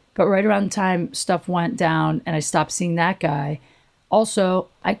him, but right around the time stuff went down and I stopped seeing that guy, also,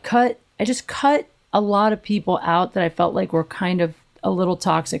 I just cut a lot of people out that I felt like were kind of a little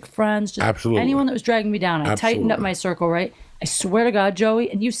toxic friends. Just Absolutely. Anyone that was dragging me down. I tightened up my circle, right? I swear to God, Joey,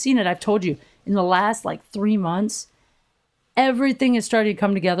 and you've seen it, I've told you, in the last 3 months, everything is starting to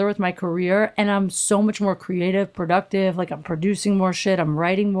come together with my career, and I'm so much more creative, productive. I'm producing more shit, I'm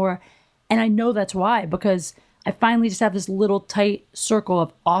writing more, and I know that's why, because I finally just have this little tight circle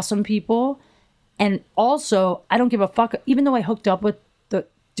of awesome people, and also I don't give a fuck. Even though I hooked up with the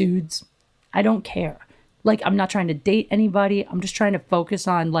dudes, I don't care. I'm not trying to date anybody. I'm just trying to focus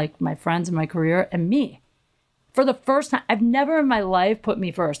on my friends and my career and me. For the first time, I've never in my life put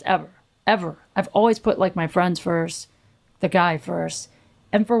me first, ever. I've always put my friends first, the guy first.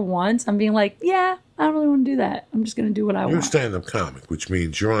 And for once, I'm being yeah, I don't really want to do that. I'm just going to do what I want. You're a stand-up comic, which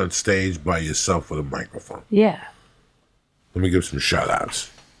means you're on stage by yourself with a microphone. Yeah. Let me give some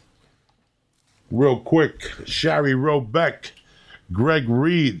shout-outs. Real quick, Shari Robeck, Greg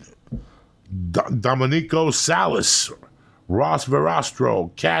Reed, Domenico Salas, Ross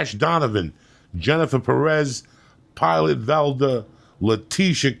Verastro, Cash Donovan, Jennifer Perez, Pilot Velda,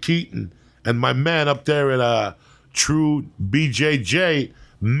 Letitia Keaton, and my man up there at True BJJ,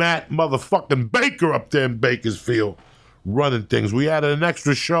 Matt motherfucking Baker up there in Bakersfield, running things. We added an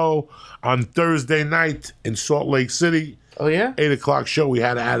extra show on Thursday night in Salt Lake City. Oh, yeah? 8 o'clock show. We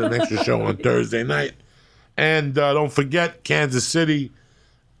had to add an extra show on Thursday night. And don't forget, Kansas City,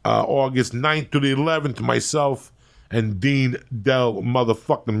 August 9th to the 11th, myself and Dean Del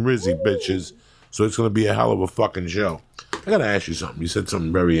motherfucking Rizzy, bitches. So it's going to be a hell of a fucking show. I got to ask you something. You said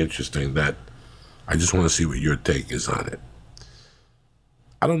something very interesting that I just want to see what your take is on it.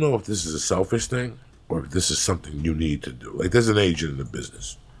 I don't know if this is a selfish thing or if this is something you need to do. Like, there's an agent in the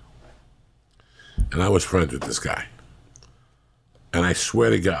business. And I was friends with this guy. And I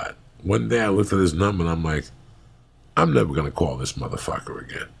swear to God, one day I looked at his number and I'm like, I'm never going to call this motherfucker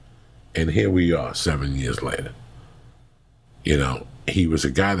again. And here we are 7 years later. You know, he was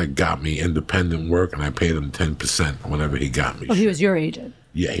a guy that got me independent work and I paid him 10% whenever he got me. Oh, he was your agent?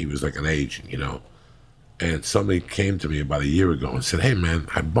 Yeah, he was like an agent, you know. And somebody came to me about a year ago and said, hey, man,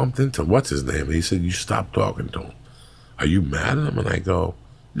 I bumped into, what's his name? And he said, you stopped talking to him. Are you mad at him? And I go,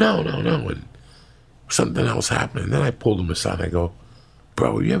 no. And something else happened. And then I pulled him aside and I go,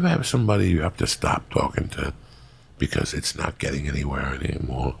 bro, you ever have somebody you have to stop talking to because it's not getting anywhere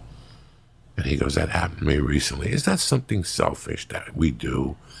anymore? And he goes, that happened to me recently. Is that something selfish that we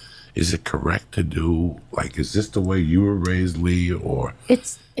do? Is it correct to do? Like, is this the way you were raised, Lee, or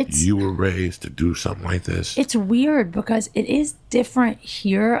you were raised to do something like this? It's weird because it is different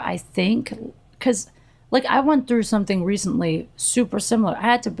here, I think, because, like, I went through something recently super similar. I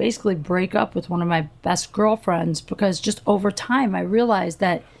had to basically break up with one of my best girlfriends because just over time I realized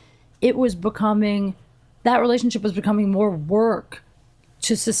that it was becoming, that relationship was becoming more work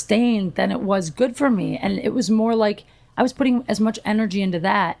to sustain than it was good for me. And it was more like I was putting as much energy into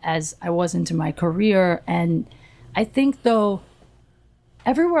that as I was into my career. And I think, though,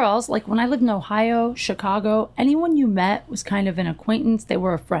 everywhere else, like when I lived in Ohio, Chicago, anyone you met was kind of an acquaintance. They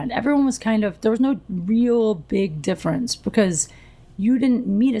were a friend. Everyone was kind of, there was no real big difference because you didn't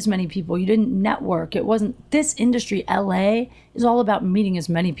meet as many people. You didn't network. It wasn't, this industry, LA, is all about meeting as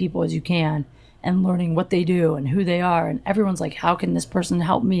many people as you can and learning what they do and who they are. And everyone's like, how can this person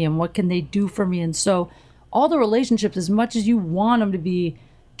help me? And what can they do for me? And so all the relationships, as much as you want them to be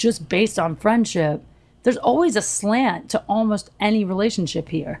just based on friendship, there's always a slant to almost any relationship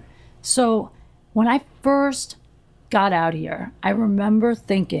here. So when I first got out here, I remember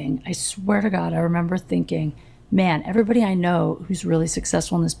thinking, I swear to God, I remember thinking, man, everybody I know who's really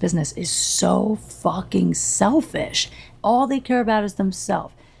successful in this business is so fucking selfish. All they care about is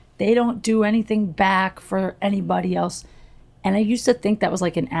themselves. They don't do anything back for anybody else. And I used to think that was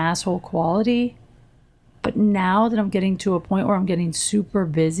like an asshole quality. But now that I'm getting to a point where I'm getting super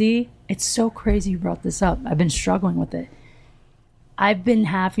busy, it's so crazy you brought this up. I've been struggling with it. I've been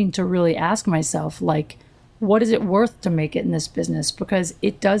having to really ask myself, like, what is it worth to make it in this business? Because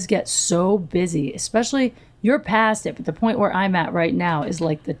it does get so busy, especially you're past it. But the point where I'm at right now is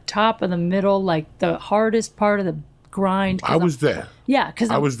like the top of the middle, like the hardest part of the grind. I was there. Yeah,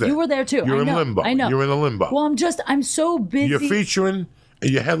 because I was there. You were there too. You're I in know, limbo. I know. You're in a limbo. Well, I'm so busy. You're featuring,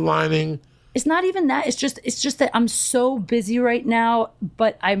 you're headlining. It's not even that. It's just that I'm so busy right now,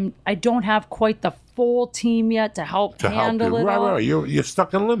 but I don't have quite the full team yet to help handle it all. Right. You're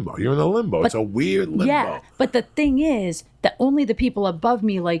stuck in limbo. You're in a limbo. It's a weird limbo. Yeah, but the thing is that only the people above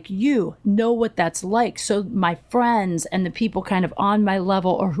me, like you, know what that's like. So my friends and the people kind of on my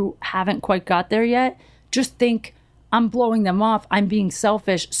level or who haven't quite got there yet just think I'm blowing them off. I'm being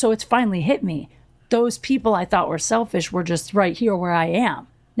selfish. So it's finally hit me. Those people I thought were selfish were just right here where I am.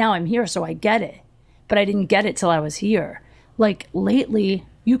 Now I'm here, so I get it. But I didn't get it till I was here. Like lately,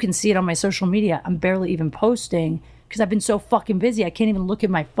 you can see it on my social media. I'm barely even posting because I've been so fucking busy. I can't even look at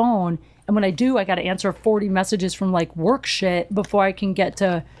my phone. And when I do, I got to answer 40 messages from like work shit before I can get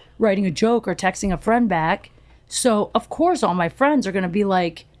to writing a joke or texting a friend back. So of course, all my friends are going to be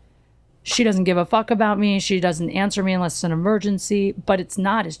like, she doesn't give a fuck about me. She doesn't answer me unless it's an emergency. But it's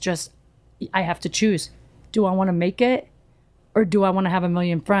not. It's just, I have to choose. Do I want to make it? Or do I want to have a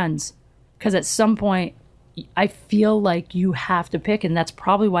million friends? Because at some point, I feel like you have to pick, and that's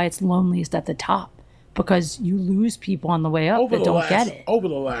probably why it's loneliest at the top, because you lose people on the way up that don't get it. Over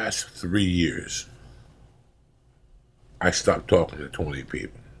the last 3 years, I stopped talking to 20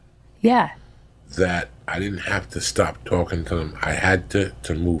 people. Yeah. That I didn't have to stop talking to them. I had to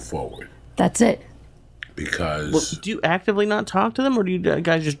move forward. That's it. Because... Well, do you actively not talk to them, or do you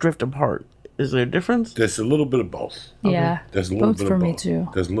guys just drift apart? Is there a difference? There's a little bit of both. Yeah. There's a little both bit for of me both. too.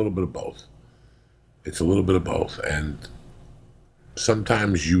 There's a little bit of both. It's a little bit of both. And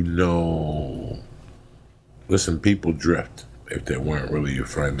sometimes listen, people drift. If they weren't really your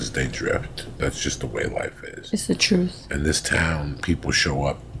friends, they drift. That's just the way life is. It's the truth. In this town, people show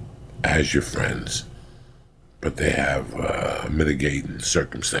up as your friends, but they have a mitigating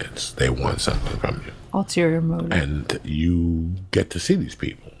circumstance. They want something from you. Ulterior motive. And you get to see these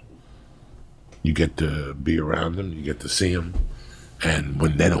people. You get to be around them. You get to see them. And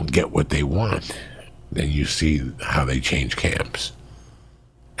when they don't get what they want, then you see how they change camps.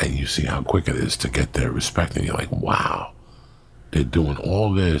 And you see how quick it is to get their respect. And you're like, wow, they're doing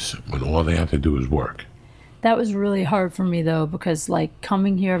all this when all they have to do is work. That was really hard for me, though, because, like,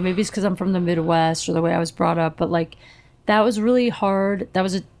 coming here, maybe it's because I'm from the Midwest or the way I was brought up, but, like, that was really hard. That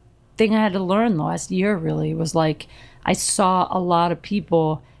was a thing I had to learn the last year, really, was, like, I saw a lot of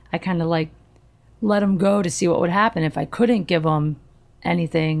people. I kind of, like, let them go to see what would happen if I couldn't give them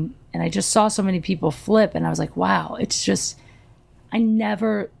anything. And I just saw so many people flip, and I was like, wow, it's just, I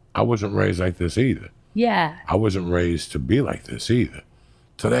wasn't raised like this either. Yeah. I wasn't raised to be like this either.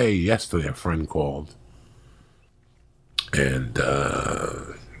 Yesterday, a friend called, and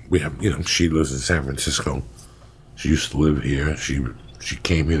we have, she lives in San Francisco. She used to live here. She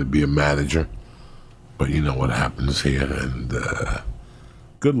came here to be a manager, but you know what happens here. And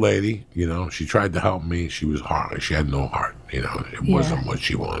good lady, she tried to help me. She was hard. She had no heart. It wasn't what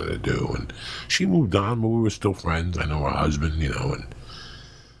she wanted to do. And she moved on, but we were still friends. I know her husband, and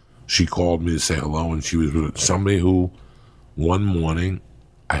she called me to say hello. And she was with somebody who, one morning,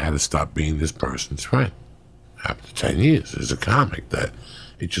 I had to stop being this person's friend. After 10 years as a comic, that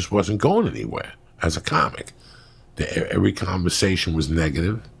it just wasn't going anywhere as a comic. Every conversation was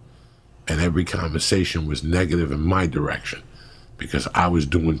negative, and every conversation was negative in my direction because I was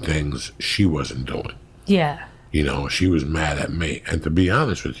doing things she wasn't doing. Yeah. She was mad at me. And to be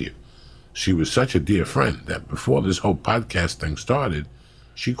honest with you, she was such a dear friend that before this whole podcast thing started,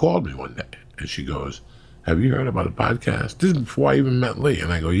 she called me one day and she goes, have you heard about a podcast? This is before I even met Lee.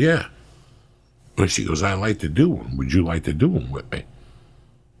 And I go, yeah. And she goes, I'd like to do one. Would you like to do one with me?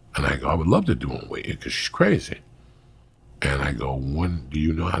 And I go, I would love to do one with you because she's crazy. And I go, when do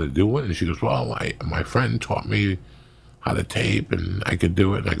you know how to do it? And she goes, well, my friend taught me how to tape and I could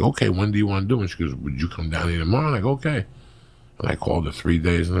do it. And I go, okay, when do you want to do it? And she goes, would you come down here tomorrow? And I go, okay. And I called her 3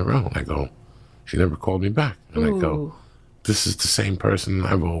 days in a row. And I go, she never called me back. And I go, this is the same person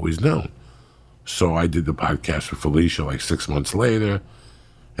I've always known. So I did the podcast with Felicia like 6 months later.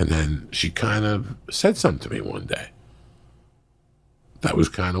 And then she kind of said something to me one day. That was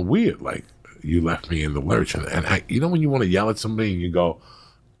kind of weird. Like, you left me in the lurch. And I, when you want to yell at somebody and you go,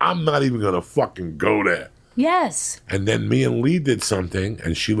 I'm not even going to fucking go there. Yes. And then me and Lee did something,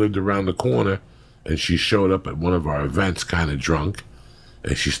 and she lived around the corner, and she showed up at one of our events kind of drunk,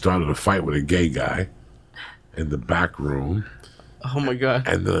 and she started a fight with a gay guy in the back room. Oh, my God.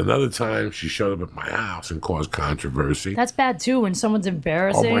 And then another time, she showed up at my house and caused controversy. That's bad, too, when someone's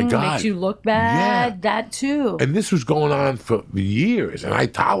embarrassing, Oh, my God. makes you look bad. Yeah. That, too. And this was going on for years, and I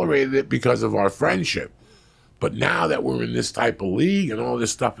tolerated it because of our friendship. But now that we're in this type of league and all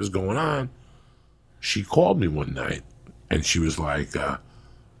this stuff is going on, she called me one night, and she was like,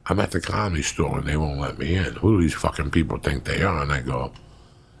 I'm at the comedy store, and they won't let me in. Who do these fucking people think they are? And I go,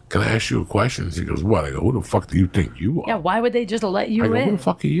 can I ask you a question? She goes, what? I go, who the fuck do you think you are? Yeah, why would they just let you I go, in? who the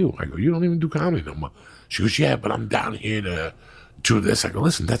fuck are you? I go, you don't even do comedy no more. She goes, yeah, but I'm down here to do this. I go,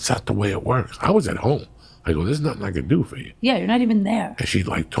 listen, that's not the way it works. I was at home. I go, there's nothing I can do for you. Yeah, you're not even there. And she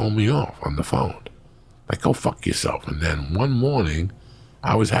like told me off on the phone. Like, go fuck yourself. And then one morning,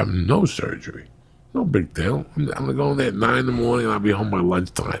 I was having nose surgery. No big deal. I'm gonna go in there at 9 in the morning and I'll be home by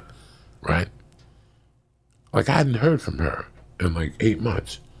lunchtime. Right? Like, I hadn't heard from her in like 8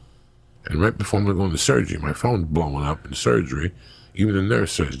 months. And right before I'm going to go into surgery, my phone's blowing up in surgery. Even the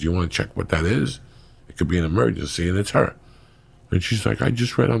nurse says, do you want to check what that is? It could be an emergency, and it's her. And she's like, I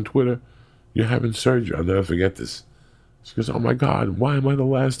just read on Twitter, you're having surgery. I'll never forget this. She goes, oh my God, why am I the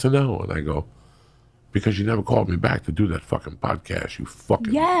last to know? And I go, because you never called me back to do that fucking podcast, you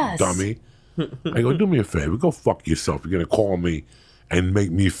fucking dummy. I go, do me a favor, go fuck yourself. You're going to call me and make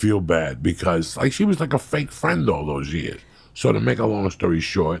me feel bad. Because, like, she was like a fake friend all those years. So to make a long story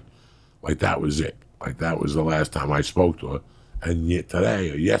short, like, that was it. Like, that was the last time I spoke to her. And yet today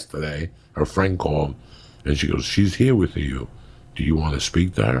or yesterday, her friend called, and she goes, she's here with you. Do you want to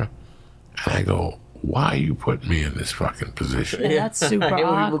speak to her? And I go, why are you putting me in this fucking position? Yeah, that's super I hate when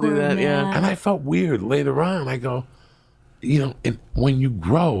people awkward, do that, yeah. man. And I felt weird later on. I go, and when you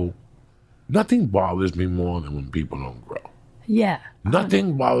grow, nothing bothers me more than when people don't grow. Yeah.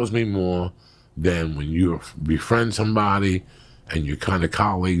 Nothing bothers me more than when you befriend somebody and you're kind of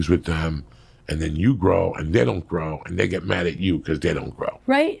colleagues with them and then you grow and they don't grow and they get mad at you because they don't grow.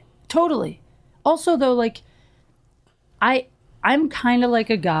 Right? Totally. Also, though, like, I'm kind of like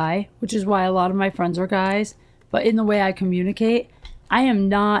a guy, which is why a lot of my friends are guys, but in the way I communicate, I am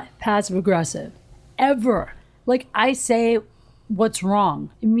not passive aggressive ever. Like, I say what's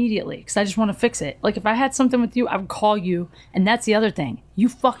wrong immediately because I just want to fix it. Like, if I had something with you, I would call you. And that's the other thing. You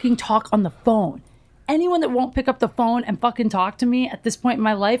fucking talk on the phone. Anyone that won't pick up the phone and fucking talk to me at this point in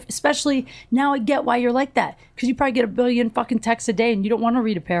my life, especially now I get why you're like that. Because you probably get a billion fucking texts a day and you don't want to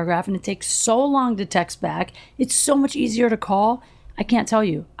read a paragraph and it takes so long to text back. It's so much easier to call. I can't tell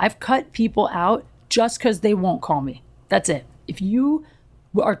you. I've cut people out just because they won't call me. That's it. If you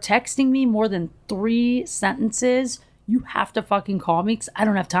are texting me more than 3 sentences, you have to fucking call me because I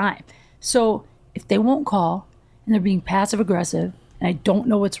don't have time. So if they won't call and they're being passive aggressive and I don't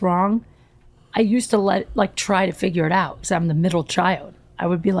know what's wrong, I used to try to figure it out because I'm the middle child. I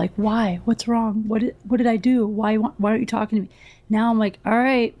would be like, why? What's wrong? What did I do? Why aren't you talking to me? Now I'm like, all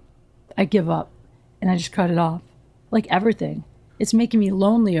right, I give up and I just cut it off. Like everything. It's making me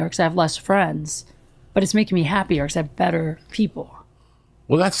lonelier because I have less friends, but it's making me happier because I have better people.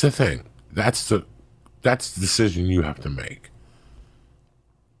 Well, that's the thing. That's the decision you have to make.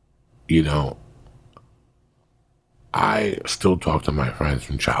 You know, I still talk to my friends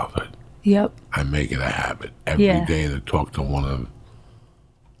from childhood. Yep. I make it a habit every day to talk to one of them.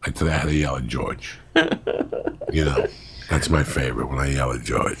 Like today I had to yell at George. You know, that's my favorite when I yell at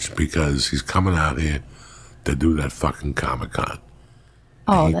George because he's coming out here to do that fucking Comic-Con.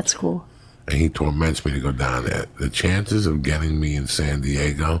 Oh, that's cool. And he torments me to go down there. The chances of getting me in San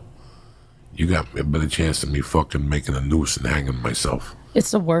Diego, you got a better chance of me fucking making a noose and hanging myself.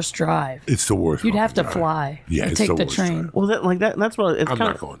 It's the worst drive. It's the worst. You'd have to drive. fly. Yeah, and it's take the the worst train. drive. Well, that's what it's I'm kind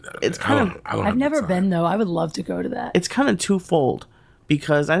not of. going down. It's there. kind of. I don't I've have never the time. been though. I would love to go to that. It's kind of twofold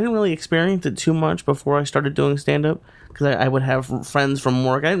because I didn't really experience it too much before I started doing stand up because I would have friends from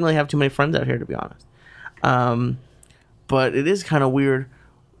work. I didn't really have too many friends out here, to be honest. But it is kind of weird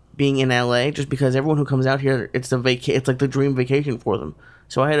being in LA just because everyone who comes out here, it's like the dream vacation for them.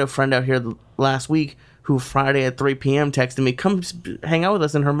 So I had a friend out here last week who Friday at 3 p.m. texted me, come hang out with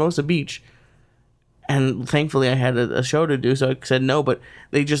us in Hermosa Beach. And thankfully I had a show to do, so I said no, but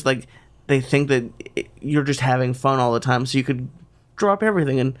they just they think that you're just having fun all the time, so you could drop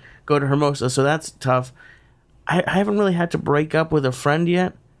everything and go to Hermosa, so that's tough. I haven't really had to break up with a friend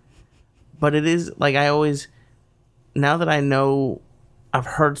yet, but it is, like, I always, now that I know, I've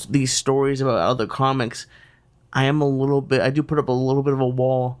heard these stories about other comics, I do put up a little bit of a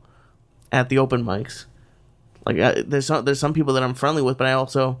wall at the open mics. Like, there's some people that I'm friendly with,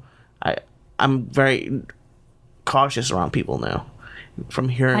 but I'm very cautious around people now from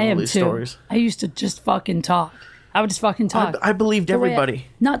hearing all these stories. I used to just fucking talk. I would just fucking talk. I believed everybody.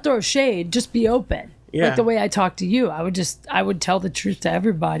 Not throw shade, just be open. Yeah. Like the way I talk to you. I would tell the truth to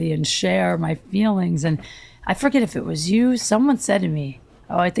everybody and share my feelings. And I forget if it was you. Someone said to me,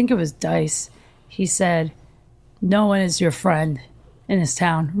 I think it was Dice. He said, no one is your friend in this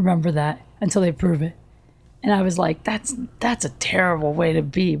town. Remember that until they prove it. And I was like, that's a terrible way to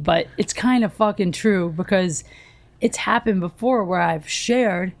be, but it's kind of fucking true because it's happened before where I've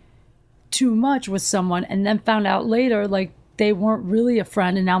shared too much with someone and then found out later like they weren't really a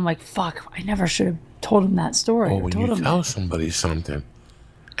friend, and now I'm like, fuck, I never should have told him that story. Or when you tell somebody something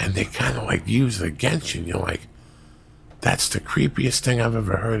and they kind of like use it against you, and you're like, that's the creepiest thing I've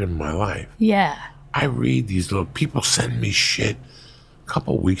ever heard in my life. Yeah. I read these little people send me shit. A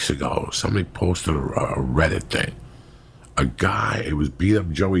couple weeks ago, somebody posted a Reddit thing. A guy, it was Beat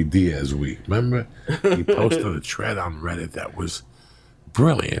Up Joey Diaz week. Remember? He posted a thread on Reddit that was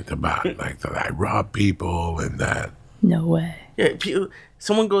brilliant about like that I rob people and that. No way. Yeah,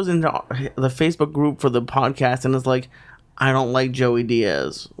 someone goes into the Facebook group for the podcast and is like, I don't like Joey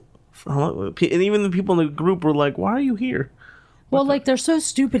Diaz. And even the people in the group were like, why are you here? Well, like, they're so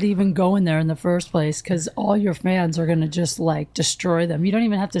stupid to even go in there in the first place because all your fans are going to just, like, destroy them. You don't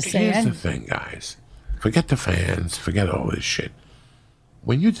even have to say anything. Here's the thing, guys. Forget the fans. Forget all this shit.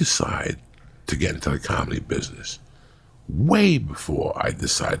 When you decide to get into the comedy business, way before I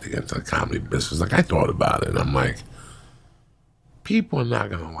decided to get into the comedy business, like, I thought about it, and I'm like, people are not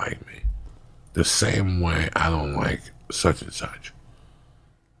going to like me the same way I don't like such and such.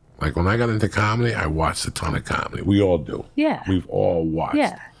 Like, when I got into comedy, I watched a ton of comedy. We all do. Yeah. We've all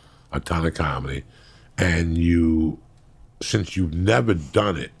watched a ton of comedy. And since you've never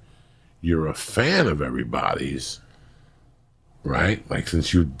done it, you're a fan of everybody's, right? Like,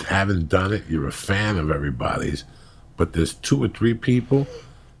 since you haven't done it, you're a fan of everybody's. But there's 2 or 3 people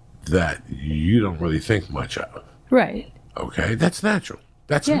that you don't really think much of. Right. Okay? That's natural.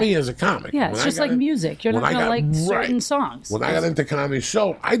 That's me as a comic. Yeah, it's just like music. You're not going to like certain songs. When I got into comedy,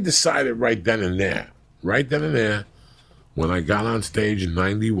 so I decided right then and there, when I got on stage in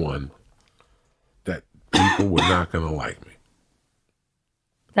 91, that people were not going to like me.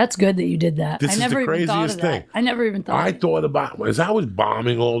 That's good that you did that. This is the craziest thing. I never even thought. I thought about, as I was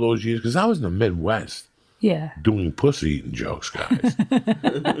bombing all those years, because I was in the Midwest. Yeah. Doing pussy eating jokes, guys. Do you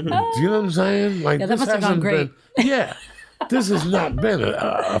know what I'm saying? Like, yeah, that must have gone great. This has not been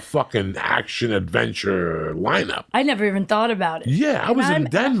a fucking action adventure lineup. I never even thought about it. Yeah, I was in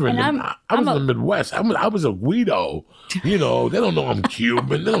Denver. I was in the Midwest. I was a Guido. You know, they don't know I'm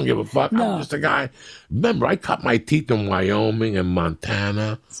Cuban. They don't give a fuck. No. I'm just a guy. Remember, I cut my teeth in Wyoming and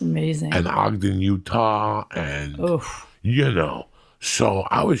Montana. It's amazing. And Ogden, Utah. And, you know. So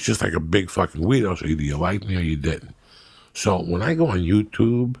I was just like a big fucking Guido. So either you liked me or you didn't. So when I go on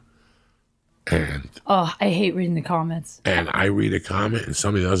YouTube and... Oh, I hate reading the comments. And I read a comment and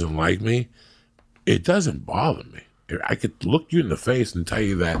somebody doesn't like me, it doesn't bother me. I could look you in the face and tell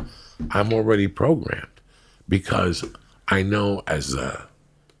you that I'm already programmed. Because I know as a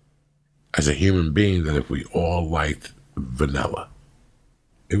human being that if we all liked vanilla,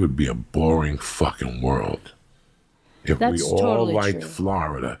 it would be a boring fucking world. If we all totally liked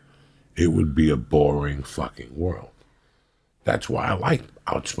Florida, it would be a boring fucking world. That's why I like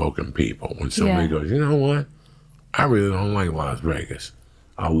outspoken people. When somebody goes, you know what? I really don't like Las Vegas.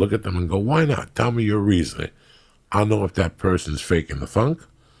 I'll look at them and go, why not? Tell me your reasoning. I'll know if that person's faking the funk.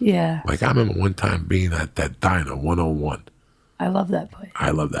 Yeah. Like I remember one time being at that diner, 101. I love that place. I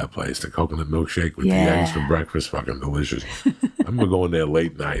love that place. The coconut milkshake with the eggs for breakfast, fucking delicious. I remember going there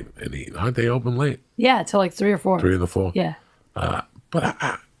late night and eating. Aren't they open late? Yeah, till like 3 or 4. 3 or 4? Yeah. But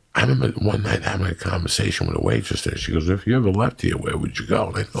I remember one night having a conversation with a waitress there. She goes, if you ever left here, where would you go?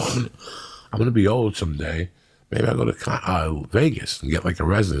 And I thought, I'm going to be old someday. Maybe I'll go to Vegas and get like a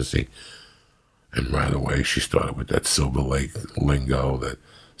residency. And right away, she started with that Silver Lake lingo, that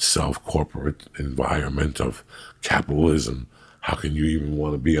self-corporate environment of capitalism. How can you even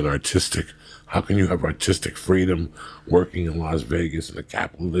want to be how can you have artistic freedom working in Las Vegas and a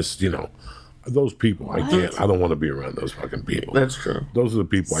capitalist, you know, those people, I don't want to be around those fucking people. That's true. Those are the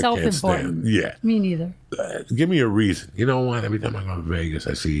people I can't stand. Yeah. Me neither. Give me a reason. You know what? Every time I go to Vegas,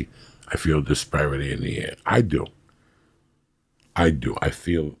 I feel disparity in the air. I do. I do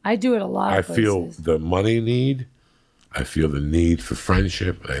it a lot. I feel the money need. I feel the need for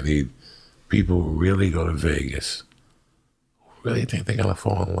friendship. I need people who really go to Vegas, really think they're going to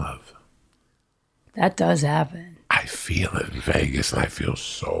fall in love. That does happen. I feel it in Vegas, and I feel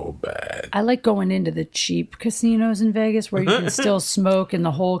so bad. I like going into the cheap casinos in Vegas where you can still smoke in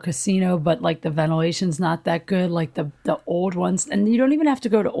the whole casino, but like the ventilation's not that good, like the old ones. And you don't even have to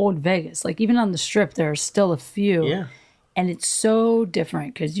go to old Vegas. Like even on the Strip, there are still a few. Yeah. And it's so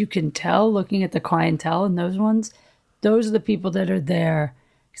different because you can tell looking at the clientele in those ones, those are the people that are there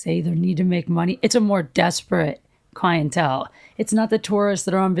because they either need to make money. It's a more desperate clientele. It's not the tourists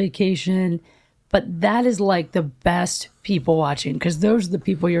that are on vacation, but that is like the best people watching because those are the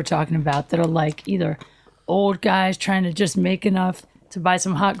people you're talking about that are like either old guys trying to just make enough to buy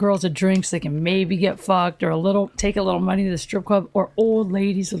some hot girls a drink so they can maybe get fucked or take a little money to the strip club, or old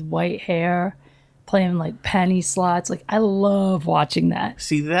ladies with white hair playing like penny slots. Like I love watching that.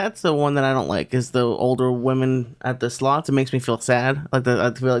 See, that's the one that I don't like is the older women at the slots. It makes me feel sad. Like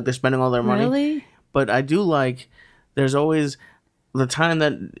I feel like they're spending all their money. Really? But I do like, there's always the time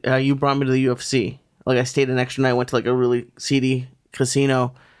that you brought me to the UFC. Like I stayed an extra night, went to like a really seedy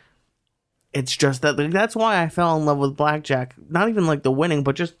casino. It's just that, like, that's why I fell in love with blackjack. Not even like the winning,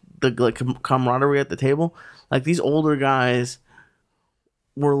 but just the like camaraderie at the table. Like these older guys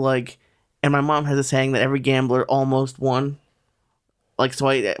were like, and my mom has a saying that every gambler almost won. Like, so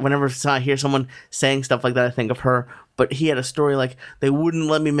whenever I hear someone saying stuff like that, I think of her. But he had a story like, they wouldn't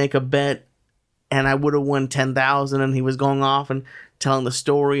let me make a bet and I would have won 10,000, and he was going off and telling the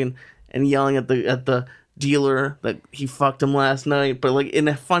story and yelling at the dealer that he fucked him last night, but like in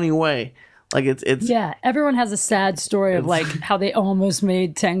a funny way. Like it's yeah, everyone has a sad story of like how they almost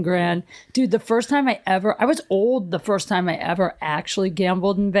made 10 grand. Dude, the first time I was old the first time I ever actually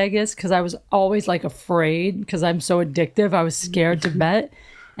gambled in Vegas because I was always like afraid because I'm so addictive. I was scared to bet.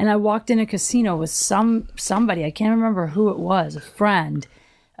 And I walked in a casino with somebody, I can't remember who it was, a friend,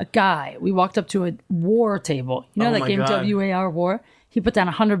 a guy. We walked up to a war table. You know that game God. WAR War? He put down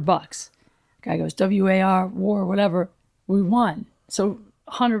 $100. Guy goes, WAR War, whatever. We won. So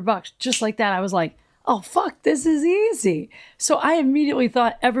 $100, just like that. I was like, oh fuck, this is easy. So I immediately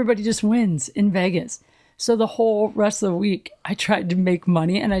thought everybody just wins in Vegas. So the whole rest of the week, I tried to make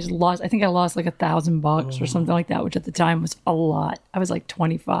money and I just lost. I think I lost like $1,000 or something like that, which at the time was a lot. I was like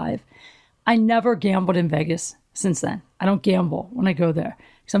 25. I never gambled in Vegas since then. I don't gamble when I go there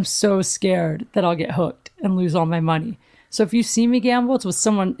because I'm so scared that I'll get hooked and lose all my money. So if you see me gamble, it's with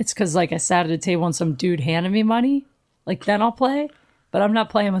someone. It's because like I sat at a table and some dude handed me money. Like then I'll play, but I'm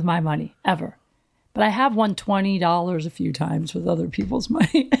not playing with my money ever. But I have won $20 a few times with other people's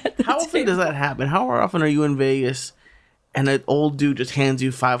money. How often does that happen? How often are you in Vegas and an old dude just hands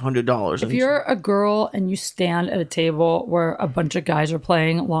you $500? If you're a girl and you stand at a table where a bunch of guys are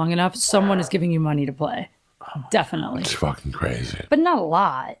playing long enough, someone is giving you money to play. Definitely. It's fucking crazy. But not a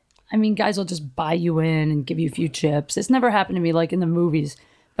lot. I mean, guys will just buy you in and give you a few chips. It's never happened to me like in the movies.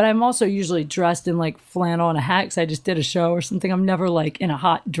 But I'm also usually dressed in like flannel and a hat because I just did a show or something. I'm never like in a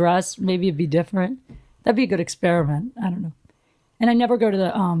hot dress. Maybe it'd be different. That'd be a good experiment. I don't know. And I never go to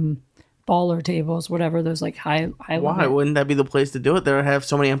the baller tables, whatever, those like high Why limit. wouldn't that be the place to do it? There have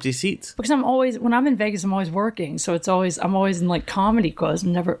so many empty seats. Because when I'm in Vegas, I'm always working. So I'm always in like comedy clothes.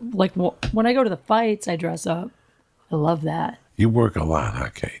 I'm never like, when I go to the fights, I dress up. I love that. You work a lot, huh,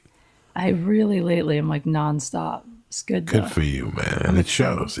 Kate? I really lately am like nonstop. It's good. Good for you, man. And it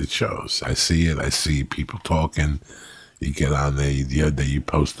shows. It shows. I see it. I see people talking. You get on there. The other day you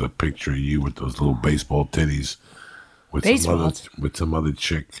post a picture of you with those little baseball titties with some other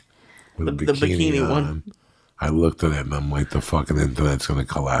chick with a bikini on. One. I looked at it and I'm like, the fucking internet's gonna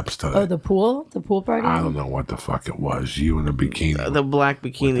collapse today. Oh, the pool party. I don't know what the fuck it was. You in a bikini, the black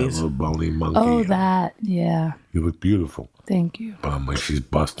with bikinis, that little bony monkey. Oh, that, yeah. You look beautiful. Thank you. But I'm like, she's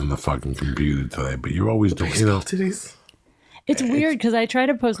busting the fucking computer today. But you're always doing, titties. It's weird because I try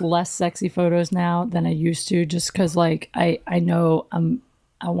to post less sexy photos now than I used to, just because like I know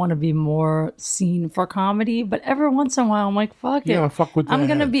I want to be more seen for comedy, but every once in a while I'm like, fuck it. Yeah, fuck with that. I'm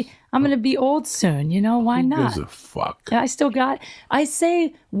gonna be old soon, you know? Why not? Who gives a fuck? Yeah, I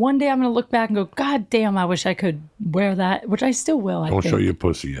say one day I'm gonna look back and go, God damn, I wish I could wear that, which I still will. Don't show your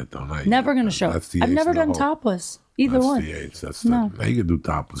pussy yet, though. Not never yet. gonna show. That's the I've age never of the done whole- topless. Either That's one. the age. That's No. now you can do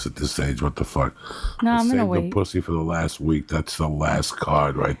topless at this age. What the fuck? No, I'm gonna Save the wait. pussy for the last week. That's the last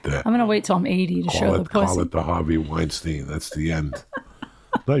card right there. I'm gonna wait till I'm 80 to show the pussy. Call it the Harvey Weinstein. That's the end.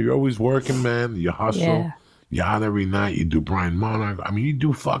 No, you're always working, man. You hustle. Yeah. You're out every night. You do Brian Monarch. I mean, you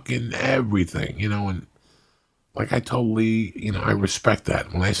do fucking everything, you know. And like I told Lee, you know, I respect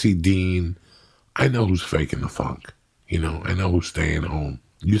that. When I see Dean, I know who's faking the funk. You know, I know who's staying home.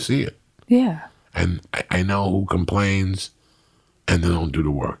 You see it. Yeah. And I know who complains and they don't do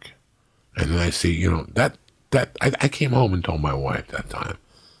the work. And then I see, you know, I came home and told my wife that time.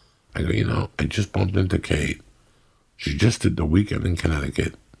 I go, you know, I just bumped into Kate. She just did the weekend in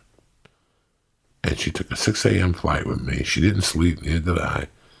Connecticut. And she took a 6 a.m. flight with me. She didn't sleep, neither did I.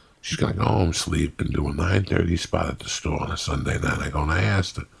 She's going to go home, sleep, and do a 9:30 spot at the store on a Sunday night. I go, and I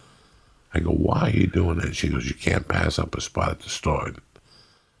asked her, I go, why are you doing that? She goes, you can't pass up a spot at the store.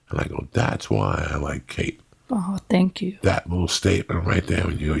 And I go, that's why I like Kate. Oh, thank you. That little statement right there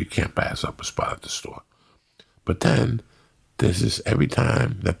when you go, you can't pass up a spot at the store. But then there's this, every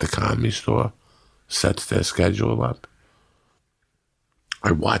time that the Comedy Store sets their schedule up,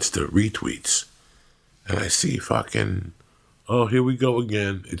 I watch the retweets and I see fucking, oh, here we go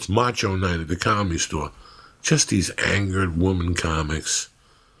again. It's Macho Night at the Comedy Store. Just these angered woman comics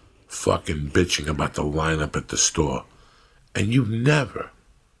fucking bitching about the lineup at the store. And you're not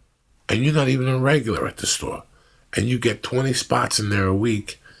even a regular at the store. And you get 20 spots in there a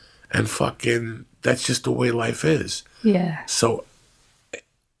week. And fucking, that's just the way life is. Yeah. So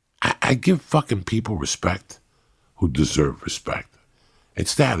I give fucking people respect who deserve respect.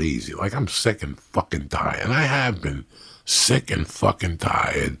 It's that easy. Like, I'm sick and fucking tired. And I have been sick and fucking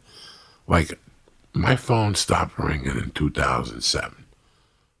tired. Like, my phone stopped ringing in 2007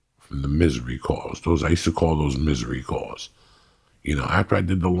 from the misery calls. I used to call those misery calls. You know, after I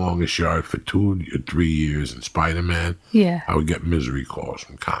did The Longest Yard for 2 or 3 years in Spider-Man, Yeah. I would get misery calls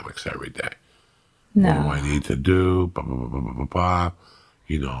from comics every day. No. What do I need to do? Blah, blah, blah, blah, blah, blah, blah.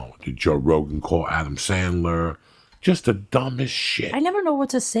 You know, did Joe Rogan call Adam Sandler? Just the dumbest shit. I never know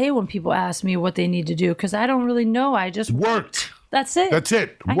what to say when people ask me what they need to do because I don't really know. I just Worked. That's it. That's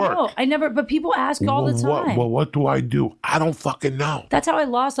it. I Work. know. I never. But people ask all the time. What do I do? I don't fucking know. That's how I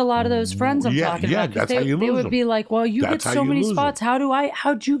lost a lot of those friends I'm talking about. 'Cause that's how you lose They would them. be like, "Well, you That's get how so you many lose spots.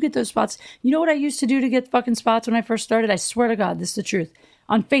 How'd you get those spots? You know what I used to do to get fucking spots when I first started? I swear to God, this is the truth.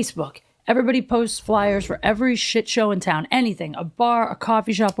 On Facebook, everybody posts flyers for every shit show in town. Anything, a bar, a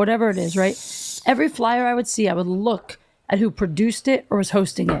coffee shop, whatever it is, right? Every flyer I would see, I would look at who produced it or was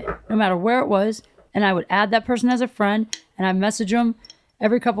hosting it, no matter where it was, and I would add that person as a friend, and I message them.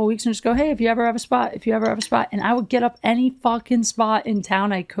 every couple of weeks and just go, hey, if you ever have a spot, and I would get up any fucking spot in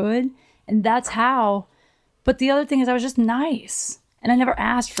town I could, and that's how. But the other thing is I was just nice, and I never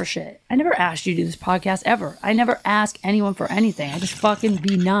asked for shit. I never asked you to do this podcast ever. I never ask anyone for anything. I just fucking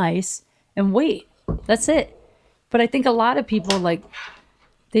be nice and wait. That's it. But I think a lot of people, like,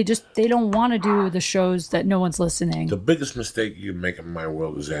 they don't want to do the shows that no one's listening. The biggest mistake you can make in my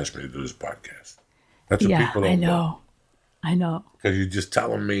world is ask me to do this podcast. That's what people don't know. I know. Because you're just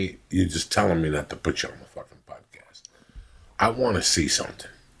telling me not to put you on the fucking podcast. I want to see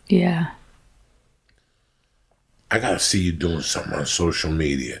something. Yeah. I got to see you doing something on social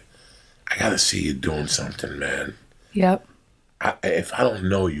media. I got to see you doing something, man. Yep. If I don't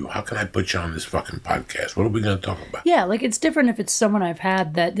know you, how can I put you on this fucking podcast? What are we going to talk about? Yeah, like it's different if it's someone I've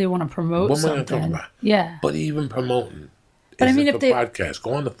had that they want to promote what something. What am I going to talk about? Yeah. But even promoting. But I mean, if they podcast,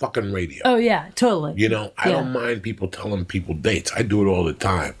 go on the fucking radio. Oh yeah, totally. You know, I don't mind people telling people dates. I do it all the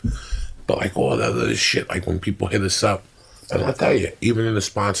time. But like all that other shit, like when people hit us up, and I'll tell you, even in the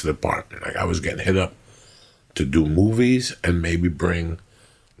sponsor department, like I was getting hit up to do movies and maybe bring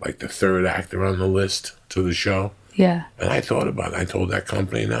like the third actor on the list to the show. Yeah. And I thought about it. I told that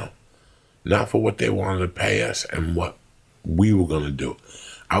company no. Not for what they wanted to pay us and what we were going to do.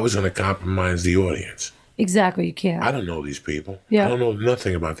 I was going to compromise the audience. Exactly, you can't. I don't know these people. Yeah. I don't know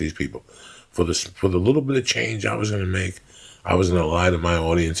nothing about these people. For the little bit of change I was going to make, I was going to lie to my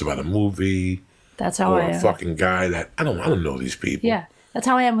audience about a movie. That's how or I am. a fucking guy that I don't know these people. Yeah. That's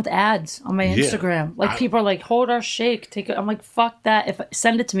how I am with ads on my Instagram. Like people are like, hold our shake, take it. I'm like, fuck that.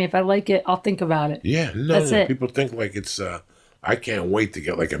 Send it to me. If I like it, I'll think about it. Yeah, That's it. People think like it's I can't wait to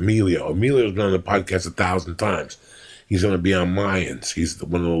get like Emilio. Emilio's been on the podcast 1,000 times. He's gonna be on Mayans. He's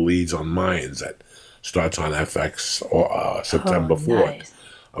one of the leads on Mayans that starts on FX or September 4th. Nice.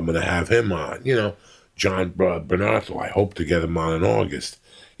 I'm gonna have him on. You know, John Bernardo. I hope to get him on in August.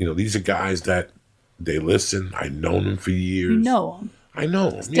 You know, these are guys that they listen. I've known them for years. You know them. I know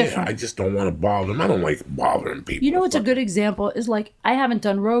them. Yeah, different. I just don't want to bother them. I don't like bothering people. You know what's a good example is like I haven't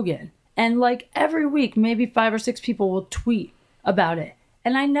done Rogan, and like every week maybe 5 or 6 people will tweet about it,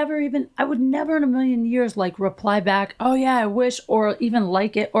 and I would never in a million years like reply back, oh yeah, I wish, or even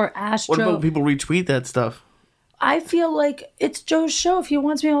like it or ask What Joe. about people retweet that stuff? I feel like it's Joe's show. If he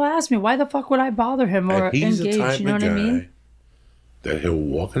wants me, he'll ask me. Why the fuck would I bother him or And he's engage? the type You know of what I guy mean? that he'll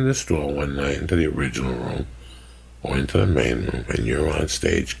walk in the store one night into the original room or into the main room, and you're on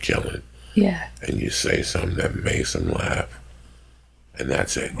stage killing, Yeah. and you say something that makes him laugh, and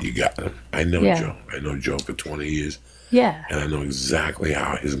that's it. You got him. I know Yeah. Joe. I know Joe for 20 years, Yeah. and I know exactly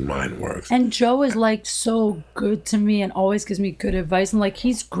how his mind works. And Joe is like so good to me and always gives me good advice. And like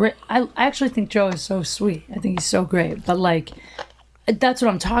he's great. I actually think Joe is so sweet. I think he's so great. But like, that's what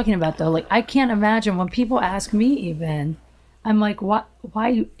I'm talking about though. Like I can't imagine when people ask me even, I'm like, why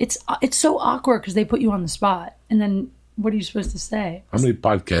you? It's so awkward because they put you on the spot. And then what are you supposed to say? How many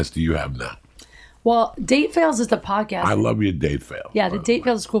podcasts do you have now? Well, Date Fails is the podcast. I love your date fail. Yeah, the Date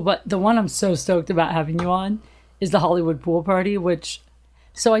Fails is cool. But the one I'm so stoked about having you on is the Hollywood Pool Party, which,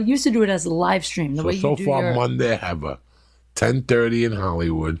 so I used to do it as a live stream. The way you So do far, your, Monday, I have a 10:30 in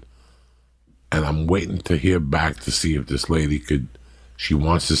Hollywood, and I'm waiting to hear back to see if this lady she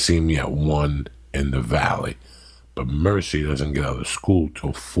wants to see me at 1 in the Valley. But Mercy doesn't get out of school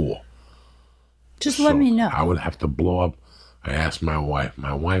till 4. just let me know. I would have to blow up. I asked my wife.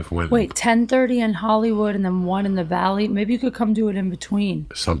 My wife went. Wait, 10:30 in Hollywood and then 1 in the Valley? Maybe you could come do it in between.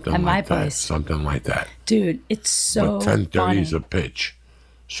 Something at like my that. place. Something like that. Dude, it's so But 10:30 funny. is a pitch.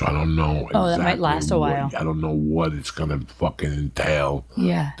 So I don't know exactly Oh, that might last a while. I don't know what it's going to fucking entail.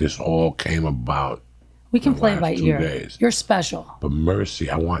 Yeah. This all came about. We can the play last by 2 ear. days. You're special. But Mercy,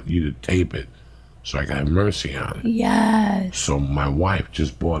 I want you to tape it so I can have Mercy on it. Yes. So my wife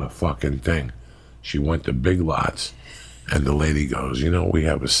just bought a fucking thing. She went to Big Lots, and the lady goes, you know, we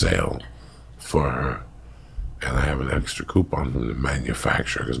have a sale for her, and I have an extra coupon from the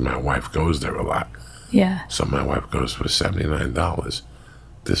manufacturer because my wife goes there a lot. Yeah. So my wife goes for $79.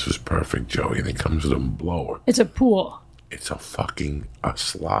 This was perfect, Joey, and it comes with a blower. It's a pool. It's a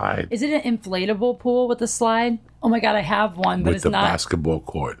slide Is it an inflatable pool with a slide? Oh my God, I have one, but with it's the not. basketball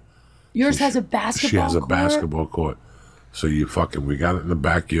court. Yours has a basketball She has a court? basketball court. So we got it in the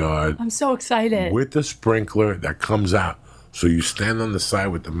backyard. I'm so excited. With the sprinkler that comes out. So you stand on the side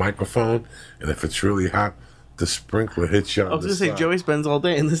with the microphone, and if it's really hot, the sprinkler hits you on I was the gonna say side. Joey spends all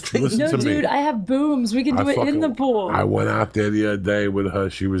day in this thing. Listen No, to me. dude, I have booms. We can do it in the pool. I went out there the other day with her.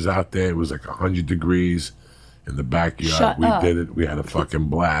 She was out there. It was like 100 degrees in the backyard. Shut we up. did it. We had a fucking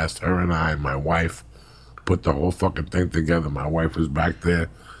blast. Her and I and my wife put the whole fucking thing together. My wife was back there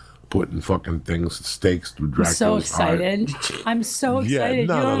putting fucking things, steaks through Dracula's So heart. excited. I'm so excited.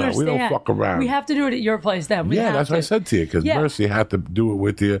 no, you don't no, understand. we don't fuck around. We have to do it at your place then. We Yeah, have that's to. what I said to you, because Yeah. Mercy had to do it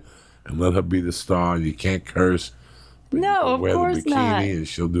with you and let her be the star. You can't curse. No, of Wear course the bikini, not. and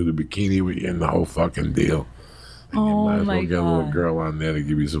she'll do the bikini with you and the whole fucking deal. And you Oh might as my well get a little God. girl on there to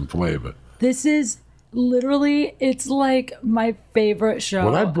give you some flavor. This is literally, it's like my favorite show.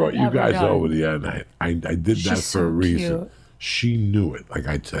 When I brought you I've ever guys done. over the other night, I did that She's for a so reason. cute. She knew it. Like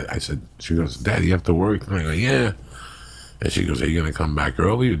I said, she goes, Dad, you have to work? And I go, yeah. And she goes, are you going to come back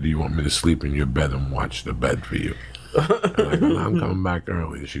early, or do you want me to sleep in your bed and watch the bed for you? And I go, no, I'm coming back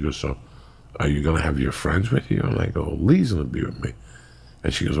early. And she goes, so are you going to have your friends with you? And I go, Lee's going to be with me.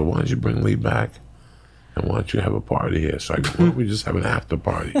 And she goes, well, why don't you bring Lee back? And why don't you have a party here? So I go, why don't we just have an after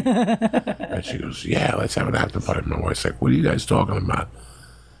party? And she goes, yeah, let's have an after party. My wife's like, what are you guys talking about?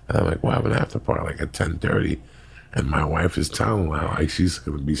 And I'm like, we'll have an after party like at 10:30. And my wife is telling her like she's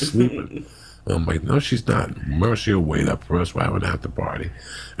going to be sleeping. And I'm like, no, she's not. Mercy will wait up for us. We'll have an after party.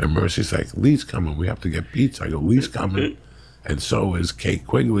 And Mercy's like, Lee's coming. We have to get pizza. I go, Lee's coming. And so is Kate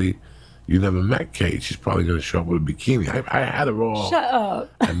Quigley. You never met Kate. She's probably going to show up with a bikini. I had her all. Shut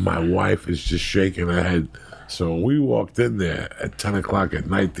up. And my wife is just shaking her head. So when we walked in there at 10 o'clock at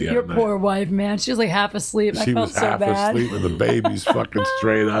night the Your other night, poor wife, man. She was like half asleep. I she felt was so half bad. asleep and the baby's fucking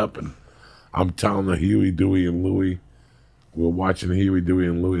straight up. And I'm telling her Huey, Dewey, and Louie. We're watching Huey, Dewey,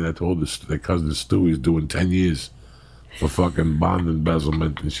 and Louie. I told their cousin Stewie's doing 10 years for fucking bond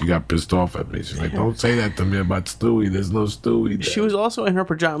embezzlement. And she got pissed off at me. She's like, don't say that to me about Stewie. There's no Stewie there. She was also in her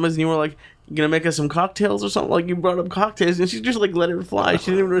pajamas, and you were like, "You gonna make us some cocktails or something?" Like you brought up cocktails, and she just like let it fly. She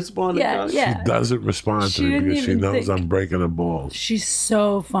didn't even respond. Yeah, to yeah. She doesn't respond She to me didn't because she even knows think. I'm breaking her balls. She's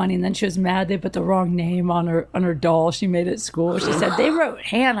so funny. And then she was mad they put the wrong name on her doll she made at school. She said, they wrote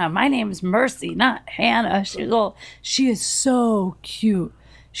Hannah. My name's Mercy, not Hannah. She is so cute.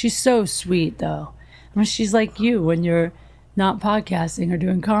 She's so sweet, though. I mean, she's like you when you're not podcasting or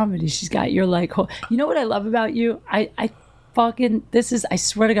doing comedy. She's got your like whole, you know what I love about you? I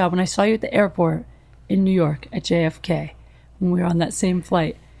swear to God, when I saw you at the airport in New York at JFK, when we were on that same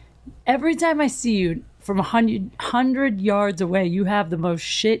flight, every time I see you from 100 yards away, you have the most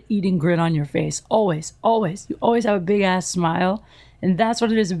shit-eating grin on your face. Always, always. You always have a big-ass smile. And that's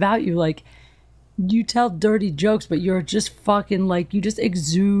what it is about you. Like, you tell dirty jokes, but you're just fucking, like, you just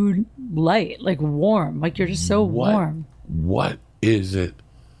exude light, like warm. Like, you're just so warm. What is it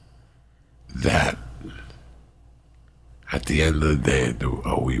that at the end of the day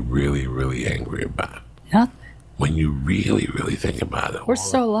are we really, really angry about? Nothing. When you really, really think about it. We're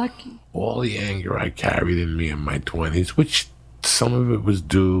so lucky. All the anger I carried in me in my 20s, which some of it was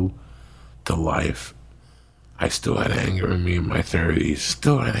due to life. I still had anger in me in my 30s,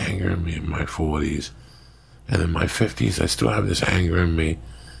 still had anger in me in my 40s. And in my 50s, I still have this anger in me.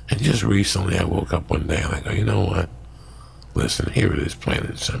 And just recently, I woke up one day and I go, you know what? Listen, here it is, plain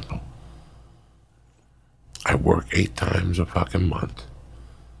and simple. I work 8 times a fucking month.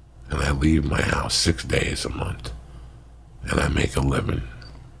 And I leave my house 6 days a month. And I make a living.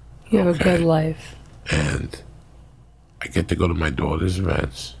 You have Okay. a good life. And I get to go to my daughter's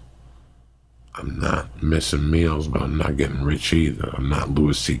events. I'm not missing meals, but I'm not getting rich either. I'm not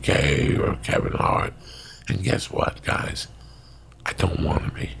Louis C.K. or Kevin Hart. And guess what, guys? I don't want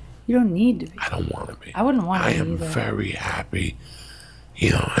to be. You don't need to be. I don't want to be. I wouldn't want to I be am either. very happy.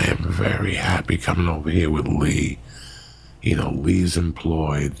 I am very happy coming over here with Lee. Lee's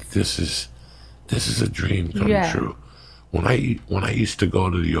employed. This is a dream come Yeah. true. When I used to go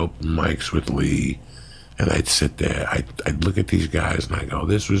to the open mics with Lee, and I'd sit there, I'd look at these guys and I go,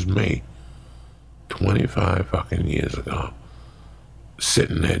 this was me 25 fucking years ago,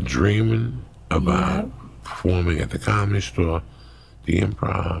 sitting there dreaming about performing at the Comedy Store, the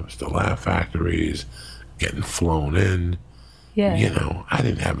Improvs, the Laugh Factories, getting flown in. Yeah. I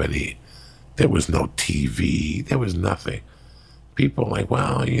didn't have any, there was no TV, there was nothing. People like,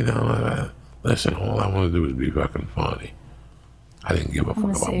 well, listen, all I want to do is be fucking funny. I didn't give a fuck the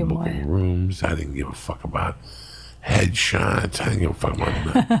about same booking way. rooms. I didn't give a fuck about headshots. I didn't give a fuck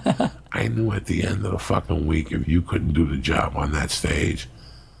about nothing. I knew at the end of the fucking week, if you couldn't do the job on that stage,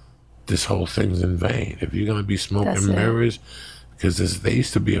 this whole thing's in vain. If you're going to be That's smoking it. mirrors, because there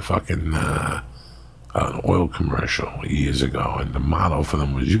used to be a fucking an oil commercial years ago, and the motto for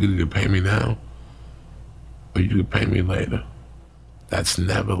them was, you can either pay me now or you can pay me later. That's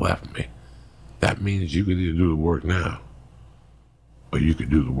never left me. That means you could either do the work now or you could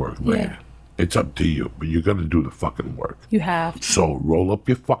do the work later. It's up to you, but you're going to do the fucking work. You have to. So roll up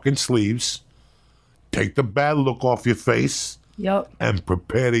your fucking sleeves, take the bad look off your face, Yep. and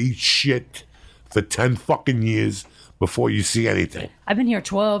prepare to eat shit for 10 fucking years before you see anything. I've been here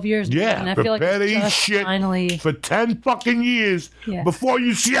 12 years now, Yeah, and I feel like prepare to it's eat just shit finally... for 10 fucking years before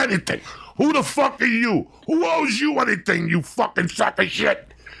you see anything. Who the fuck are you? Who owes you anything, you fucking sack of shit?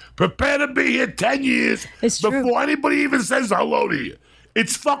 Prepare to be here 10 years before anybody even says hello to you.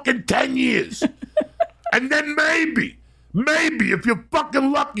 It's fucking 10 years. And then maybe, if you're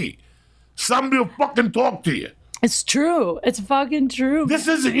fucking lucky, somebody will fucking talk to you. It's true. It's fucking true. This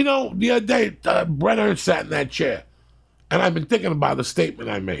isn't, the other day, Brenner sat in that chair. And I've been thinking about the statement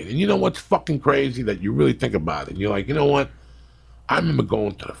I made. And you know what's fucking crazy? That you really think about it. And you're like, you know what? I remember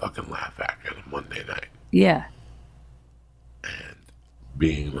going to the fucking Laugh Factory on a Monday night. Yeah. And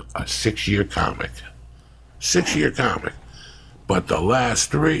being a 6-year comic. 6-year comic. But the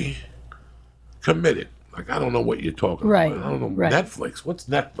last 3 committed. Like, I don't know what you're talking about. I don't know. Right. Netflix. What's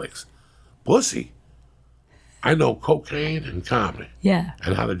Netflix? Pussy. I know cocaine and comedy. Yeah.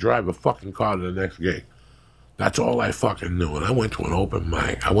 And how to drive a fucking car to the next gig. That's all I fucking knew. And I went to an open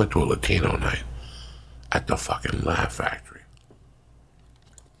mic. I went to a Latino night at the fucking Laugh Factory.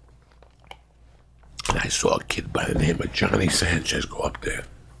 And I saw a kid by the name of Johnny Sanchez go up there.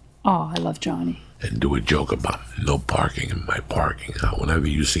 Oh, I love Johnny. And do a joke about no parking in my parking. How whenever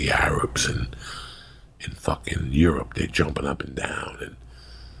you see Arabs in fucking Europe, they're jumping up and down. And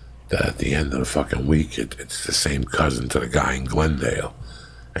at the end of the fucking week, it's the same cousin to the guy in Glendale.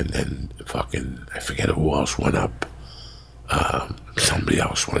 And then fucking, I forget who else went up. Somebody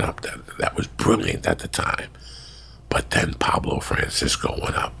else went up that was brilliant at the time. But then Pablo Francisco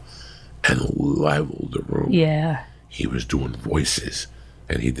went up and leveled the room. Yeah. He was doing voices,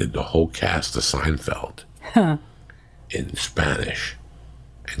 and he did the whole cast of Seinfeld in Spanish.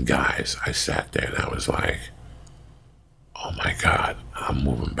 And guys, I sat there and I was like, oh my God, I'm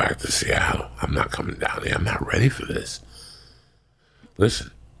moving back to Seattle. I'm not coming down here. I'm not ready for this.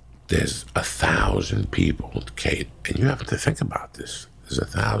 Listen, there's 1,000 people, Kate, and you have to think about this. There's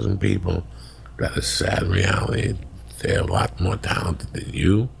 1,000 people that are sad reality. They're a lot more talented than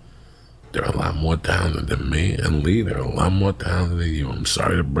you. They're a lot more talented than me. And Lee, they're a lot more talented than you. I'm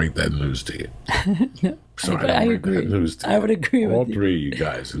sorry to break that news to you. No, Sorry I to break agree. that news to you. I would agree with you. All 3 of you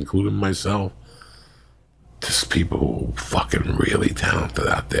guys, including myself, there's people who are fucking really talented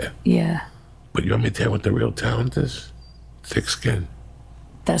out there. Yeah. But you want me to tell you what the real talent is? Thick skin.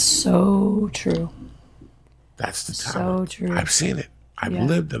 That's so true. That's the talent. So true. I've seen it. I've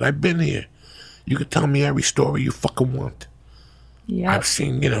lived it. I've been here. You can tell me every story you fucking want. Yeah. I've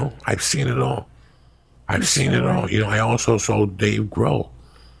seen it all. I've seen it all. I also saw Dave Grohl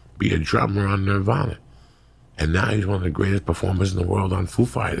be a drummer on Nirvana. And now he's one of the greatest performers in the world on Foo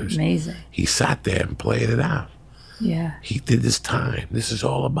Fighters. Amazing. He sat there and played it out. Yeah. He did his time. This is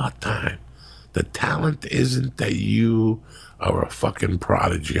all about time. The talent isn't that you are a fucking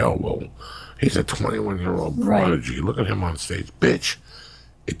prodigy. Oh, well, he's a 21-year-old prodigy. Look at him on stage. Bitch,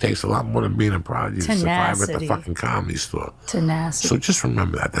 it takes a lot more than being a prodigy to survive at the fucking comedy store. Tenacity. So just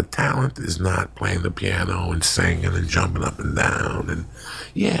remember that. The talent is not playing the piano and singing and jumping up and down. And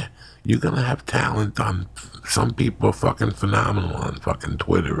yeah, you're going to have talent on... Some people are fucking phenomenal on fucking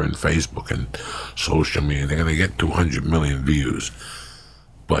Twitter and Facebook and social media. They're going to get 200 million views.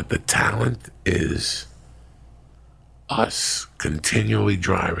 But the talent is us continually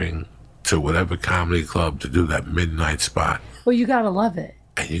driving to whatever comedy club to do that midnight spot. Well, you gotta love it.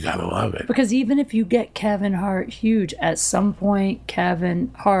 And you gotta love it. Because even if you get Kevin Hart huge, at some point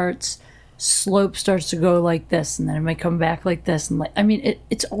Kevin Hart's slope starts to go like this, and then it might come back like this. And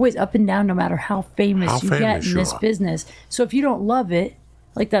it's always up and down no matter how famous you get in this business. So if you don't love it,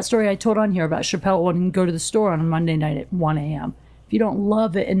 like that story I told on here about Chappelle wanting to go to the store on a Monday night at 1 a.m. If you don't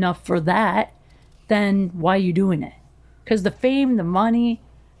love it enough for that, then why are you doing it? Because the fame, the money,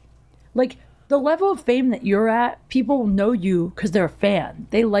 like the level of fame that you're at, people know you because they're a fan.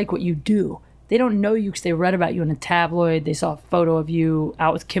 They like what you do. They don't know you because they read about you in a tabloid. They saw a photo of you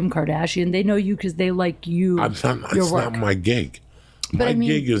out with Kim Kardashian. They know you because they like you. It's not my gig. My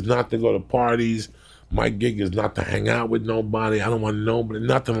gig is not to go to parties. My gig is not to hang out with nobody. I don't want nobody,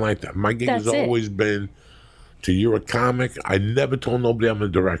 nothing like that. My gig has always been to you're a comic. I never told nobody I'm a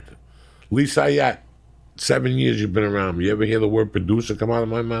director. Lee Syatt, 7 years you've been around me. You ever hear the word producer come out of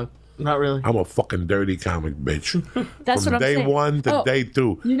my mouth? Not really. I'm a fucking dirty comic, bitch. That's From what I'm saying. day one to day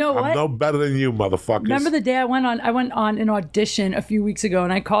 2. You know what? I'm no better than you, motherfuckers. Remember the day I went on an audition a few weeks ago,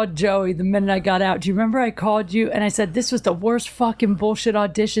 and I called Joey the minute I got out. Do you remember I called you and I said this was the worst fucking bullshit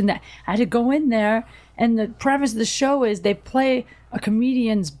audition that I had to go in there, and the premise of the show is they play a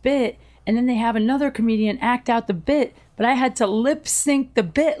comedian's bit and then they have another comedian act out the bit, but I had to lip sync the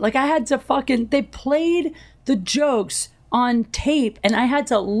bit. Like I had to they played the jokes on tape and I had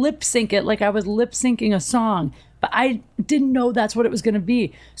to lip sync it like I was lip syncing a song. But I didn't know that's what it was going to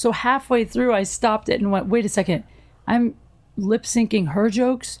be. So halfway through, I stopped it and went, wait a second. I'm lip syncing her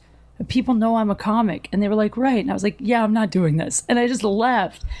jokes. People know I'm a comic. And they were like, right. And I was like, yeah, I'm not doing this. And I just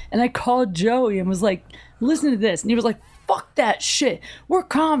left. And I called Joey and was like, listen to this. And he was like, fuck that shit. We're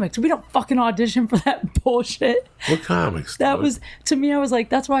comics. We don't fucking audition for that bullshit. We're comics. That was, to me, I was like,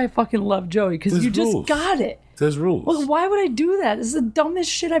 that's why I fucking love Joey. Because you just got it. There's rules. Well, why would I do that? This is the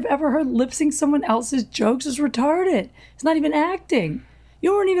dumbest shit I've ever heard. Lip sync someone else's jokes is retarded. It's not even acting.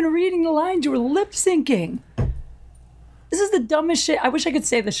 You weren't even reading the lines. You were lip syncing. This is the dumbest shit. I wish I could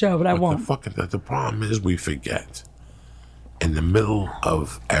say the show, but I won't. The problem is we forget. In the middle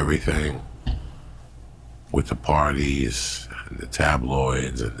of everything, with the parties and the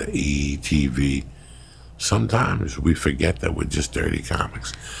tabloids and the ETV, sometimes we forget that we're just dirty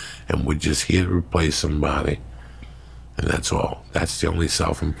comics. And we're just here to replace somebody. And that's all. That's the only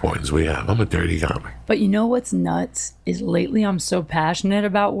self-importance we have. I'm a dirty comic. But you know what's nuts is lately I'm so passionate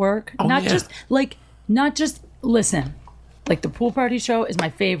about work. Oh, not just, listen, like the pool party show is my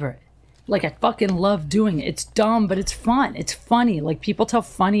favorite. Like I fucking love doing it. It's dumb, but it's fun. It's funny. Like people tell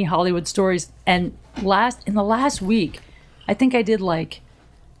funny Hollywood stories. And in the last week, I think I did like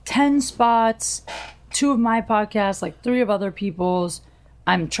 10 spots, 2 of my podcasts, like 3 of other people's.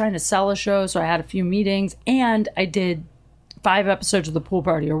 I'm trying to sell a show, so I had a few meetings, and I did 5 episodes of the pool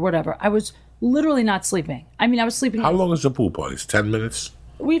party or whatever. I was literally not sleeping. I mean, I was sleeping. How long is the pool party? 10 minutes?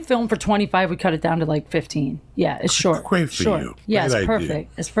 We filmed for 25. We cut it down to like 15. Yeah, it's short. Great for short. you. Yeah, Great it's perfect. idea.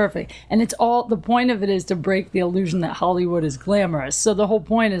 It's perfect. And it's all, the point of it is to break the illusion that Hollywood is glamorous. So the whole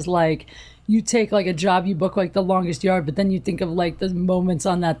point is like, you take like a job, you book like The Longest Yard, but then you think of like the moments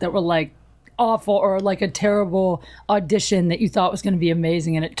on that were like, awful, or like a terrible audition that you thought was going to be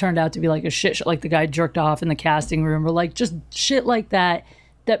amazing and it turned out to be like a shit show, like the guy jerked off in the casting room, or like just shit like that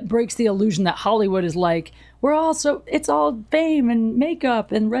breaks the illusion that Hollywood is like, it's all fame and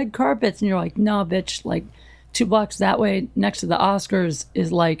makeup and red carpets, and you're like, no bitch, like 2 blocks that way next to the Oscars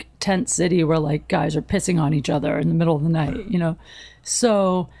is like tent city where like guys are pissing on each other in the middle of the night, you know.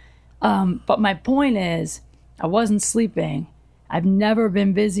 So but my point is, I wasn't sleeping. I've never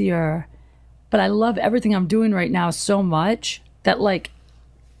been busier. But I love everything I'm doing right now so much that, like,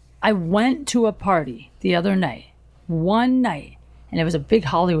 I went to a party the other night, one night, and it was a big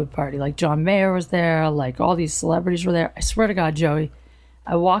Hollywood party. Like, John Mayer was there, like, all these celebrities were there. I swear to God, Joey,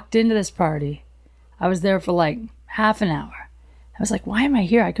 I walked into this party. I was there for, like, half an hour. I was like, why am I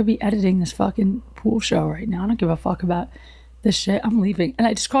here? I could be editing this fucking pool show right now. I don't give a fuck about this shit. I'm leaving. And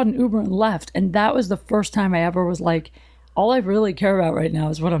I just called an Uber and left. And that was the first time I ever was like, all I really care about right now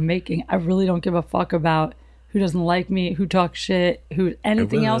is what I'm making. I really don't give a fuck about who doesn't like me, who talks shit,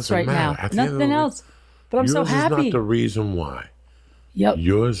 anything else right now. Nothing else. But I'm so happy. Yours is not the reason why. Yep.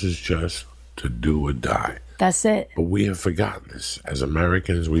 Yours is just to do or die. That's it. But we have forgotten this. As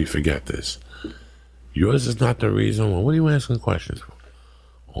Americans, we forget this. Yours is not the reason why. What are you asking questions for?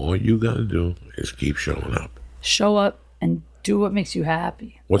 All you got to do is keep showing up. Show up and do what makes you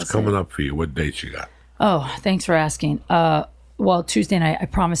happy. What's coming up for you? What dates you got? Oh, thanks for asking. Well, Tuesday night, I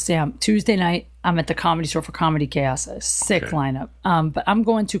promised Sam. Tuesday night, I'm at the Comedy Store for Comedy Chaos. A sick lineup. But I'm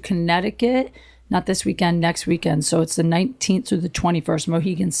going to Connecticut, not this weekend, next weekend. So it's the 19th through the 21st,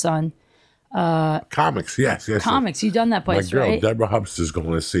 Mohegan Sun. Comics, yes. Comics, you done that place, My girl, right? Deborah Hubster's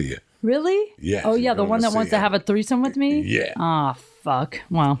going to see you. Really? Yeah. Oh, yeah, the one that wants to have a threesome with me? Yeah. Oh, fuck.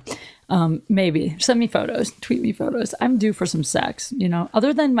 Well, maybe. Send me photos. Tweet me photos. I'm due for some sex, you know?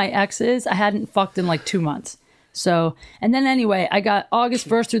 Other than my exes, I hadn't fucked in like 2 months. So, and then anyway, I got August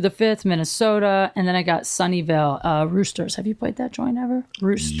 1st through the 5th, Minnesota, and then I got Sunnyvale, Roosters. Have you played that joint ever?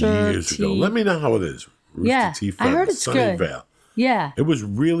 Rooster Years Tea. ago. Let me know how it is. Rooster Yeah, Tea I heard it's good. Sunnyvale. Yeah. It was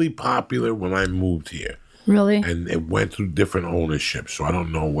really popular when I moved here. Really? And it went through different ownership, so I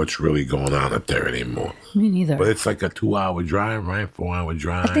don't know what's really going on up there anymore. Me neither. But it's like a 2-hour drive, right? 4-hour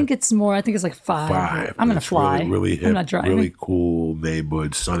drive. I think it's more. I think it's like 5. I'm going to fly. Really hip, I'm not driving. really cool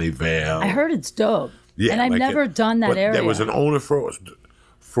neighborhood, Sunnyvale. I heard it's dope. Yeah, and I've never done that but area. There was an owner for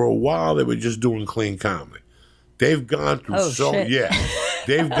a while. They were just doing clean comedy. They've gone through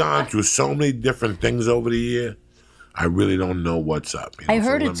they've gone through so many different things over the year. I really don't know what's up. You know?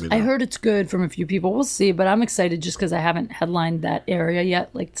 I heard it's good from a few people. We'll see, but I'm excited just because I haven't headlined that area yet,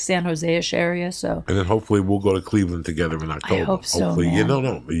 like the San Jose-ish area. So, and then hopefully we'll go to Cleveland together in October. I hope so. Hopefully,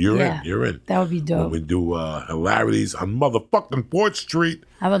 man. You're in. That would be dope. When we do hilarities on motherfucking 4th Street.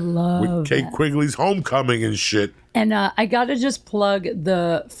 I would love with Kate that. Quigley's homecoming and shit. And I got to just plug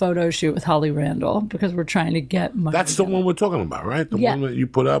the photo shoot with Holly Randall because we're trying to get money. That's the one we're talking about, right? The Yeah. one that you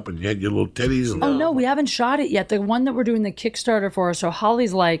put up and you had your little titties. And Oh, no, we haven't shot it yet. The one that we're doing the Kickstarter for. So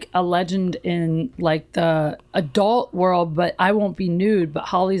Holly's like a legend in like the adult world, but I won't be nude. But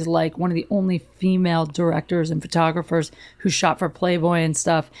Holly's like one of the only female directors and photographers who shot for Playboy and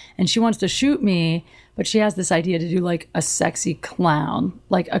stuff. And she wants to shoot me, but she has this idea to do like a sexy clown,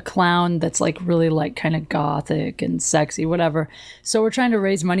 like a clown that's like really like kind of gothic and sexy, whatever. So we're trying to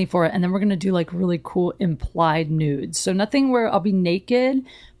raise money for it. And then we're going to do like really cool implied nudes. So nothing where I'll be naked,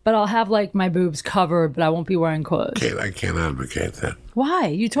 but I'll have like my boobs covered, but I won't be wearing clothes. Kate, I can't advocate that. Why?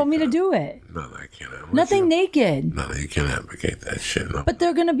 You told me to do it. No, I can't advocate Nothing naked. No, you can't advocate that shit. No. But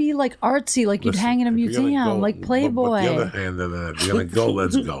they're going to be like artsy, like you'd Listen, hang in a if you're gonna museum, go- like Playboy. But the other hand of that, if you're going to go,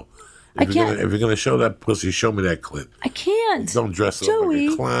 let's go. I If you're can't. gonna show that pussy, show me that clit. I can't. Don't dress up Joey.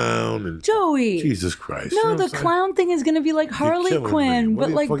 like a clown. And Joey. Jesus Christ. You know No, what the I'm saying? clown thing is going to be like Harley killing me. Quinn, What but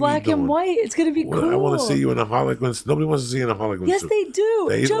the like fuck you black and doing? white. It's going to be cool. I want to see you in a Harlequin. Nobody wants to see you in a Harlequin Yes, suit. they do.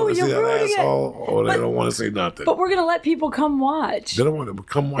 They either Joey, want to you're see that ruining it. asshole, or they But- don't want to see nothing. But we're going to let people come watch They don't want to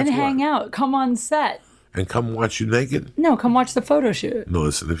come watch and what? hang out. Come on set. And come watch you naked. No, come watch the photo shoot. No,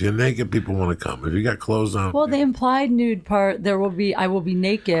 listen. If you're naked, people want to come. If you got clothes on, Well, the implied nude part, I will be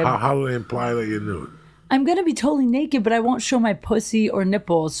naked. how do they imply that you're nude? I'm going to be totally naked, but I won't show my pussy or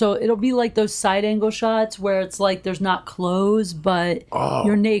nipples. So it'll be like those side angle shots where it's like there's not clothes, but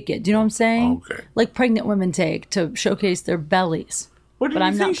you're naked. Do you know what I'm saying? Okay. Like pregnant women take to showcase their bellies. What did But you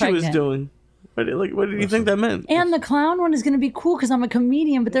I'm not think she was pregnant. doing? What did you think that meant? And the clown one is going to be cool because I'm a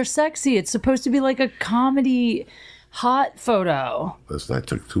comedian, but they're sexy. It's supposed to be like a comedy hot photo. Listen, I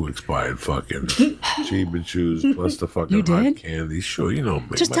took 2 expired fucking Chiba shoes plus the fucking You hot did? candy. Sure, you know me.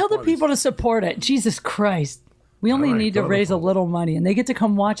 Just My tell the party's- people to support it. Jesus Christ. We only All right, need to go to raise a phone. little money, and they get to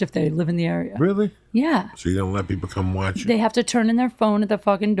come watch if they live in the area. Really? Yeah. So you don't let people come watch you? They have to turn in their phone at the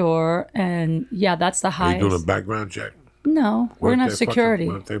fucking door, and yeah, that's the Are you highest. doing a background check? No, What we're if gonna they have security.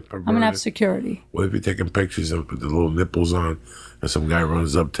 what if they I'm gonna have perverted? security. What if you're taking pictures and put the little nipples on, and some guy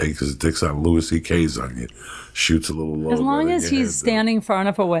runs up, takes his dicks out, Louis C.K.'s on you, shoots a little logo. As long in as your he's head, standing far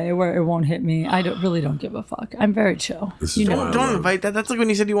enough away where it won't hit me, I really don't give a fuck. I'm very chill. This You is know, why I Don't love- invite that. That's like when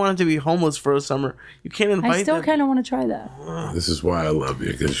you said you wanted to be homeless for a summer. You can't invite I still that. kind of want to try that. This is why I love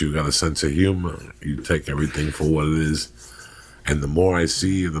you, because you got a sense of humor. You take everything for what it is. And the more I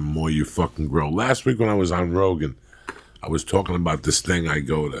see you, the more you fucking grow. Last week when I was on Rogan, I was talking about this thing I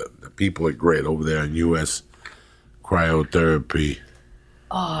go to. The people are great over there in U.S. Cryotherapy.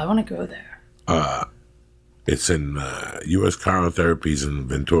 Oh, I want to go there. It's in U.S. Cryotherapy's in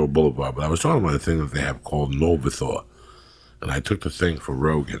Ventura Boulevard. But I was talking about a thing that they have called Novithor. And I took the thing for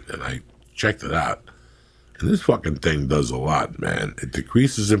Rogan, and I checked it out. And this fucking thing does a lot, man. It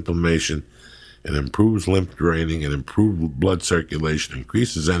decreases inflammation. It improves lymph draining. It improves blood circulation,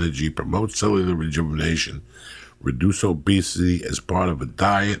 increases energy, promotes cellular rejuvenation, reduce obesity as part of a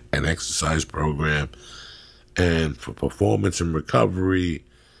diet and exercise program, and for performance and recovery,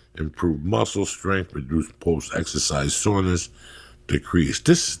 improve muscle strength, reduce post-exercise soreness, decrease.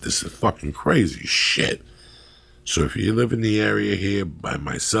 This is fucking crazy shit. So if you live in the area here by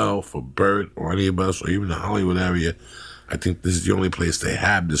myself or Bert or any of us or even the Hollywood area, I think this is the only place they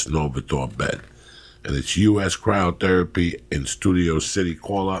have this Novithor bed. And it's U.S. Cryotherapy in Studio City.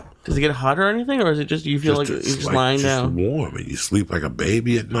 Call up. Does it get hot or anything, or is it just you feel like you're It's just lying just down? warm, and you sleep like a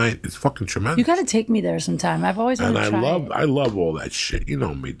baby at night. It's fucking tremendous. You got to take me there sometime. I've always and wanted to try it. I love all that shit. You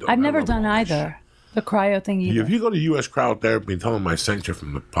know me, though. I've I never love done all that shit. either. The cryo thing either. If you go to U.S. Cryotherapy and tell them I sent you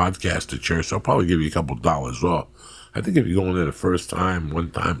from the podcast to church, they'll probably give you a couple dollars off. I think if you go in there the first time,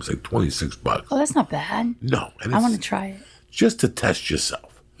 one time, it's like $26. Oh, that's not bad. No, and I it's want to try it. just to test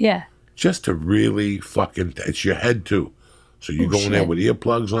yourself. Yeah. Just to really fucking, it's your head too. So you go in there shit. with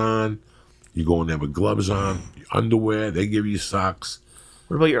earplugs on, you go in there with gloves on, your underwear, they give you socks.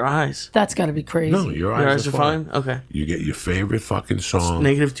 What about your eyes? That's got to be crazy. No, your eyes, Your eyes are fine. Okay. You get your favorite fucking song.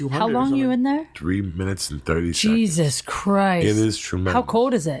 Negative 200. How long you in there? 3 minutes and 30 seconds. Jesus Christ. It is tremendous. How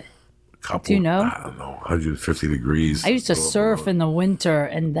cold is it? Couple, Do you know? I don't know, 150 degrees. I used to surf in the winter,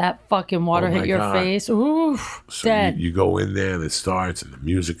 and that fucking water Oh hit my your God. face. Oof, So dead. you go in there and it starts and the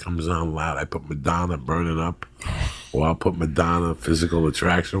music comes on loud. I put Madonna Burning Up. Or I'll put Madonna Physical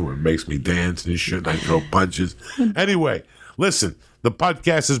Attraction where it makes me dance and shit. And I throw punches. Anyway, listen, the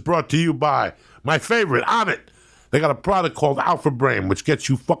podcast is brought to you by my favorite, On It. They got a product called Alpha Brain, which gets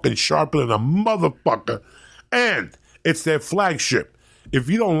you fucking sharper than a motherfucker. And it's their flagship. If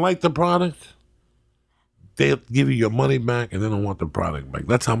you don't like the product, they'll give you your money back and they don't want the product back.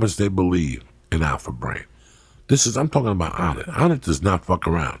 That's how much they believe in Alpha Brain. I'm talking about On It. On It does not fuck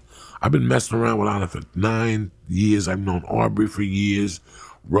around. I've been messing around with Honor for 9 years. I've known Aubrey for years.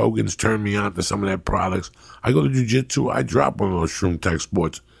 Rogan's turned me on to some of their products. I go to jiu-jitsu. I drop one of those Shroom Tech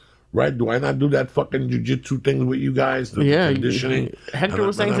Sports. Right? Do I not do that fucking jiu-jitsu thing with you guys? The conditioning? Hector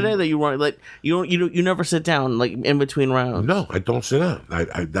was saying today that you want like you never sit down like in between rounds. No, I don't sit down.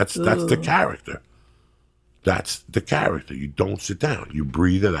 That's the character. That's the character. You don't sit down. You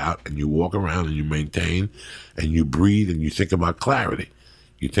breathe it out and you walk around and you maintain and you breathe and you think about clarity.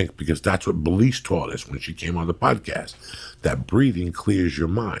 You think, because that's what Belize taught us when she came on the podcast, that breathing clears your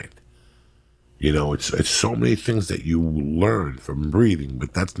mind. You know, it's so many things that you learn from breathing,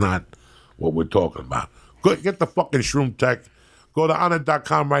 but that's not what we're talking about. Go get the fucking Shroom Tech. Go to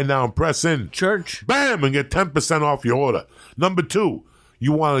honor.com right now and press in. Church. Bam! And get 10% off your order. Number 2,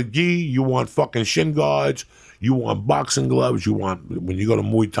 you want a gi, you want fucking shin guards, you want boxing gloves, you want, when you go to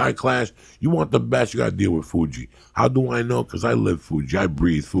Muay Thai class, you want the best, you got to deal with Fuji. How do I know? Because I live Fuji. I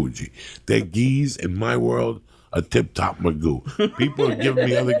breathe Fuji. Their gis, in my world, are tip-top magoo. People have given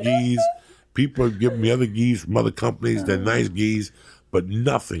me other gis. People have given me other gis from other companies. They're nice gis, but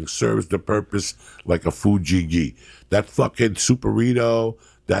nothing serves the purpose like a Fuji gi. That fucking Superito,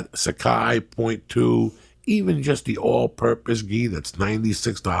 that Sakai .2, even just the all-purpose gi that's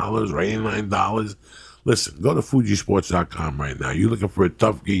 $96 or $89. Listen, go to Fujisports.com right now. You're looking for a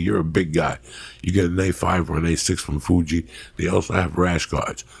tough gi, you're a big guy. You get an A5 or an A6 from Fuji. They also have rash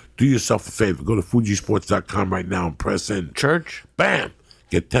guards. Do yourself a favor. Go to Fujisports.com right now and press in. Church. Bam!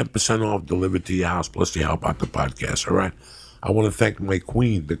 Get 10% off delivered to your house, plus you help out the podcast, all right? I want to thank my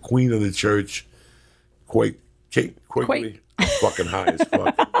queen, the queen of the church, Quigley. I'm fucking high as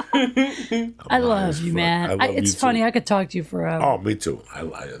fuck. I love you, man. It's funny. I could talk to you forever. Oh, me too.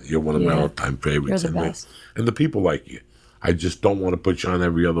 You're one of my all-time favorites. You're the best. And the people like you. I just don't want to put you on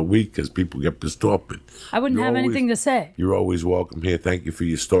every other week because people get pissed off. But I wouldn't have anything to say. You're always welcome here. Thank you for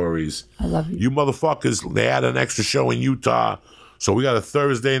your stories. I love you. You motherfuckers, they had an extra show in Utah, so we got a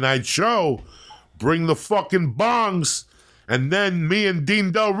Thursday night show. Bring the fucking bongs. And then me and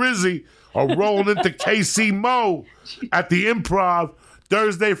Dean Del Rizzi are rolling into KC Mo at the Improv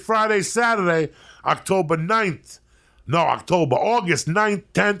Thursday, Friday, Saturday, August 9th,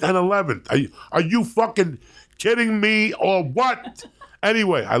 10th, and 11th. Are you fucking kidding me or what?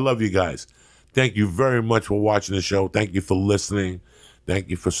 Anyway, I love you guys. Thank you very much for watching the show. Thank you for listening. Thank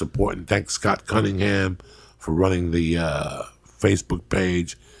you for supporting. Thanks Scott Cunningham for running the Facebook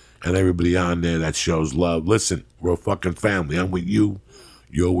page and everybody on there that shows love. Listen, we're a fucking family. I'm with you.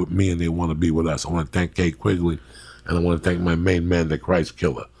 You're with me, and they want to be with us. I want to thank Kate Quigley, and I want to thank my main man, the Christ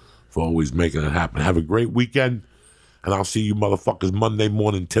Killer, for always making it happen. Have a great weekend, and I'll see you motherfuckers Monday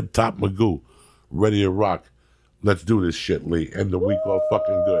morning, tip-top magoo, ready to rock. Let's do this shit, Lee. End the week all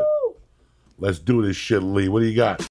fucking good. Let's do this shit, Lee. What do you got?